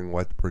wondering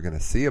what we're going to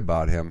see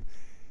about him.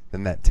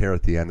 Then that tear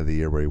at the end of the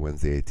year where he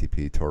wins the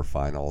ATP Tour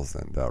Finals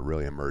and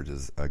really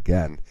emerges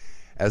again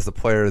as the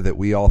player that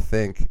we all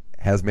think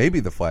has maybe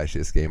the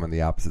flashiest game on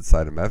the opposite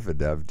side of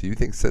Medvedev. Do you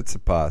think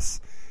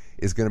Tsitsipas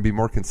is going to be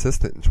more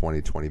consistent in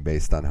 2020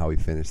 based on how he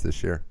finished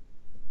this year?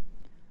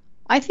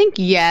 I think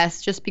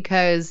yes, just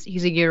because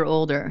he's a year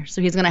older.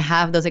 So he's going to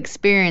have those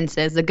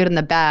experiences, the good and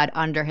the bad,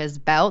 under his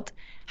belt.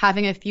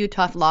 Having a few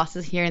tough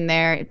losses here and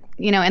there,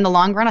 in the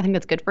long run, I think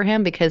that's good for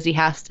him because he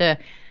has to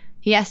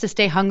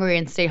stay hungry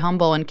and stay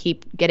humble and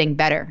keep getting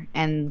better.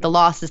 And the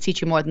losses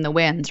teach you more than the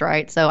wins,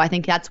 right? So I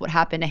think that's what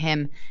happened to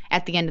him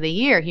at the end of the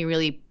year. He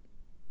really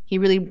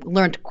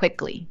learned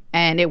quickly,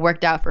 and it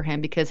worked out for him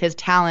because his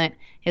talent,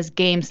 his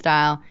game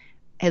style,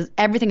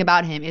 everything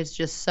about him is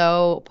just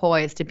so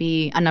poised to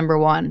be a number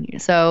one.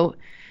 So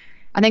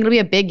I think it'll be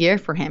a big year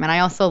for him. And I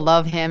also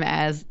love him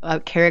as a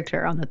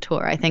character on the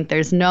tour. I think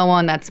there's no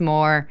one that's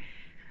more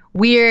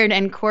weird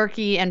and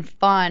quirky and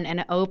fun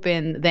and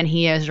open than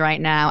he is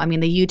right now. I mean,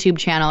 the YouTube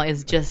channel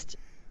is just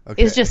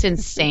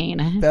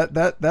insane.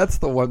 That's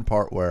the one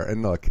part where,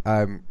 and look,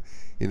 I'm,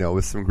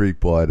 with some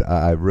Greek blood,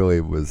 I really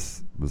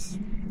was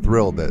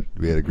thrilled that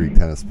we had a Greek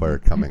tennis player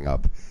coming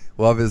up.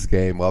 Love his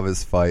game, love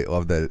his fight,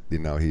 love that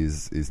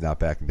he's not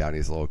backing down.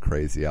 He's a little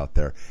crazy out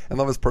there, and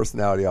love his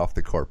personality off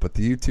the court. But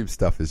the YouTube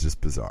stuff is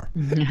just bizarre.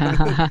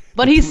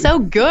 But he's so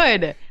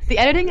good. The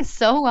editing is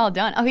so well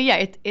done. Okay,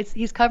 yeah,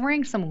 he's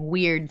covering some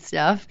weird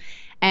stuff,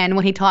 and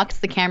when he talks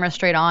to the camera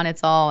straight on,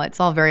 it's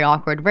all very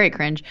awkward, very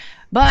cringe.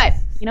 But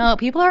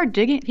people are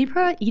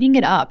eating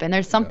it up, and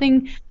there's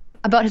something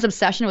about his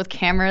obsession with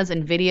cameras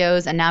and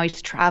videos, and now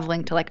he's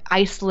traveling to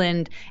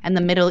Iceland and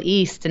the Middle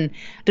East and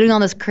doing all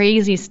this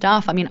crazy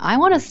stuff. I mean, I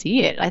want to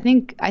see it. I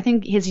think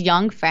his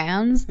young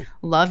fans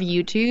love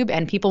YouTube,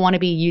 and people want to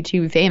be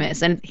YouTube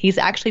famous, and he's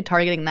actually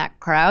targeting that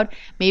crowd.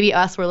 Maybe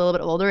us, we're a little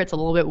bit older. It's a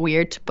little bit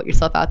weird to put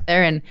yourself out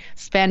there and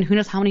spend who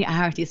knows how many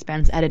hours he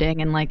spends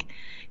editing, and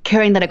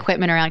carrying that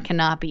equipment around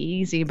cannot be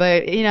easy.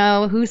 But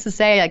who's to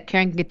say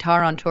carrying a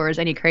guitar on tour is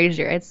any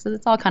crazier? It's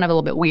all kind of a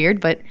little bit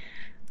weird, but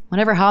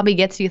whatever hobby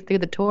gets you through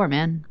the tour,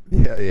 man.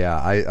 Yeah.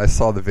 I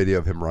saw the video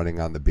of him running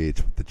on the beach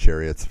with the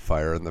chariots of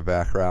fire in the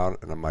background,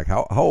 and I'm like,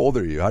 how old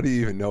are you? How do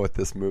you even know what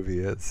this movie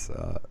is?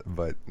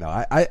 But no,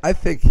 I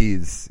think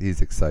he's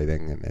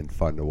exciting and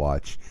fun to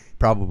watch.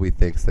 Probably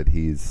thinks that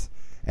he's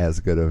as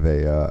good of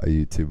a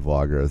YouTube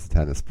vlogger as a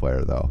tennis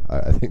player, though.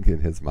 I think in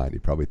his mind he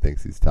probably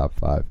thinks he's top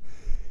 5.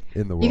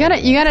 in the world.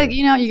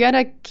 You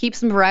gotta keep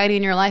some variety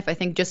in your life. I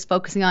think just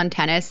focusing on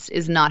tennis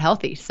is not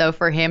healthy. So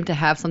for him to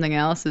have something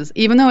else is,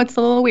 even though it's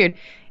a little weird,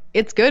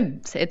 it's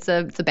good. It's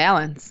a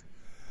balance.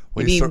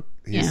 Well,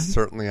 he's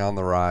certainly on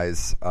the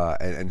rise.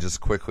 And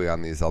just quickly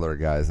on these other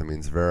guys, I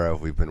mean, Zverev,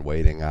 we've been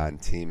waiting on.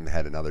 Team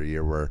had another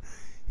year where,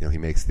 he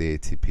makes the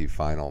ATP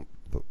final,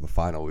 the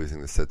final losing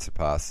to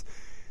Tsitsipas.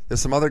 There's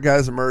some other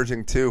guys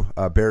emerging too.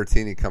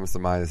 Berrettini comes to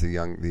mind as the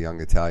young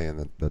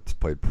Italian that's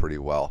played pretty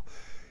well.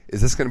 Is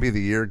this going to be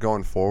the year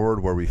going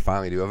forward where we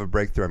finally do have a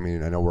breakthrough? I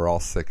mean, I know we're all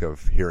sick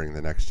of hearing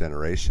the next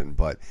generation,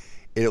 but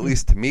it, at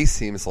least to me,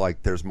 seems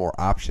like there's more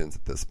options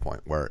at this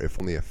point, where if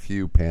only a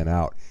few pan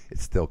out, it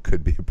still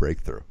could be a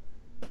breakthrough.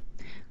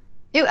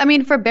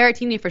 For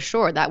Berrettini, for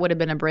sure, that would have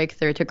been a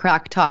breakthrough. To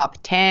crack top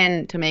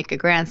 10, to make a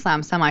Grand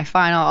Slam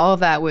semifinal, all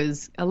of that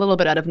was a little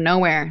bit out of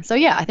nowhere. So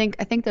yeah, I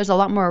think there's a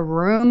lot more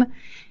room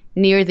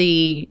near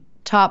the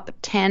top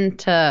 10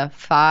 to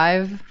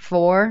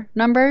 4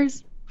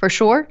 numbers for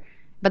sure.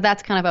 But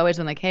that's kind of always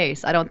been the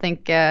case. I don't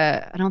think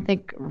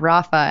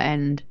Rafa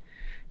and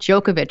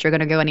Djokovic are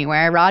going to go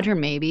anywhere. Roger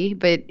maybe,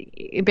 but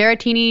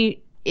Berrettini,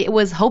 it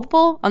was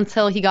hopeful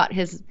until he got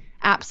his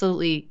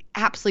absolutely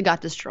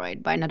got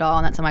destroyed by Nadal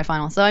in that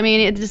semifinal. So I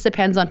mean, it just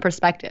depends on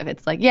perspective.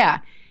 It's like, yeah,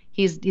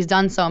 he's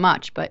done so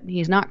much, but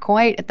he's not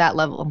quite at that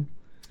level.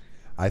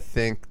 I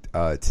think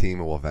Thiem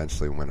will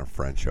eventually win a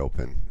French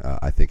Open.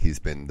 I think he's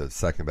been the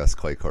second best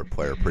clay court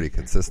player pretty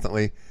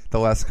consistently the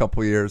last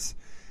couple years,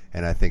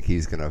 and I think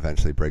he's going to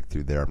eventually break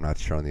through there. I'm not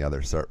sure on the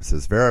other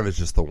surfaces. Zverev is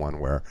just the one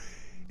where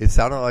it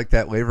sounded like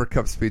that Laver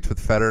Cup speech with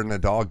Federer and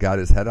Nadal got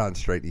his head on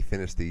straight. He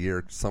finished the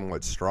year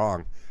somewhat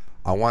strong.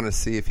 I want to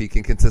see if he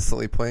can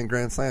consistently play in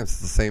Grand Slams. It's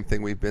the same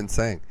thing we've been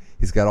saying.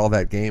 He's got all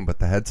that game, but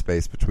the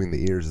headspace between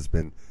the ears has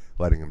been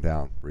letting him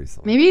down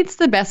recently. Maybe it's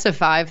the best of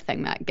 5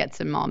 thing that gets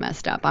him all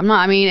messed up.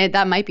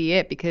 That might be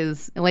it,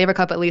 because Laver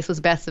Cup at least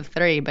was best of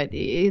 3, but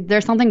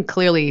there's something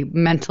clearly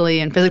mentally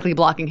and physically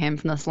blocking him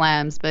from the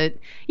slams. But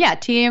yeah,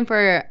 Thiem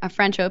for a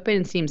French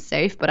Open seems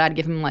safe, but I'd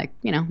give him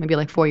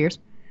maybe 4 years.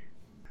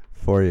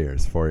 4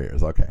 years.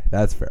 Okay,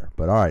 that's fair.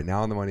 But all right,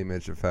 now on the Money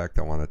Mitch Effect,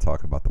 I want to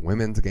talk about the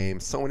women's game.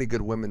 So many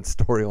good women's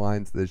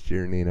storylines this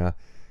year, Nina.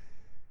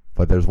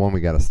 But there's one we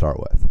got to start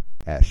with.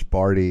 Ash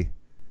Barty,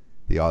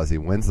 the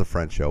Aussie, wins the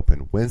French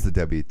Open, wins the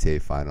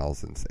WTA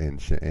Finals in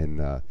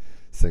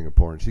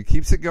Singapore, and she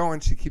keeps it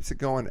going. She keeps it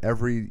going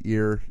every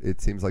year.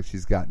 It seems like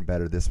she's gotten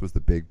better. This was the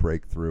big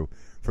breakthrough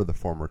for the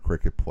former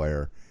cricket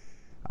player.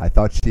 I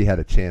thought she had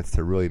a chance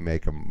to really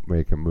make a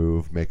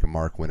move, make a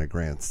mark, win a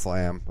Grand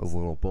Slam. I was a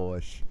little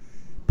bullish.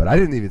 But I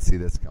didn't even see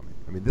this coming.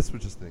 I mean, this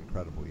was just an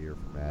incredible year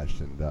from Ash,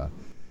 and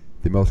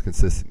the most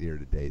consistent year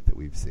to date that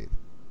we've seen.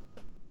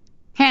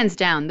 Hands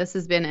down, this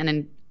has been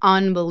an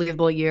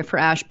unbelievable year for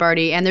Ash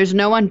Barty, and there's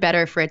no one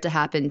better for it to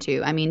happen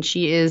to. I mean,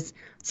 she is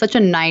such a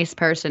nice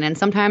person, and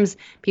sometimes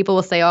people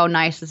will say, oh,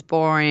 nice is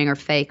boring or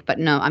fake, but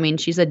no, I mean,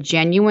 she's a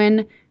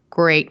genuine,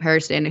 great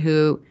person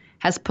who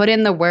has put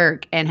in the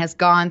work and has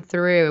gone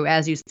through,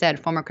 as you said,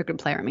 former cricket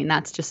player. I mean,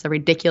 that's just a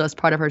ridiculous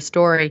part of her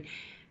story.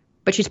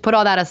 But she's put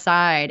all that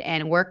aside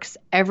and works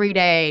every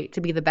day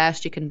to be the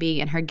best she can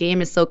be. And her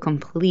game is so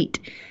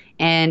complete.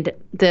 And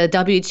the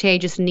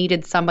WTA just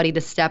needed somebody to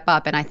step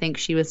up. And I think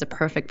she was the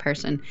perfect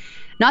person.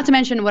 Not to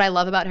mention, what I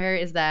love about her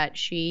is that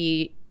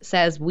she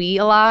says we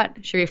a lot.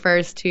 She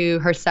refers to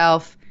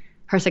herself,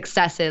 her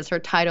successes, her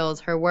titles,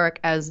 her work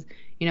as,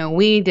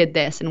 we did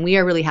this and we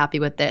are really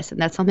happy with this.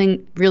 And that's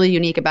something really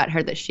unique about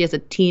her, that she has a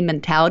team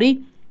mentality,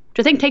 which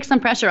I think takes some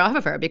pressure off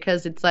of her,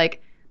 because it's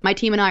like, my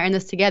team and I are in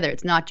this together.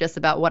 It's not just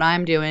about what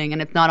I'm doing,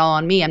 and it's not all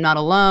on me. I'm not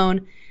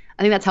alone.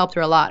 I think that's helped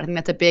her a lot. I think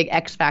that's a big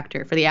X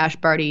factor for the Ash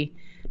Barty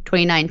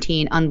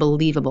 2019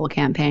 unbelievable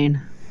campaign.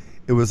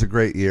 It was a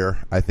great year.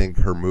 I think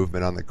her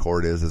movement on the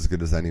court is as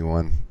good as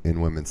anyone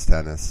in women's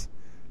tennis.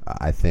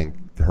 I think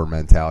her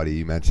mentality,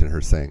 you mentioned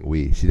her saying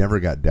we. She never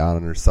got down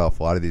on herself.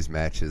 A lot of these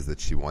matches that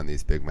she won,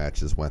 these big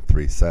matches, went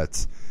 3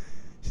 sets.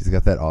 She's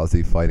got that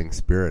Aussie fighting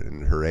spirit,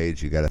 and at her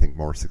age, you got to think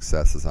more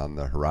success is on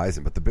the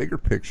horizon. But the bigger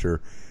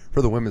picture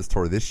for the women's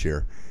tour this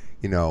year,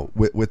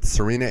 with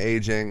Serena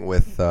aging,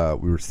 with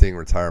we were seeing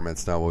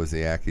retirements. Now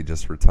Wozniacki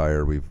just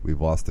retired.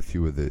 We've lost a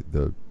few of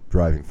the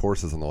driving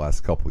forces in the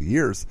last couple of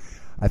years.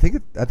 I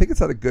think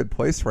it's at a good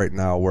place right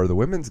now, where the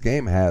women's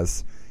game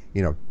has,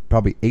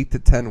 probably 8 to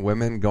 10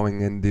 women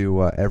going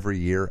into every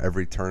year,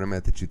 every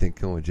tournament that you think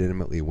can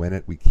legitimately win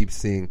it. We keep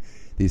seeing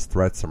these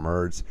threats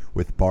emerge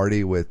with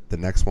Barty, with the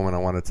next woman I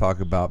want to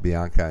talk about,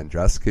 Bianca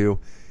Andreescu.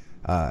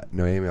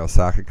 Naomi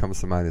Osaka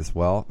comes to mind as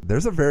well.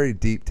 There's a very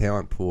deep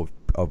talent pool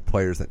of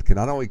players that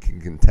not only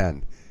can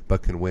contend,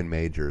 but can win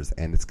majors.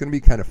 And it's going to be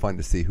kind of fun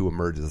to see who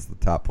emerges as the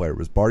top player. It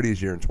was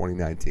Barty's year in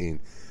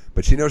 2019,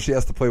 but she knows she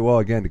has to play well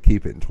again to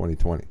keep it in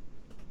 2020.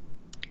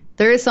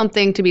 There is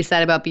something to be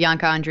said about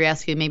Bianca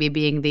Andreescu maybe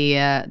being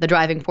the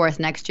driving force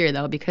next year,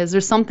 though, because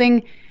there's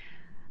something.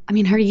 I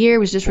mean, her year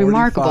was just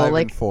remarkable.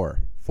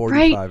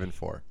 45 and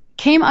 4.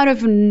 Came out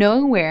of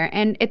nowhere,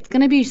 and it's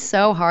going to be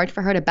so hard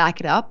for her to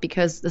back it up,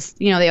 because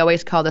they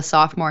always call the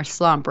sophomore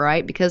slump,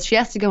 right? Because she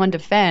has to go and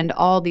defend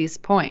all these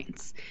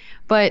points.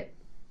 But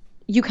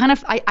you kind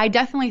of, I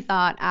definitely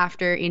thought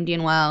after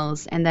Indian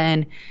Wells and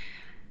then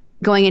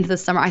going into the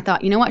summer, I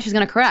thought, you know what, she's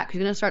going to correct. She's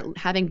going to start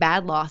having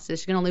bad losses.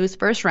 She's going to lose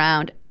first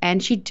round.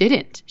 And she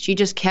didn't. She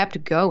just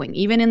kept going.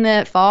 Even in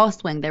the fall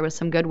swing, there was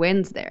some good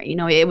wins there. You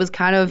know, it was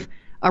kind of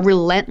a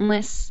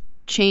relentless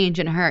change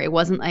in her. It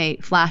wasn't a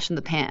flash in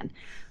the pan.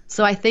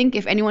 So I think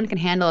if anyone can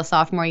handle a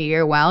sophomore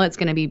year well, it's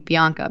going to be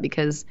Bianca,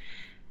 because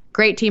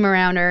great team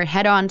around her,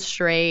 head on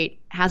straight,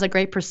 has a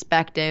great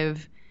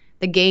perspective.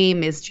 The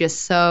game is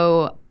just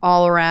so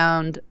all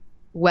around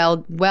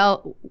well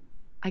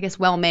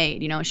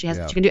made. You know, she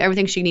can do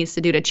everything she needs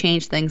to do to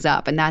change things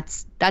up, and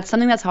that's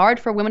something that's hard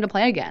for women to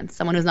play against.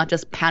 Someone who's not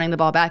just pounding the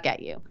ball back at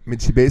you. I mean,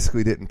 she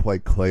basically didn't play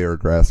clay or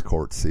grass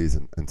court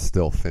season and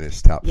still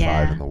finished top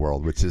 5 in the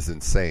world, which is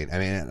insane. I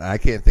mean, I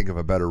can't think of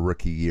a better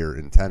rookie year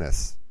in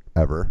tennis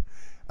ever.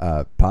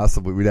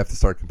 Possibly, we'd have to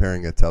start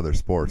comparing it to other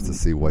sports to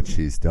see what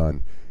she's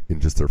done in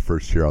just her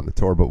first year on the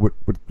tour. But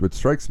what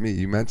strikes me,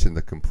 you mentioned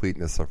the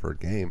completeness of her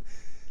game.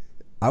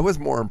 I was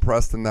more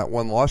impressed in that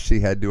one loss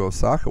she had to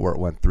Osaka, where it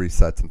went 3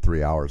 sets in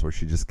 3 hours, where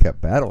she just kept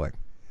battling.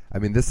 I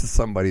mean, this is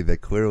somebody that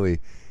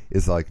clearly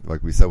is, like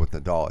we said with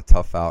Nadal, a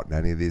tough out in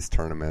any of these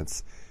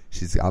tournaments.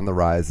 She's on the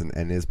rise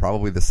and is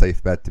probably the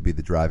safe bet to be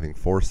the driving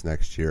force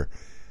next year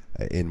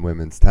in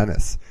women's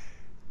tennis.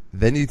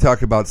 Then you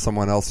talk about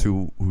someone else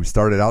who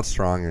started out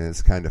strong and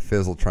has kind of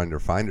fizzled trying to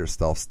find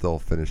herself, still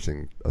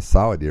finishing a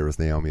solid year, was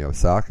Naomi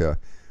Osaka.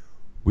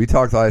 We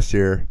talked last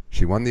year.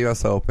 She won the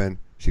U.S. Open.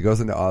 She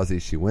goes into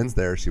Aussie. She wins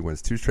there. She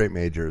wins 2 straight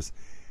majors.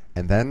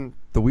 And then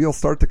the wheels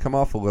start to come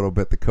off a little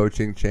bit. The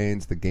coaching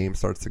change. The game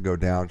starts to go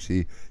down.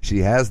 She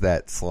has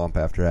that slump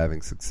after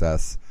having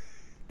success.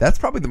 That's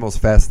probably the most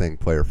fascinating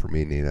player for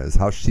me, Nina, is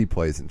how she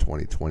plays in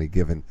 2020,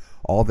 given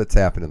all that's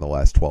happened in the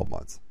last 12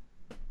 months.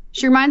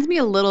 She reminds me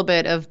a little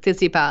bit of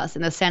Tsitsipas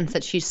in the sense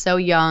that she's so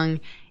young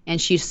and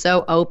she's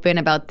so open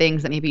about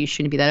things that maybe you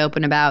shouldn't be that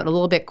open about. A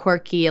little bit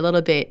quirky, a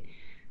little bit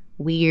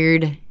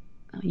weird,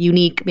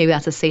 unique. Maybe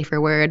that's a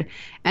safer word.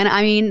 And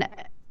I mean,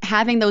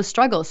 having those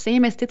struggles,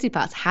 same as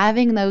Tsitsipas,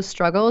 having those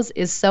struggles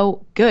is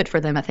so good for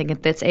them, I think,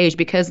 at this age,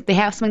 because they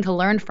have something to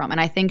learn from. And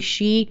I think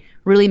she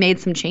really made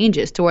some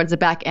changes towards the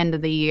back end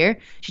of the year.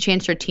 She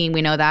changed her team.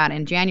 We know that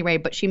in January,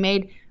 but she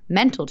made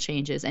mental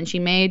changes and she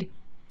made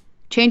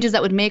changes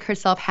that would make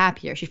herself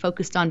happier. She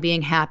focused on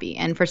being happy.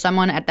 And for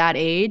someone at that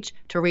age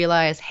to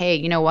realize, hey,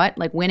 you know what?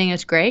 Like, winning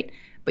is great,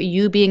 but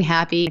you being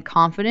happy and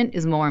confident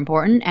is more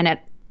important. And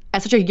at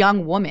such a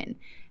young woman,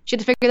 she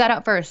had to figure that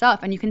out for herself.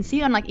 And you can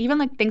see on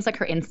even things like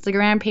her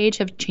Instagram page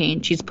have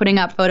changed. She's putting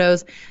up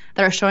photos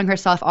that are showing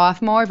herself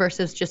off more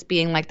versus just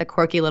being like the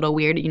quirky little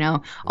weird,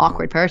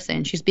 awkward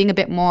person. She's being a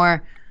bit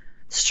more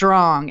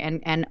strong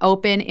and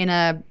open in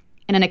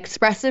an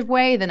expressive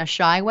way than a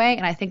shy way.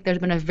 And I think there's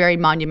been a very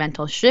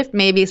monumental shift.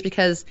 Maybe it's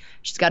because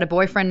she's got a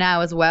boyfriend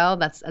now as well.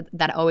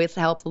 That always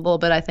helps a little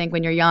bit, I think,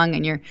 when you're young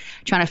and you're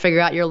trying to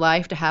figure out your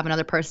life, to have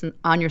another person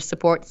on your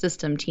support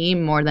system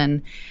team more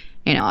than,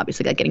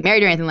 obviously like getting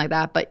married or anything like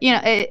that. But,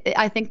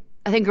 I think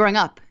growing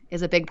up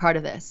is a big part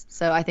of this.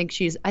 So I think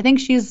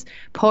she's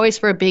poised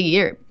for a big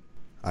year.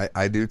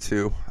 I do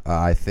too.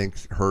 I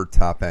think her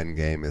top end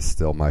game is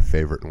still my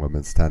favorite in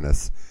women's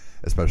tennis,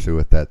 especially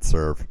with that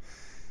serve.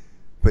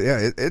 But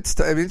yeah, it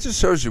just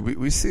shows you,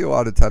 we see a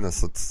lot of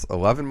tennis. It's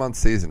 11-month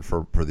season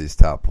for these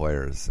top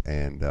players,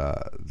 and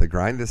the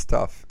grind is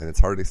tough, and it's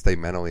hard to stay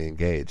mentally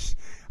engaged.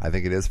 I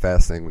think it is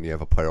fascinating when you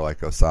have a player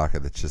like Osaka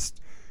that's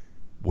just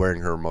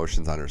wearing her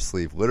emotions on her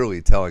sleeve,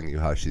 literally telling you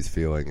how she's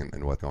feeling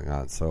and what's going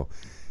on. So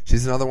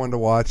she's another one to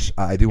watch.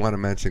 I do want to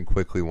mention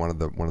quickly one of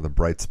the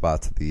bright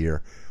spots of the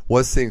year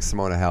was seeing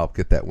Simona Halep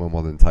get that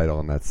Wimbledon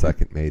title in that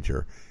second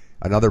major.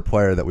 Another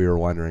player that we were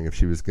wondering if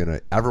she was going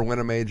to ever win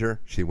a major.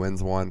 She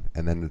wins one,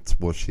 and then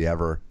will she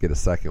ever get a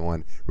second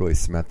one? Really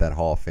cement that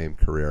Hall of Fame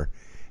career.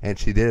 And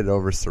she did it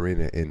over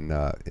Serena in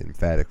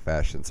emphatic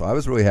fashion. So I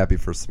was really happy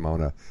for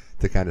Simona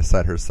to kind of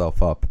set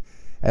herself up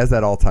as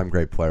that all-time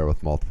great player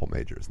with multiple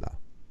majors now.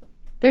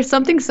 There's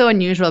something so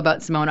unusual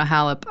about Simona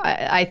Halep.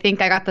 I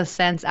think I got the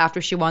sense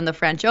after she won the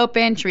French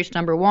Open, she reached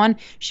number 1.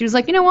 She was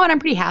like, you know what? I'm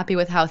pretty happy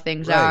with how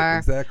things are.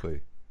 Exactly.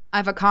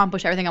 I've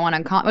accomplished everything I want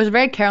to accomplish. It was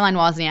very Caroline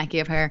Wozniacki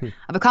of her.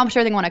 I've accomplished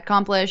everything I want to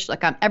accomplish.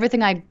 Like,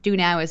 everything I do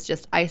now is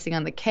just icing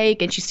on the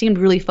cake. And she seemed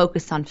really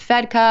focused on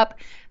Fed Cup.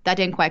 That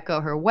didn't quite go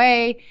her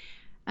way.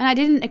 And I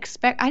didn't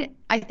expect.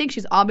 I think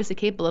she's obviously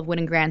capable of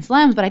winning Grand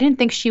Slams, but I didn't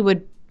think she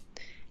would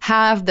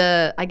have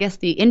not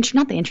the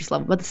interest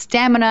level, but the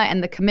stamina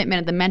and the commitment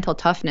and the mental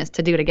toughness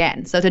to do it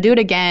again. So to do it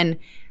again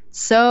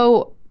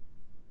so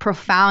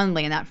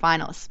profoundly in that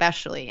final,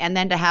 especially, and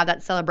then to have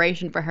that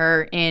celebration for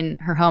her in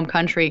her home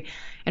country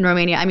in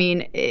Romania. I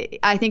mean,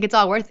 I think it's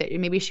all worth it.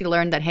 Maybe she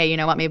learned that, hey, you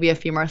know what, maybe a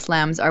few more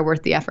slams are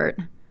worth the effort.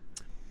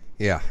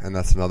 Yeah, and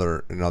that's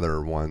another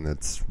one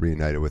that's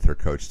reunited with her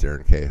coach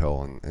Darren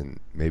Cahill, and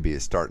maybe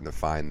is starting to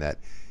find that,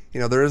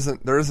 there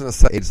isn't a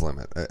set age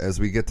limit. As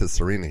we get to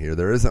Serena here,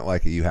 there isn't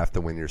like you have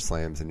to win your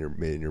slams in your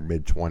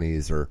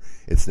mid-20s or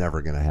it's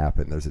never going to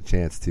happen. There's a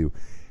chance to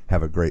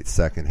have a great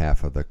second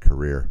half of the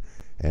career.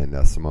 And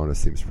Simona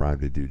seems primed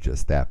to do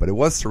just that. But it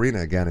was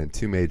Serena again in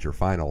 2 major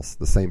finals,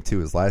 the same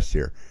 2 as last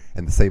year,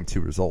 and the same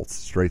 2 results,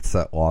 straight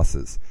set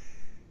losses.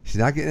 She's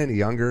not getting any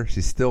younger.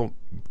 She's still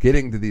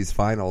getting to these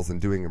finals and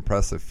doing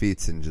impressive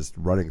feats and just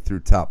running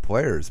through top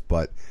players.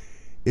 But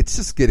it's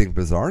just getting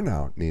bizarre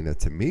now, Nina,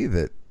 to me,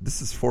 that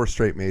this is 4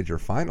 straight major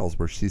finals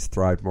where she's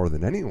thrived more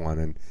than anyone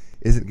and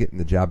isn't getting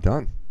the job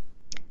done.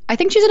 I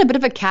think she's in a bit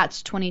of a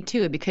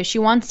catch-22 because she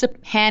wants to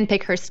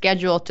handpick her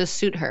schedule to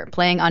suit her,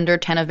 playing under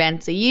 10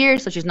 events a year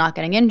so she's not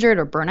getting injured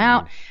or burn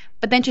out.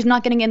 But then she's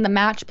not getting in the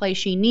match play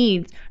she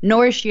needs,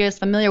 nor is she as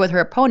familiar with her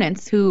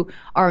opponents who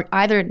are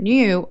either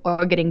new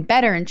or getting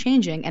better and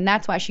changing. And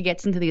that's why she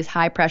gets into these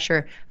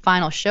high-pressure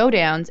final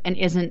showdowns and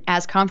isn't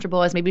as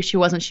comfortable as maybe she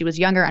was when she was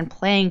younger and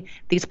playing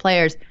these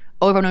players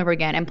over and over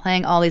again and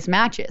playing all these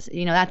matches.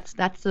 You know,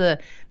 that's the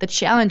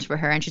challenge for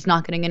her, and she's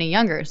not getting any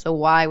younger. So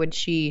why would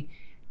she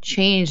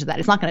change that?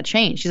 It's not going to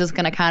change. She's just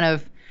going to kind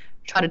of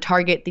try to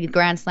target the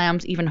Grand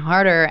Slams even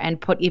harder and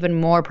put even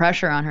more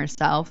pressure on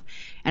herself.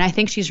 And I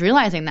think she's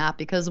realizing that,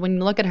 because when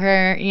you look at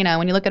her,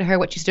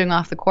 what she's doing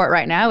off the court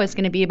right now, it's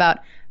going to be about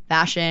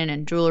fashion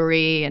and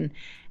jewelry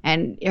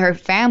and her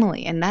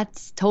family. And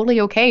that's totally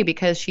okay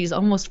because she's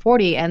almost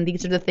 40 and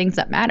these are the things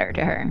that matter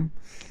to her.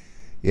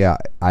 Yeah,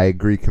 I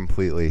agree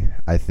completely.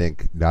 I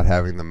think not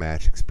having the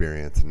match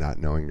experience and not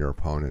knowing your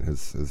opponent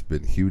has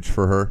been huge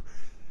for her.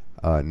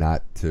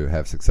 Not to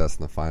have success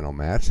in the final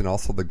match, and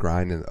also the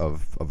grind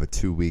of a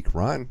 2-week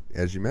run,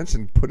 as you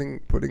mentioned,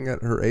 putting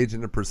at her age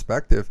into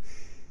perspective.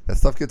 That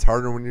stuff gets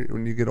harder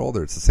when you get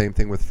older. It's the same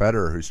thing with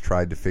Federer, who's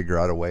tried to figure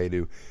out a way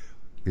to,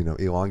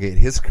 elongate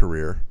his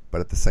career,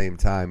 but at the same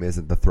time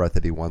isn't the threat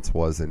that he once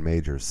was in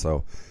majors.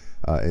 So,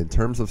 in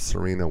terms of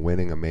Serena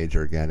winning a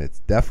major again, it's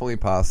definitely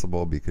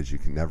possible because you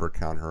can never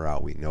count her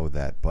out. We know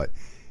that, but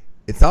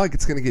it's not like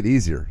it's going to get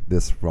easier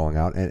this rolling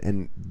out.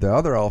 And the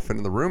other elephant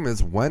in the room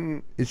is,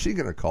 when is she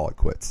going to call it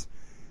quits?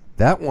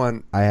 That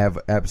one, I have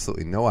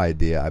absolutely no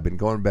idea. I've been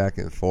going back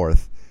and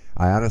forth.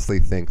 I honestly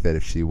think that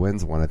if she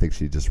wins one, I think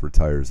she just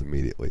retires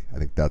immediately. I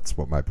think that's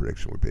what my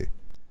prediction would be.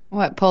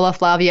 What, pull a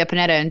Flavia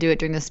Pennetta and do it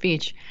during the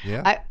speech?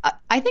 Yeah.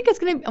 I think it's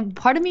going to,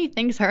 part of me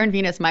thinks her and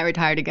Venus might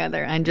retire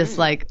together and just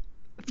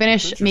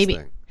finish maybe.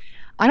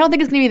 I don't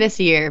think it's going to be this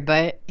year,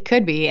 but it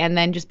could be. And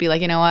then just be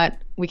like, you know what?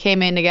 We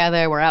came in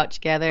together. We're out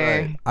together.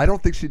 Right. I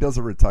don't think she does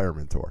a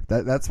retirement tour.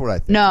 That's what I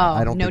think. No,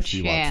 I don't no think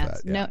she chance.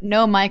 wants that. Yeah.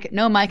 No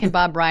Mike and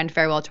Bob Bryan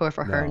farewell tour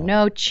for her.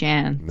 No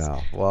chance.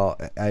 No. Well,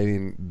 I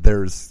mean,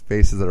 there's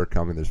faces that are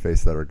coming. There's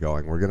faces that are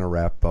going. We're going to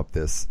wrap up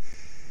this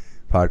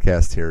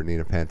podcast here,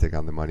 Nina Pantic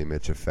on the Money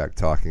Mitch Effect,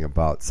 talking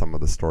about some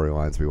of the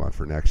storylines we want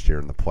for next year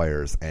and the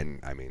players. And,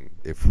 I mean,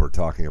 if we're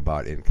talking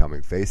about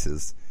incoming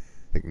faces,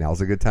 I think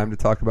now's a good time to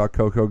talk about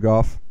Coco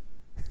Gauff.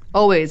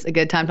 Always a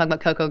good time to talk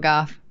about Coco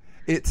Gauff.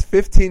 It's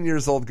 15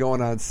 years old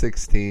going on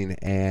 16,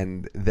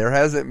 and there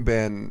hasn't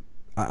been,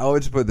 I'll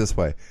just put it this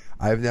way,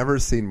 I've never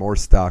seen more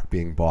stock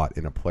being bought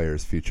in a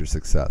player's future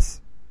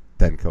success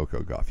than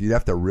Coco Gauff. You'd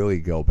have to really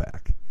go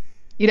back.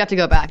 You'd have to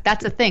go back.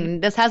 That's the thing.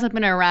 This hasn't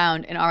been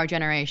around in our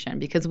generation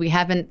because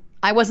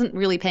I wasn't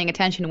really paying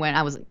attention when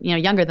I was,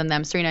 younger than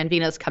them, Serena and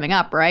Venus coming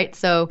up, right?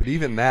 So, but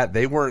even that,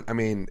 they weren't, I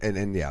mean,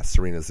 and yeah,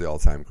 Serena's the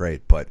all-time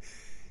great, but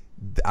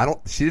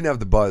she didn't have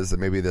the buzz,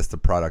 and maybe that's the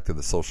product of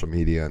the social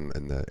media and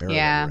the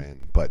era we're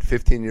in. But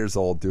 15 years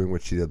old, doing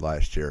what she did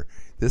last year,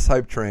 this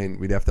hype train,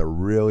 we'd have to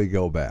really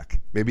go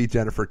back. Maybe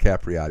Jennifer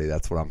Capriati,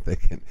 that's what I'm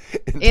thinking.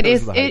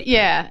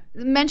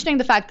 Mentioning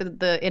the fact that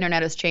the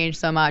internet has changed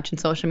so much and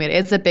social media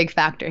is a big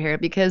factor here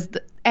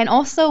and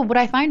also what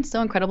I find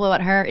so incredible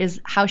about her is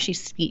how she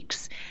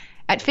speaks.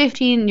 At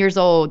 15 years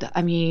old,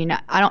 I mean,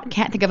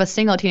 can't think of a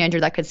single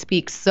teenager that could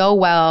speak so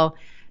well.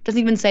 Doesn't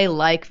even say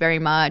very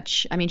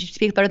much. I mean, she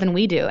speaks better than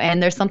we do.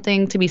 And there's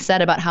something to be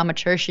said about how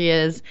mature she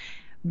is.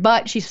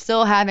 But she's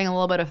still having a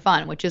little bit of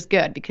fun, which is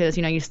good because,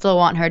 you still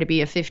want her to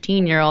be a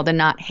 15-year-old and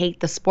not hate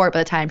the sport by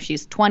the time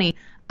she's 20,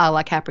 a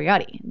la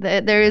Capriati.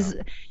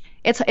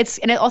 It's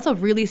also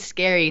really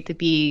scary to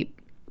be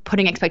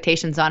putting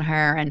expectations on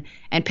her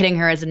and pitting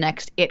her as the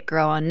next it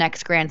girl and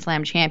next Grand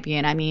Slam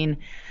champion. I mean,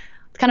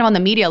 it's kind of on the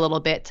media a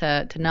little bit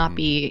to not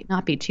be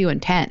too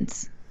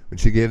intense. When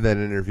she gave that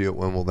interview at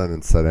Wimbledon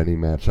and said, any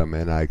match I'm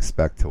in, I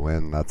expect to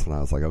win, that's when I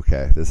was like,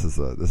 okay, this is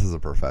a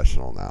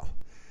professional now.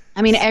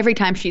 I mean, every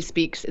time she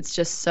speaks, it's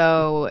just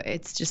so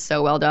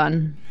well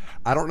done.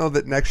 I don't know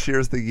that next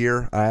year's the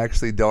year. I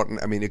actually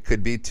don't. I mean, it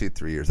could be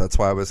 2-3 years. That's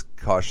why I was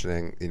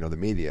cautioning, the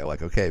media.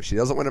 Like, okay, if she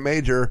doesn't win a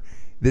major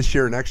this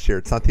year or next year,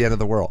 it's not the end of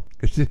the world.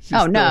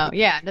 So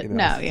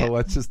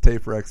let's just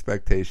taper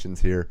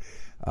expectations here.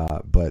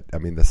 But I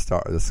mean,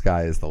 the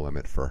sky is the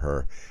limit for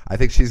her. I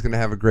think she's going to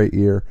have a great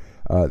year.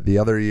 The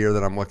other year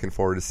that I'm looking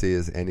forward to see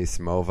is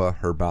Anisimova,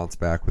 her bounce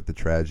back with the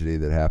tragedy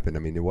that happened. I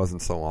mean, it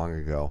wasn't so long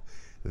ago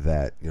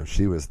that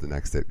she was the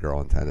next it girl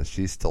in tennis.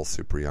 She's still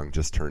super young,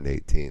 just turned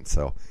 18.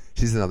 So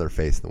she's another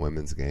face in the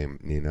women's game,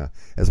 Nina,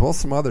 as well as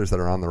some others that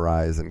are on the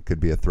rise and could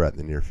be a threat in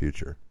the near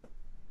future.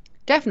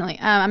 Definitely.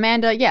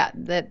 Amanda,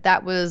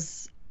 that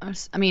was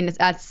I mean,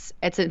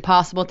 it's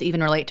impossible to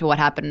even relate to what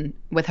happened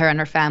with her and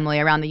her family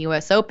around the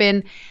U.S.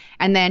 Open,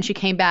 and then she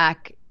came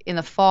back in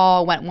the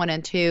fall, went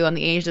 1-2 on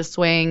the Asia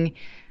swing,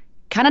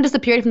 kind of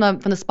disappeared from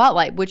the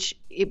spotlight, which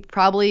it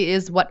probably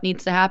is what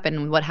needs to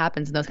happen, what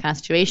happens in those kind of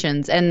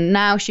situations. And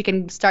now she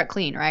can start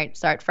clean, right?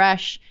 Start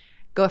fresh,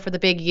 go for the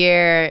big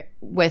year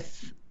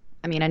with,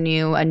 I mean, a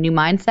new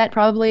mindset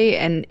probably.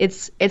 And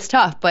it's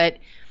tough, but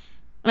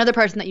another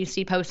person that you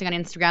see posting on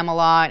Instagram a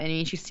lot, I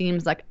mean, she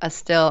seems like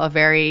still a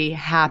very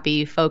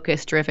happy,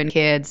 focused, driven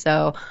kid.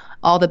 So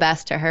all the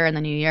best to her in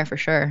the new year for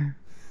sure.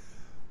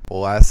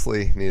 Well,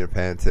 lastly, Nina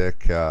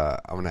Pantic,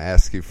 I'm going to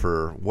ask you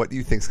for what do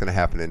you think is going to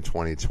happen in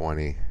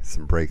 2020?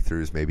 Some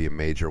breakthroughs, maybe a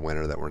major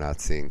winner that we're not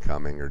seeing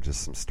coming, or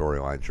just some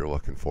storylines you're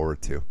looking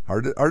forward to.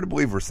 Hard to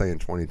believe we're saying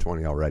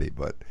 2020 already,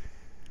 but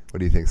what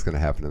do you think is going to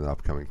happen in the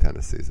upcoming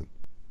tennis season?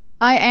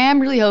 I am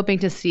really hoping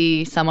to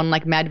see someone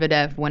like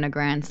Medvedev win a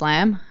Grand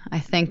Slam. I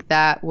think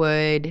it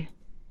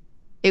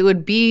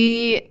would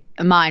be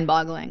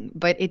mind-boggling,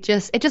 but it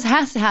just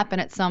has to happen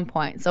at some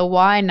point. So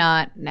why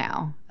not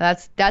now?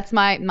 That's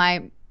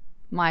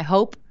my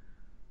hope,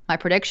 my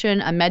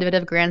prediction, a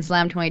Medvedev Grand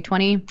Slam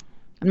 2020.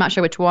 I'm not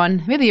sure which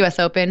one. Maybe the U.S.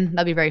 Open.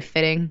 That'd be very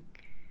fitting.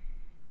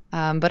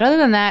 But other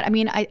than that, I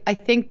mean, I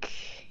think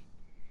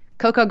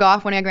Coco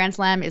Gauff winning a Grand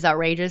Slam is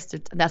outrageous.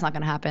 That's not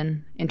going to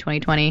happen in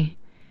 2020.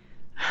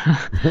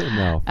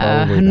 No,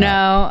 probably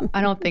not. No,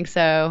 I don't think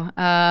so.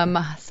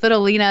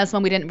 Svitolina is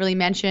one we didn't really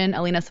mention.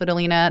 Alina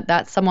Svitolina,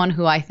 that's someone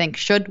who I think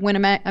should win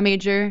a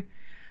major,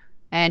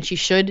 and she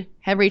should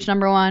have reached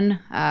number one.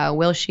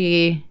 Will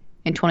she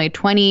in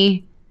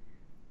 2020?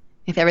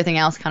 If everything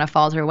else kind of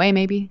falls her way,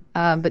 maybe.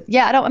 But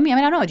yeah, I don't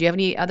know. Do you have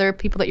any other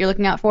people that you're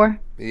looking out for?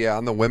 Yeah,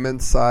 on the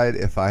women's side,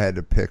 if I had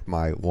to pick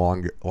my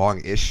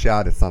long-ish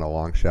shot, it's not a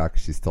long shot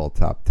because she's still a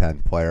top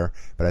 10 player,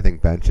 but I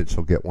think Bencic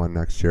will get one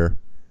next year.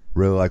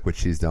 Really like what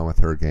she's done with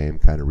her game,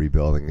 kind of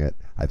rebuilding it.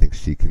 I think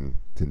she can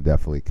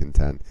definitely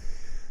contend.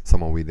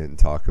 Someone we didn't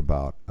talk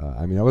about.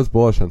 I was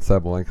bullish on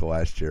Sabalenka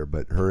last year,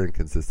 but her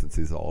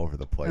inconsistency is all over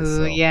the place. Ooh,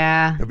 so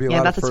yeah. There'll be a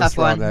lot of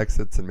first-round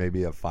exits and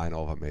maybe a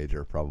final of a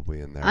major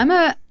probably in there.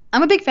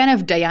 I'm a big fan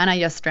of Diana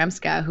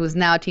Yastremska, who's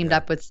now teamed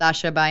up with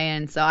Sasha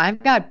Bayan. So I've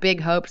got big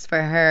hopes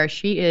for her.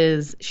 She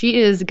is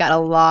got a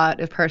lot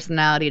of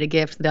personality to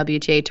give to the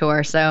WTA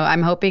Tour. So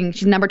I'm hoping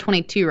she's number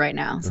 22 right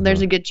now. So there's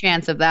a good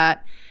chance of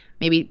that.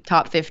 Maybe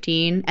top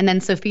 15. And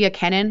then Sophia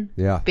Kenin,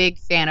 big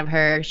fan of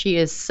her. She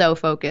is so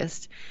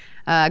focused.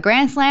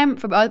 Grand Slam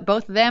for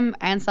both of them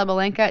and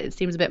Sabalenka, it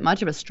seems a bit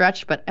much of a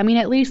stretch, but I mean,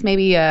 at least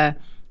maybe a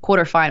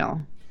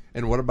quarterfinal.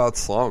 And what about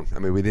Sloane? I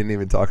mean, we didn't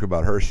even talk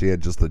about her. She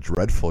had just a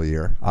dreadful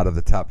year, out of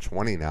the top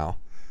 20 now,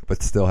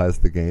 but still has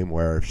the game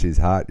where if she's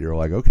hot, you're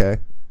like, okay,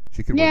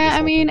 she can win this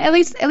whole thing.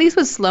 At least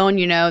with Sloane,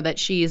 you know that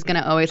she's going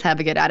to always have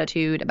a good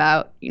attitude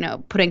about,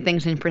 putting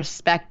things in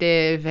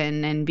perspective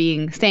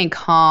and staying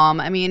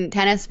calm. I mean,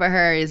 tennis for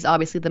her is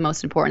obviously the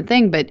most important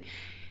thing, but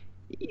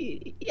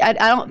I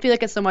don't feel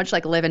like it's so much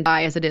like live and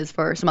die as it is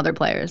for some other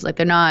players. Like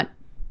they're not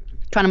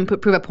trying to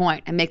prove a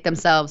point and make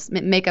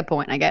a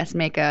point, I guess,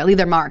 leave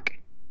their mark.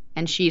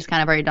 And she's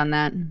kind of already done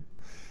that.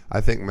 I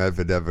think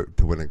Medvedev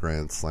to win a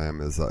Grand Slam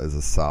is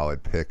a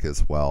solid pick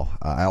as well.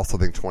 I also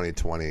think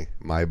 2020,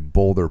 my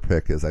bolder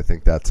pick is I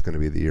think that's going to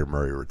be the year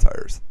Murray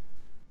retires.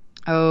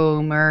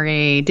 Oh,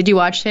 Murray. Did you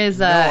watch his...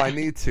 No, I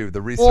need to. The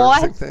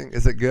resurfacing thing.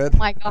 Is it good? Oh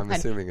my God. I'm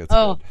assuming it's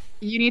good.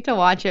 You need to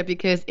watch it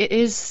because it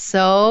is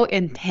so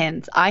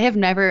intense. I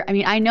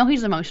know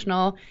he's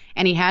emotional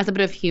and he has a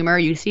bit of humor.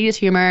 You see his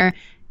humor.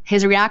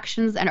 His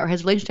reactions or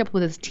his relationship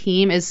with his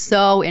team is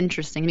so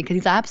interesting because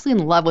he's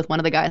absolutely in love with one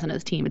of the guys on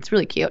his team. It's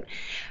really cute.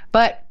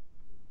 But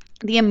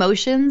the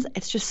emotions,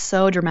 it's just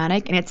so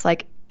dramatic. And it's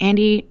like,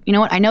 Andy, you know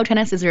what? I know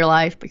tennis is your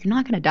life, but you're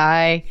not going to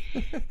die.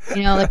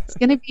 It's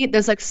going to be,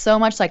 there's like so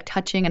much like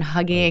touching and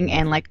hugging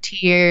and like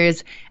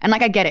tears. And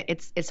like, I get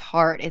it. It's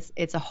hard.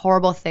 It's a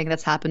horrible thing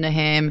that's happened to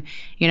him.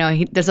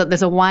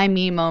 There's a why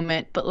me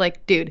moment, but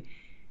like, dude,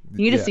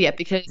 you need to see it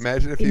because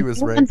imagine if he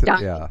was ranked.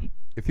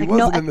 If he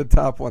wasn't in the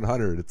top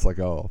 100, it's like,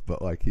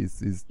 but like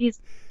he's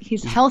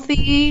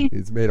healthy.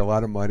 He's made a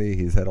lot of money.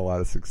 He's had a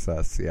lot of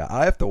success. Yeah,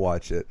 I have to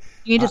watch it.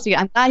 You need to see it.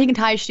 I'm glad he can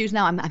tie his shoes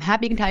now. I'm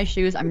happy he can tie his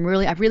shoes. I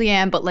really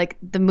am. But like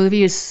the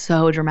movie is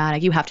so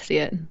dramatic. You have to see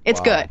it. It's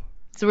good.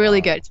 It's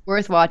really good. It's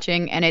worth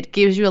watching, and it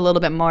gives you a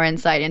little bit more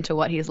insight into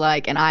what he's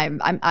like. And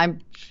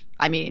I'm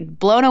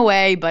blown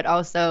away, but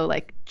also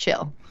like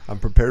chill. I'm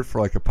prepared for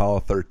like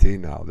Apollo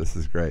 13 now. This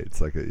is great. It's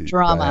like a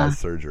drama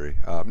surgery.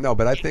 No,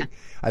 but I think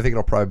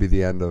it'll probably be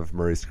the end of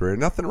Murray's career.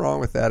 Nothing wrong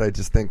with that. I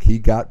just think he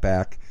got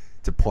back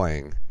to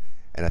playing,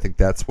 and I think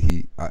that's what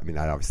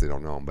I obviously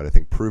don't know him, but I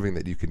think proving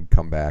that you can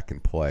come back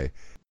and play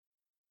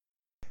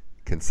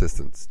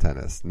consistent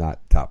tennis, not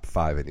top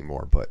 5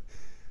 anymore, but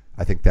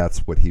I think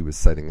that's what he was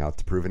setting out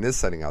to prove and is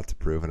setting out to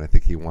prove, and I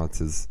think he wants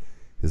his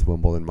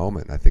Wimbledon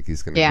moment. I think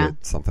he's going to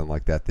get something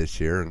like that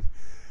this year and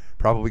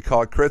probably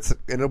call it crits, and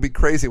it'll be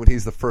crazy when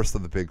he's the first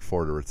of the big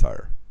four to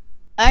retire.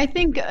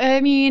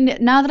 I mean,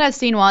 now that I've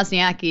seen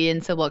Wozniacki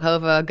and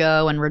Cibulkova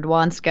go and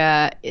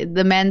Radwanska,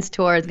 the men's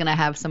tour is going to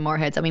have some more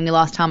hits. I mean, we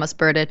lost Thomas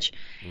Berdych.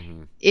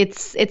 Mm-hmm.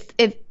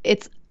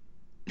 It's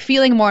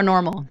feeling more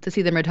normal to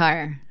see them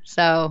retire.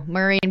 So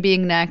Murray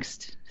being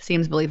next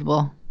seems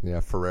believable. Yeah,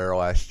 Ferrer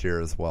last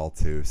year as well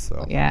too.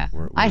 So yeah,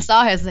 I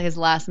saw his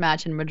last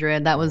match in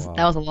Madrid. That was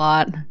a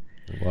lot.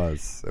 It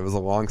was a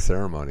long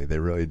ceremony. They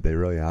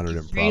really honored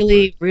him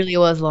properly. Really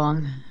was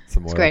long.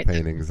 Some oil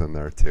paintings in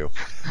there too.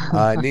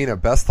 Nina,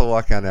 best of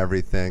luck on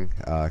everything.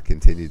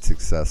 Continued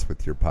success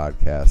with your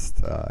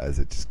podcast as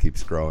it just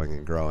keeps growing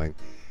and growing.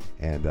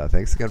 And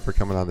thanks again for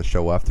coming on the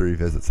show. We'll have to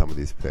revisit some of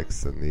these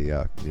picks in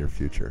the near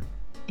future.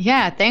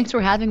 Yeah, thanks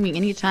for having me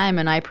anytime,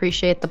 and I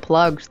appreciate the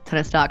plugs.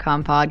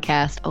 Tennis.com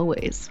podcast,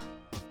 always.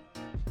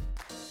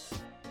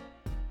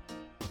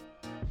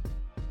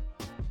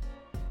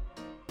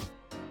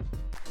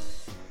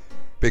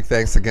 Big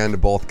thanks again to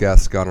both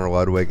guests, Gunnar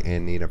Ludwig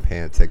and Nina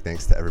Pantic.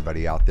 Thanks to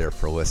everybody out there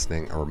for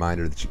listening. A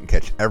reminder that you can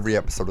catch every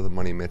episode of The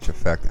Money Mitch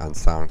Effect on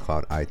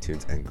SoundCloud,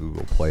 iTunes, and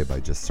Google Play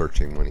by just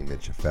searching Money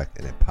Mitch Effect,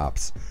 and it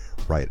pops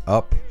right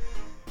up.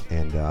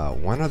 And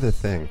one other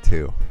thing,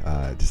 too,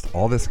 just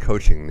all this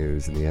coaching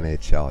news in the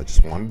NHL, I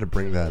just wanted to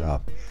bring that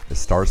up. The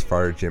Stars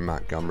fired Jim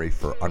Montgomery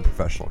for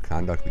unprofessional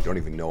conduct. We don't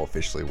even know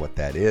officially what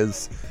that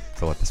is,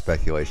 so let the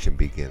speculation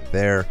begin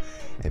there.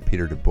 And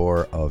Peter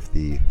DeBoer of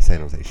the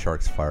San Jose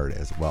Sharks fired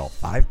as well.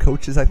 5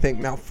 coaches, I think,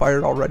 now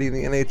fired already in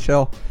the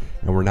NHL,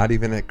 and we're not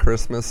even at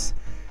Christmas.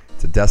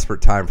 It's a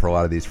desperate time for a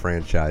lot of these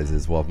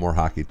franchises. We'll have more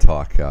hockey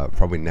talk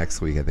probably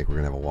next week. I think we're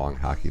going to have a long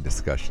hockey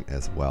discussion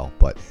as well.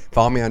 But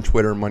follow me on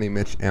Twitter,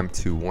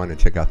 MoneyMitchM21, and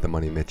check out the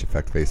Money Mitch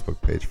Effect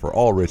Facebook page for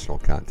all original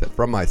content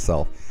from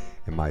myself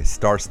and my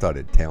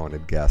star-studded,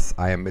 talented guests.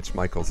 I am Mitch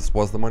Michaels. This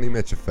was the Money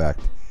Mitch Effect.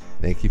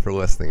 Thank you for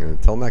listening, and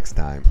until next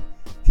time,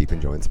 keep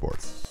enjoying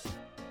sports.